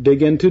time,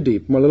 dig into a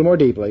little more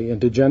deeply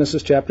into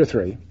Genesis chapter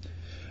 3.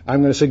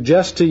 I'm going to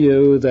suggest to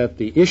you that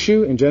the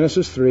issue in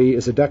Genesis 3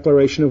 is a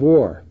declaration of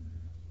war.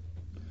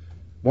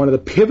 One of the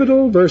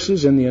pivotal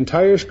verses in the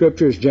entire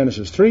Scripture is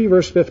Genesis 3,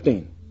 verse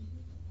 15,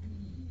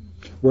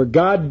 where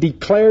God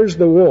declares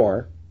the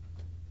war,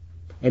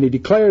 and He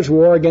declares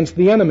war against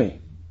the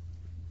enemy.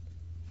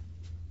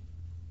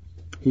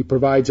 He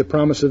provides a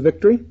promise of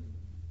victory.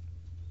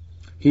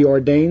 He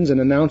ordains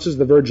and announces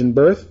the virgin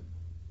birth,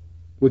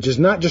 which is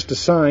not just a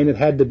sign. It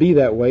had to be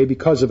that way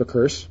because of a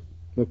curse.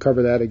 We'll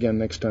cover that again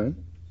next time.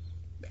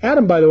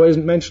 Adam, by the way,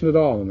 isn't mentioned at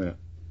all in that.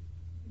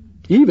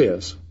 Eve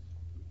is.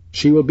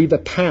 She will be the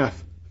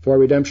path for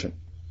redemption.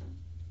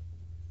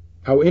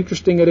 How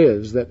interesting it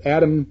is that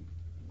Adam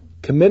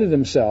committed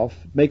himself,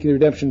 making the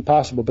redemption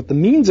possible, but the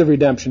means of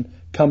redemption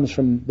comes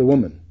from the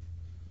woman.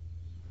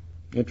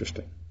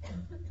 Interesting.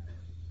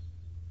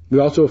 We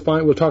also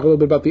we'll talk a little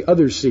bit about the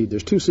other seed.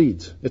 There's two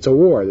seeds. It's a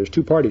war. There's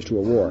two parties to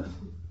a war.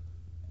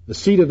 The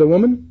seed of the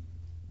woman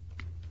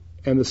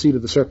and the seed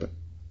of the serpent,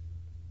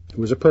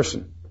 who is a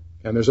person.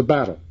 And there's a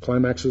battle.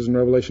 Climaxes in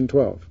Revelation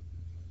 12.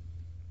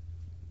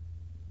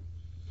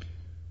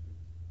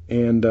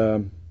 And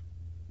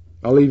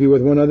I'll leave you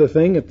with one other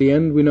thing. At the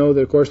end, we know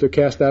that, of course, they're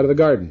cast out of the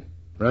garden,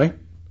 right?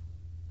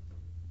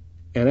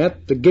 And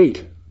at the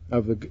gate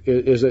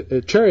is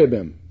a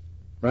cherubim,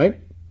 right?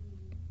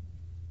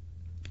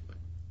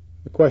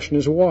 The question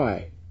is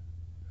why?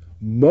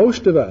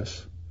 Most of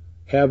us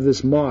have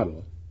this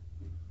model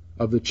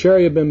of the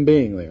cherubim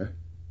being there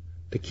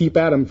to keep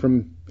Adam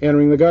from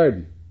entering the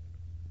garden.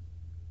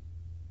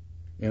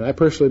 And I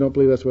personally don't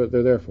believe that's what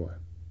they're there for.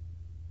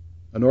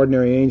 An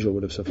ordinary angel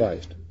would have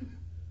sufficed.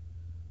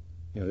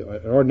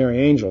 An ordinary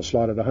angel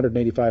slaughtered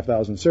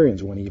 185,000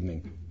 Syrians one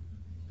evening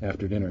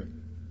after dinner.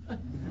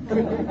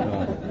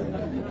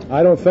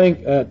 I don't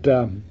think that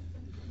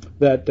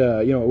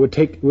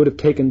it would have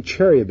taken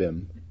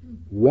cherubim.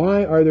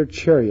 Why are there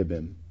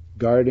cherubim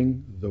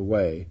guarding the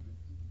way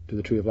to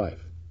the tree of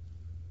life?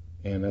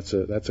 And that's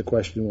a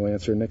question we'll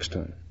answer next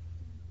time.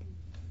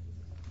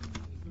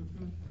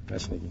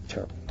 That's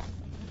terrible.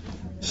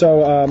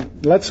 So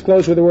let's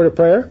close with a word of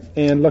prayer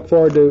and look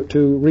forward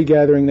to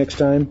regathering next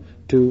time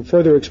to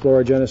further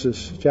explore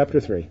Genesis chapter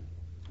 3.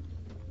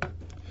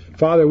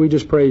 Father, we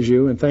just praise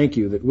you and thank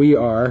you that we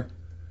are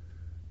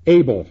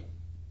able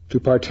to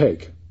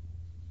partake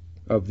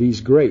of these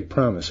great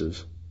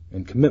promises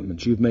and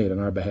commitments you've made on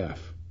our behalf.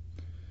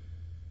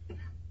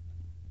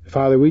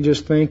 Father, we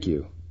just thank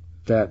you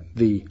that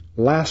the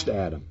last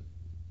Adam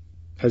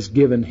has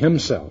given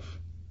himself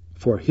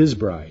for his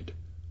bride.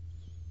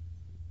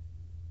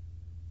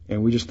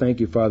 And we just thank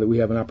you, Father, that we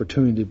have an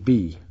opportunity to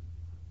be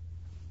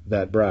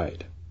that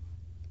bride,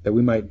 that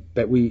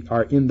we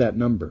are in that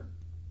number,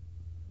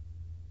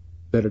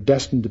 that are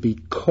destined to be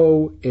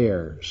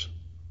co-heirs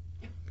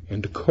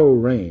and to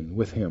co-reign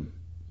with him.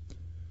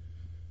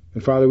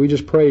 And Father, we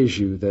just praise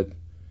you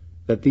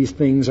that these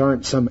things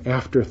aren't some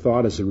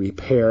afterthought as a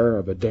repair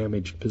of a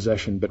damaged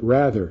possession, but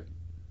rather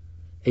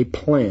a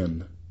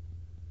plan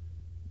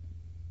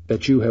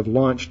that you have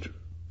launched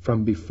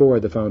from before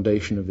the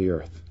foundation of the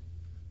earth.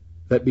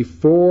 That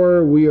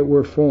before we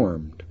were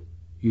formed,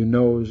 you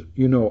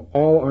know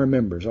all our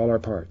members, all our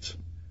parts.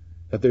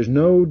 That there's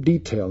no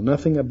detail,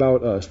 nothing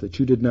about us that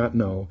you did not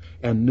know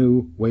and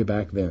knew way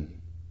back then.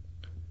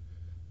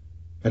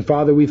 And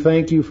Father, we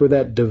thank you for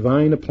that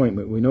divine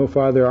appointment. We know,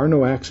 Father, there are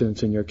no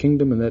accidents in your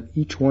kingdom, and that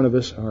each one of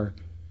us are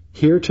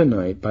here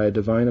tonight by a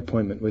divine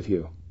appointment with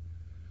you.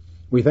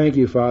 We thank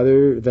you,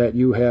 Father, that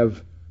you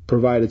have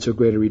provided so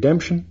great a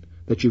redemption,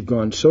 that you've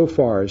gone so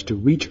far as to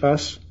reach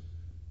us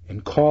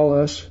and call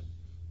us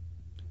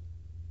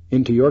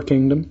into your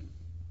kingdom.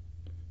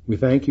 We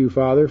thank you,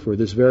 Father, for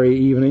this very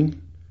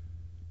evening,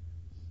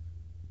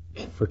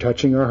 for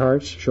touching our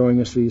hearts,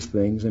 showing us these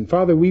things. And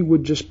Father, we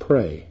would just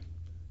pray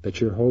that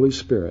your Holy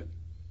Spirit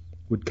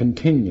would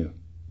continue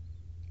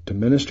to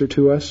minister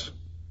to us,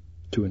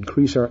 to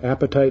increase our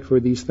appetite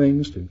for these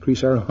things, to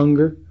increase our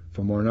hunger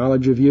for more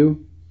knowledge of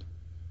you,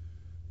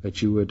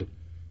 that you would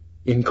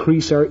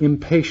increase our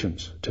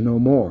impatience to know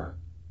more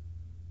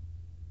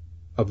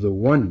of the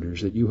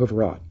wonders that you have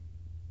wrought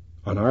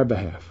on our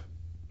behalf.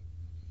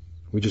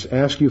 We just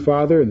ask you,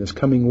 Father, in this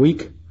coming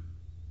week,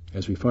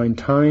 as we find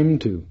time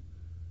to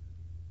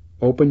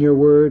open your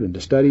word and to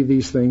study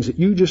these things, that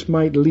you just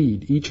might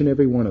lead each and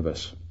every one of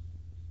us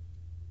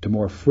to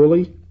more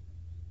fully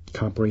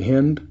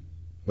comprehend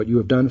what you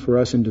have done for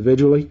us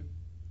individually,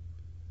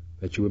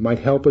 that you might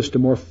help us to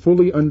more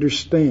fully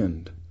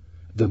understand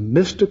the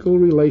mystical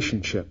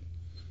relationship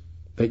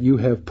that you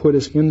have put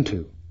us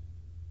into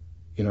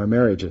in our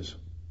marriages,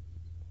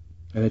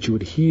 and that you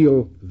would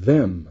heal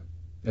them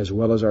as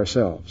well as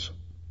ourselves.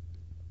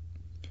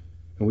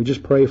 And we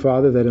just pray,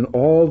 Father, that in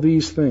all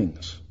these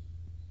things,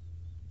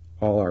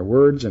 all our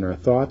words and our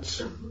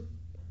thoughts,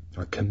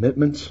 our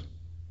commitments,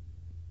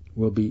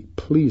 will be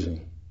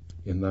pleasing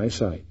in thy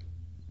sight,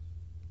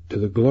 to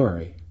the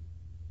glory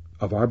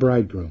of our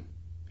bridegroom,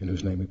 in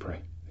whose name we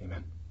pray.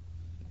 Amen.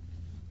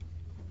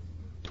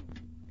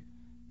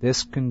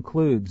 This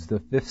concludes the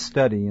fifth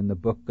study in the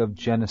book of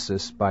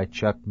Genesis by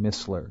Chuck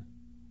Missler.